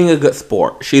she's being a good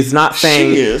sport. She's not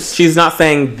saying she's not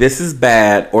saying this is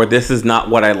bad or this is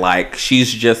not what I like.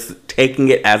 She's just taking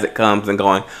it as it comes and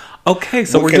going, okay,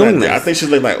 so we're doing this. I think she's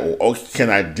like, oh,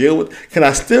 can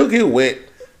I still get wet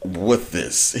with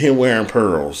this? Him wearing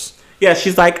pearls. Yeah,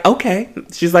 she's like, okay.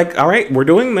 She's like, all right, we're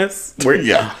doing this.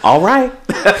 All right.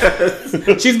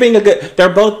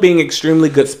 They're both being extremely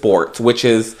good sports, which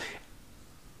is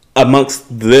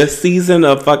amongst this season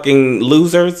of fucking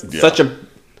losers, such a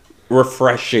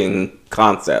refreshing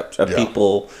concept of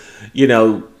people,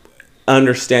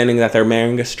 understanding that they're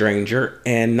marrying a stranger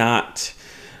and not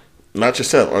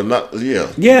yourself or not.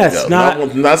 Yeah. Yes.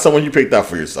 Not someone you picked out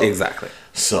for yourself. Exactly.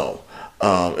 So,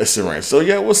 it's a range. So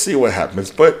yeah, we'll see what happens.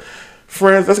 But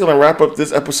friends, that's going to wrap up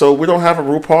this episode. We don't have a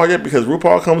RuPaul yet because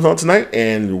RuPaul comes on tonight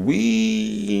and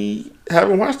we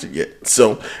haven't watched it yet.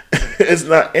 So it's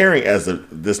not airing as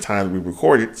of this time we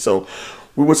recorded. So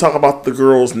we will talk about the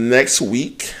girls next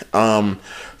week.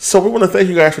 So we want to thank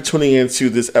you guys for tuning in to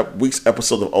this week's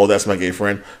episode of Oh, That's My Gay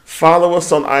Friend. Follow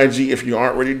us on IG if you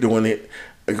aren't already doing it.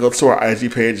 Go to our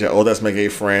IG page at Oh, That's My Gay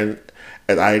Friend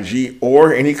at IG,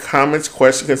 or any comments,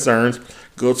 questions, concerns,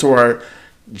 go to our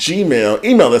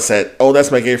email us at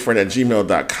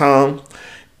ohthat'smygayfriend@gmail.com.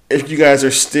 If you guys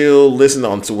are still listening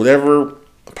on to whatever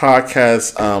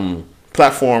podcast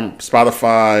platform,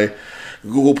 Spotify,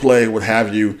 Google Play, what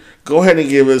have you, go ahead and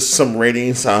give us some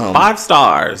ratings. 5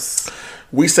 stars.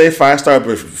 We say 5 stars,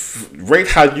 but rate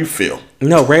how you feel.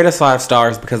 No, rate us 5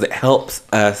 stars because it helps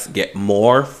us get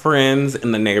more friends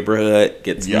in the neighborhood,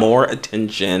 gets more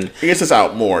attention. It gets us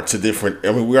out more to different.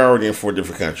 I mean, we're already in 4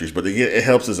 different countries, but it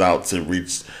helps us out to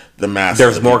reach the masses.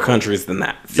 There's more countries than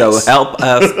that, so help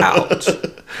us out.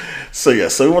 So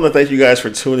we want to thank you guys for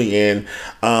tuning in.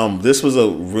 This was a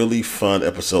really fun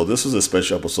episode. This was a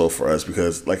special episode for us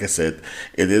because, like I said,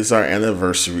 it is our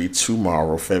anniversary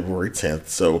tomorrow, February 10th.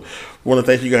 So we want to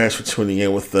thank you guys for tuning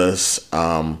in with us.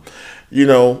 Love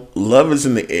is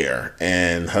in the air,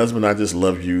 and husband, I just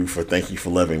love you thank you for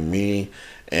loving me,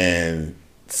 and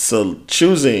so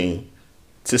choosing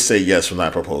to say yes when I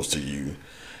proposed to you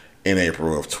in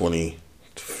April of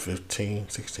 2015,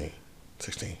 16.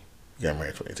 Got married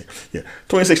in 2018. Yeah,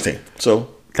 2016. So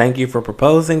thank you for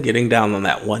proposing, getting down on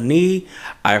that one knee.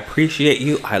 I appreciate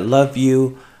you. I love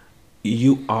you.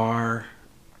 You are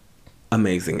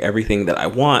amazing. Everything that I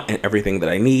want and everything that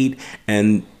I need.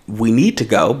 And we need to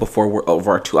go before we're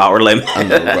over our 2-hour limit. I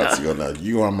know we're about to go now.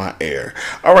 You are my air.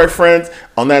 All right, friends.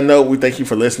 On that note, we thank you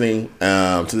for listening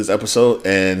to this episode.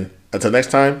 And until next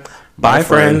time, bye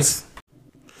friends.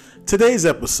 Today's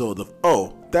episode of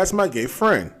Oh, That's My Gay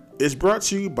Friend is brought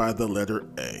to you by the letter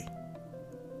A.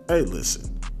 Hey,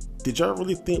 listen. Did y'all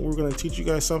really think we were going to teach you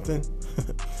guys something?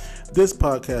 This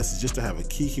podcast is just to have a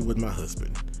kiki with my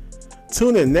husband.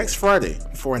 Tune in next Friday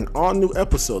for an all-new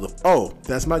episode of Oh,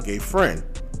 That's My Gay Friend.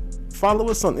 Follow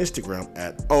us on Instagram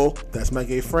at Oh, That's My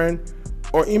Gay Friend,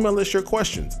 or email us your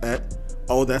questions at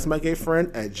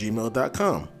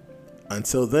ohthat'smygayfriend@gmail.com.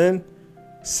 Until then,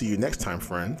 see you next time,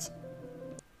 friends.